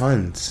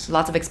 tons.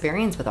 Lots of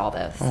experience with all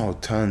this. Oh,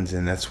 tons,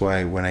 and that's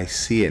why when I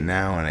see it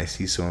now and I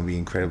see someone be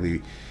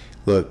incredibly,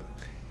 look.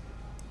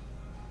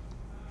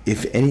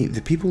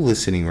 The people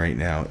listening right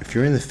now, if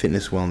you're in the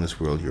fitness wellness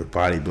world, you're a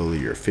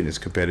bodybuilder, you're a fitness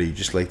competitor, you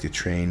just like to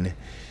train.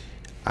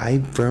 I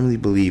firmly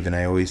believe, and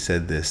I always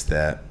said this,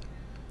 that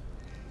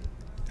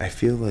I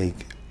feel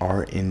like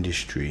our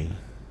industry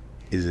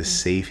is a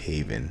safe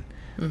haven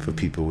for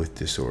people with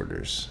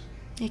disorders.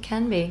 It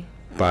can be.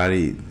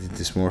 Body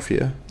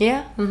dysmorphia.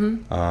 Yeah.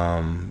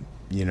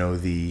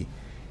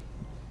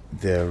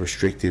 the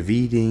restrictive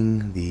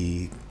eating,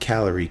 the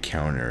calorie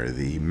counter,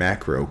 the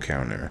macro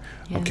counter.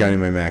 I'm counting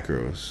my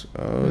macros.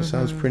 Oh, it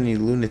sounds pretty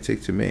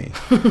lunatic to me.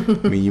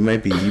 I mean, you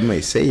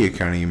might say you're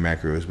counting your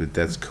macros, but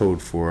that's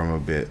code for I'm a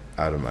bit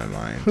out of my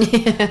mind.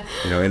 Yeah.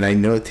 And I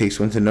know it takes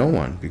one to know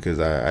one, because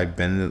I've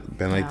been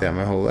like that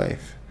my whole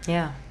life.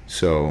 Yeah.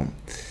 So,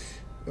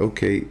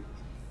 okay.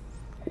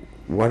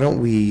 Why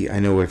don't we, I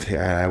know if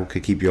I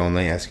could keep you all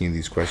night asking you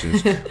these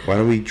questions, why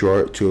don't we draw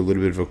it to a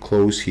little bit of a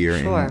close here?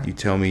 Sure. And you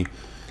tell me,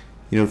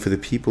 for the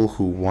people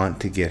who want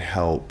to get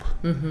help,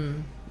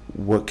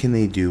 what can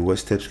they do? What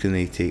steps can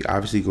they take?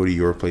 Obviously go to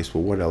your place, but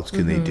what else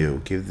can they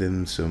do? Give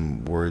them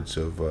some words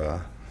of,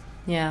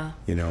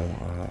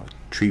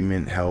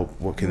 treatment,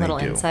 help. What can they do?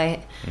 Little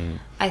insight.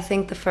 I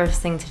think the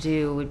first thing to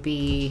do would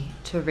be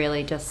to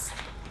really just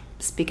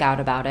speak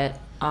out about it.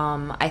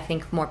 I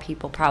think more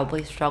people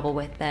probably struggle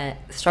with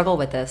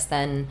this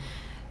than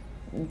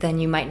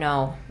you might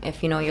know.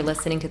 If you're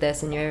listening to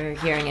this and you're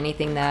hearing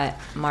anything that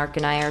Mark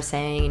and I are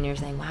saying, and you're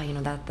saying,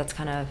 wow, that's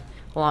kind of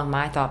along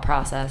my thought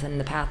process and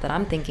the path that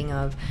I'm thinking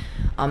of,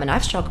 and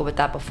I've struggled with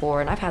that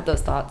before, and I've had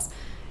those thoughts.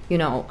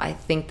 I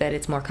think that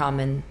it's more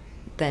common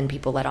than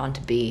people let on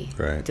to be,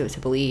 right, to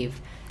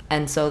believe.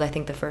 And so I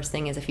think the first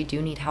thing is, if you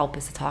do need help,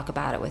 is to talk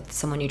about it with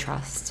someone you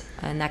trust,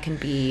 and that could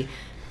be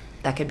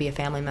a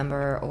family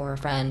member or a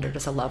friend or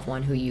just a loved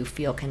one who you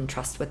feel can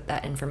trust with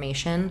that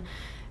information.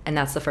 And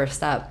that's the first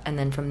step. And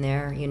then from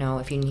there,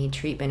 if you need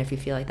treatment, if you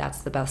feel like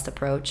that's the best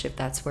approach, if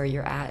that's where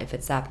you're at,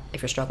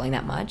 if you're struggling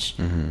that much,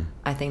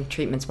 I think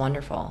treatment's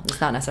wonderful.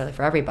 It's not necessarily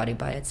for everybody,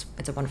 but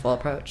it's a wonderful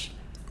approach.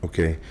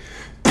 Okay.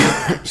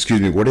 Excuse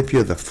me. What if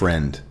you're the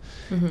friend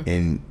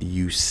and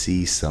you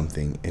see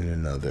something in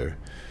another?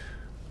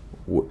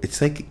 It's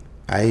like,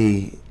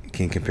 I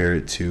can compare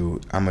it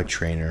to, I'm a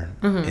trainer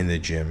in the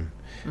gym.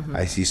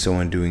 I see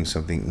someone doing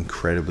something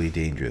incredibly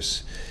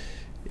dangerous.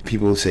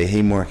 People will say,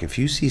 hey, Mark, if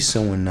you see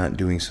someone not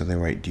doing something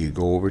right, do you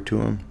go over to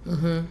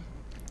them?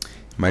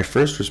 My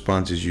first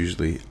response is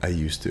usually, I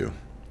used to.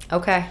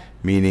 Okay.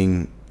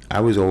 Meaning, I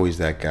was always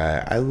that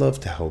guy. I love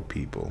to help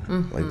people.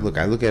 Like, look,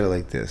 I look at it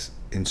like this.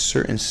 In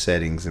certain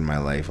settings in my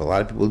life, a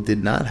lot of people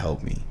did not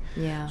help me.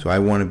 Yeah. So I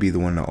want to be the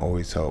one to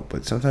always help.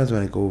 But sometimes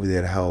when I go over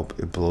there to help,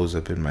 it blows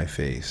up in my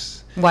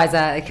face. Why is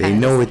that? They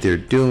know what they're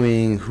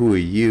doing. Who are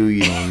you?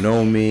 You don't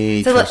know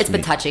me. It's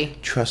been touchy.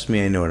 Trust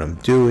me, I know what I'm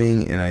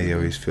doing. And I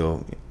always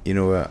feel, you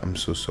know what, I'm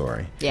so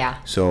sorry. Yeah.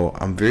 So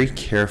I'm very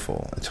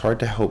careful. It's hard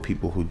to help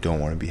people who don't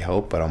want to be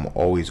helped, but I'm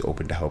always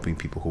open to helping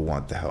people who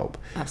want the help.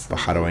 Absolutely.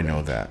 But how do I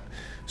know that?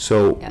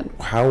 So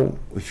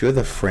if you're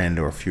the friend,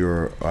 or if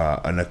you're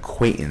an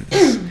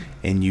acquaintance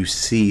and you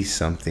see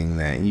something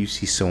and you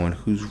see someone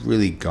who's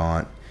really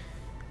gaunt,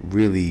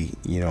 really,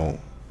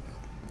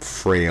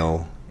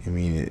 frail, I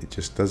mean, it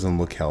just doesn't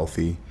look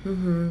healthy.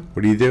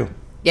 What do you do?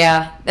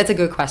 Yeah, that's a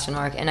good question,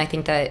 Mark. And I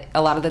think that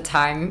a lot of the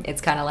time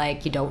it's kind of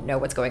like you don't know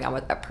what's going on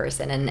with that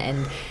person.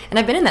 And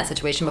I've been in that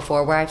situation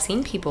before where I've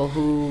seen people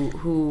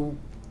who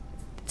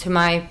to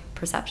my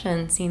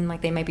perception seem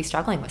like they might be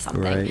struggling with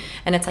something. Right.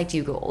 And it's like, do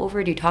you go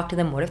over? Do you talk to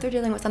them? What if they're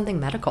dealing with something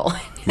medical?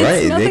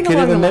 Right, they could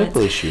have a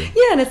medical issue.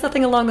 Yeah, and it's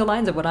nothing along the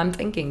lines of what I'm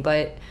thinking.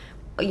 But,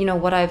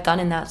 what I've done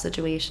in that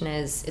situation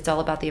is it's all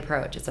about the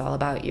approach. It's all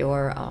about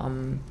your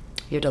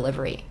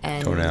delivery.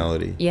 And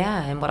tonality.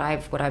 Yeah, and what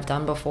I've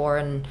done before,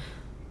 and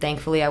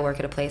thankfully I work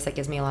at a place that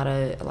gives me a lot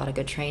of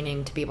good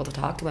training to be able to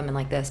talk to women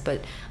like this.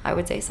 But I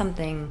would say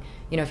something,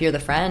 if you're the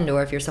friend,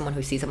 or if you're someone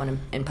who sees someone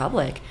in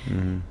public,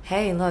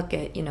 hey, look,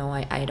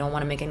 I don't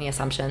want to make any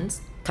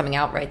assumptions, coming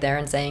out right there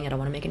and saying I don't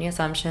want to make any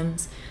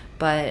assumptions,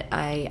 but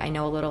I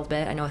know a little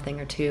bit, I know a thing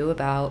or two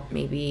about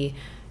maybe,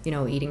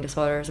 eating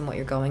disorders and what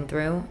you're going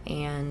through,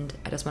 and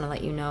I just want to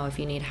let you know, if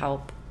you need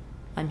help,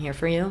 I'm here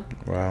for you.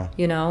 Wow.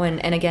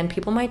 And again,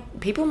 people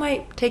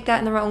might take that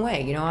in the wrong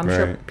way. I'm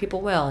sure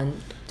people will,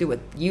 and do what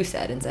you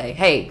said and say,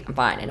 hey, I'm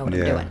fine, I know what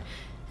I'm doing.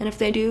 And if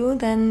they do,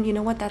 then you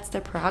know what, that's their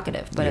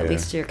prerogative. But at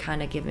least you're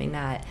kind of giving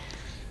that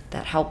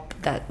help,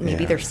 that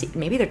maybe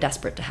they're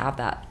desperate to have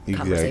that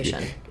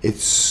conversation.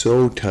 It's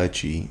so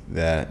touchy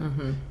that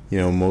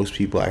most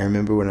people. I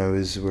remember when I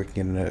was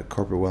working in a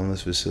corporate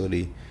wellness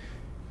facility,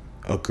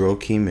 a girl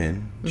came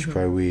in. She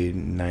probably weighed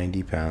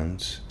 90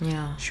 pounds.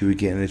 Yeah. She would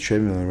get in a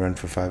treadmill and run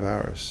for 5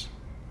 hours.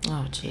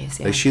 Oh, jeez.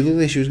 Yeah. Like, she looked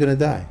like she was gonna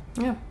die.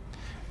 Yeah.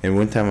 And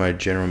one time, our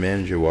general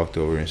manager walked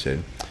over and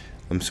said,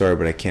 "I'm sorry,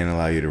 but I can't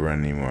allow you to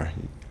run anymore."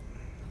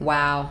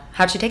 Wow.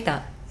 How'd she take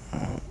that?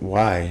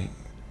 Why?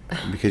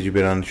 Because you've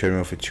been on the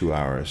treadmill for 2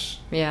 hours.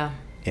 Yeah.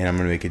 And I'm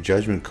going to make a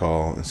judgment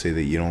call and say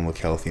that you don't look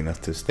healthy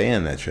enough to stay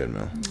on that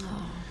treadmill.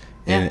 Oh.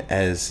 And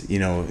as, you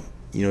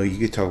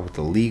could talk about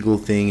the legal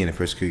thing and a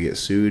person could get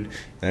sued.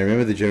 And I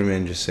remember the general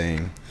manager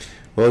saying,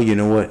 well, you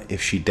know what?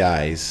 If she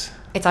dies,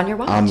 it's on your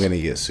watch. I'm going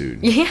to get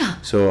sued. Yeah.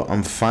 So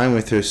I'm fine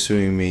with her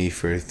suing me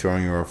for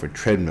throwing her off a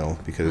treadmill,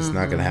 because it's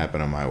not going to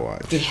happen on my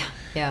watch. Yeah.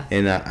 Yeah.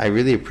 And I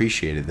really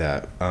appreciated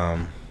that.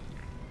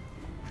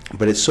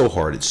 But it's so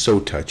hard. It's so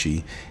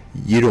touchy.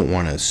 You don't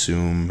want to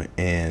assume.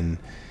 And,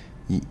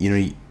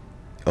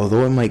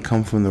 although it might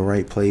come from the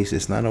right place,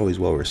 it's not always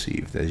well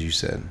received, as you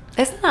said.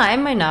 It's not. It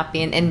might not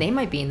be, and they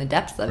might be in the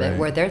depths of Right. it,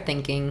 where they're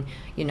thinking,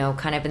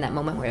 kind of in that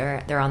moment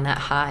where they're on that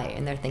high,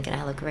 and they're thinking,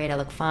 I look great, I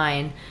look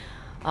fine.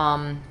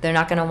 They're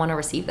not going to want to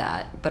receive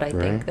that. But I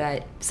think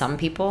that some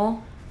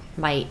people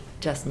might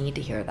just need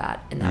to hear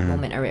that in that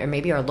moment, or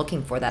maybe are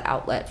looking for that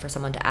outlet for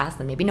someone to ask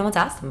them. Maybe no one's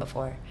asked them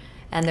before,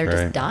 and they're Right.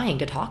 just dying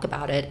to talk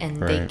about it,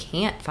 and they Right.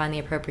 can't find the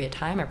appropriate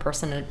time or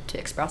person to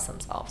express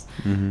themselves.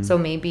 So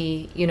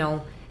maybe,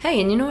 hey,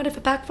 and you know what? If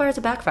it backfires,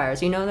 it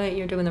backfires. You know that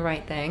you're doing the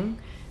right thing.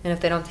 And if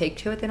they don't take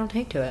to it, they don't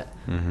take to it.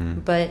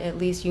 But at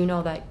least you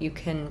know that you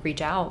can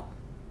reach out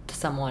to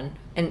someone.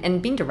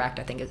 And being direct,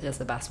 I think, is just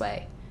the best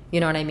way. You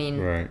know what I mean?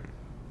 Right.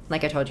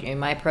 Like I told you, in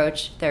my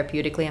approach,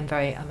 therapeutically,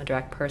 I'm a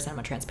direct person. I'm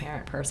a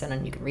transparent person.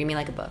 And you can read me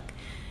like a book.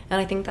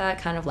 And I think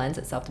that kind of lends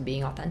itself to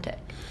being authentic.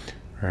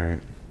 Right.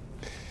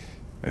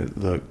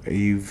 Look,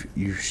 you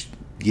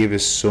give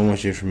us so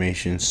much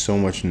information, so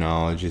much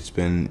knowledge. It's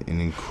been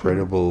an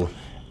incredible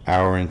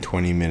hour and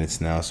 20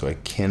 minutes now, so I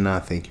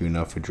cannot thank you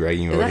enough for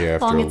dragging you Is over that here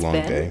how after long a it's long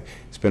been? day.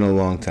 It's been a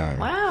long time.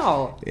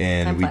 Wow.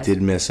 And Time we flies.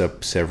 did mess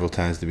up several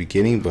times at the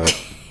beginning, but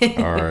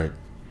our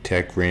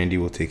tech Randy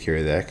will take care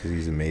of that because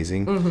he's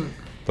amazing.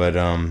 But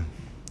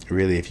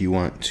really, if you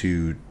want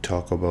to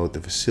talk about the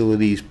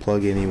facilities,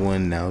 plug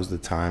anyone, now's the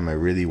time. I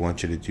really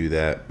want you to do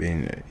that.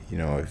 And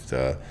if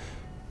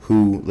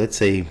let's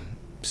say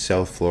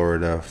South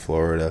Florida,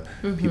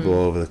 people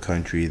all over the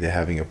country, they're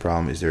having a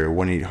problem. Is there a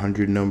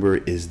 1-800 number?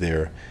 Is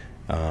there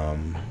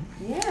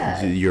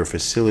your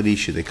facility?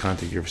 Should they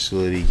contact your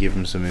facility? Give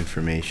them some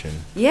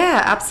information.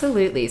 Yeah,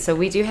 absolutely. So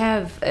we do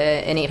have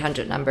an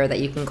 800 number that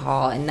you can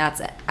call, and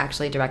that's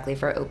actually directly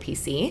for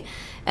OPC.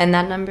 And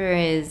that number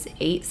is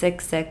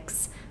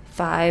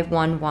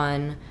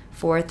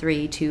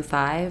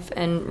 866-511-4325.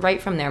 And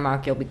right from there,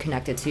 Mark, you'll be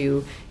connected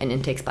to an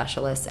intake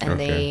specialist. And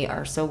they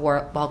are so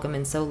welcome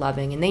and so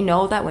loving. And they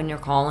know that when you're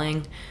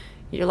calling,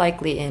 you're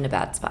likely in a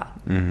bad spot.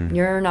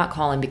 You're not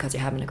calling because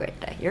you're having a great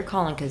day. You're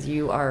calling because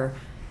you are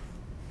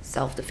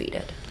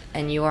self-defeated.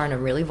 And you are in a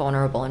really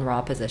vulnerable and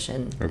raw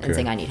position and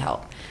saying, I need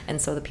help.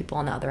 And so the people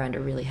on the other end are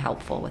really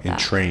helpful with And that.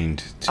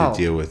 trained to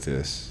deal with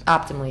this.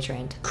 Optimally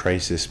trained.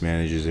 Crisis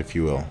managers, if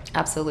you will.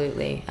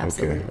 Absolutely.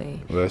 Okay.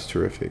 Well, that's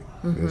terrific.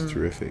 That's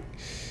terrific.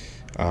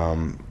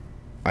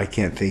 I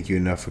can't thank you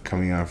enough for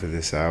coming on for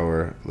this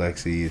hour,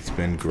 Lexi. It's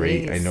been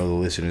great. Please. I know the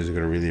listeners are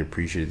going to really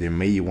appreciate it. They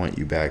may want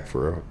you back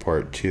for a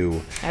part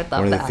 2. I'd love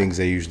One of the that. things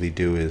I usually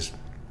do is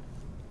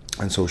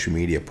on social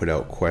media put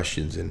out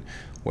questions and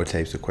what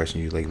types of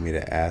questions you'd like me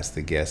to ask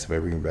the guests if I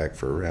bring them back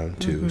for a round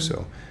 2.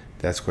 So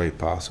that's quite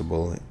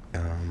possible.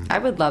 I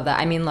would love that.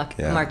 I mean, look,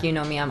 Yeah. Mark, you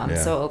know me. I'm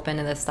Yeah. so open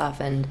to this stuff.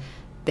 And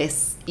the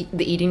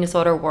eating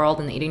disorder world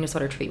and the eating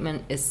disorder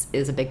treatment is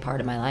a big part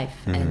of my life.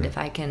 And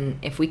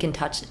if we can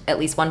touch at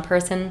least one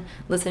person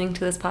listening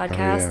to this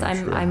podcast,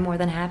 I'm I'm sure. more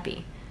than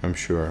happy. I'm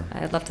sure.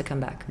 I'd love to come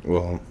back.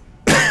 Well,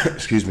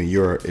 excuse me,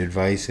 your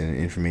advice and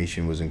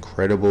information was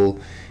incredible,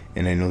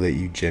 and I know that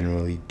you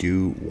generally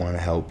do want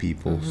to help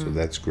people, so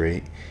that's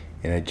great.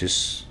 And I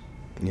just,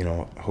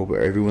 hope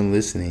everyone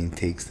listening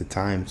takes the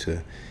time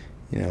to,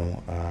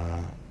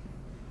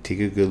 take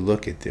a good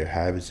look at their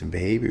habits and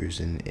behaviors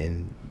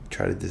and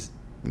try to just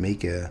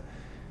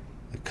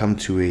come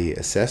to a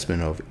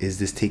assessment of, is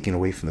this taking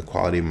away from the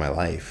quality of my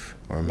life,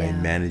 or am I Yeah.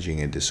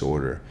 managing a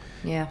disorder?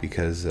 Yeah.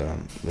 Because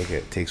look,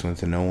 it takes one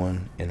to know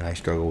one, and I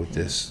struggle with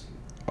this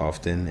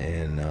often,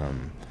 and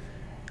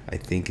I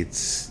think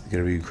it's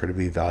going to be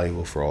incredibly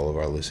valuable for all of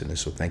our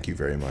listeners. So thank you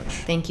very much.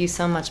 Thank you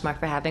so much, Mark,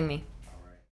 for having me.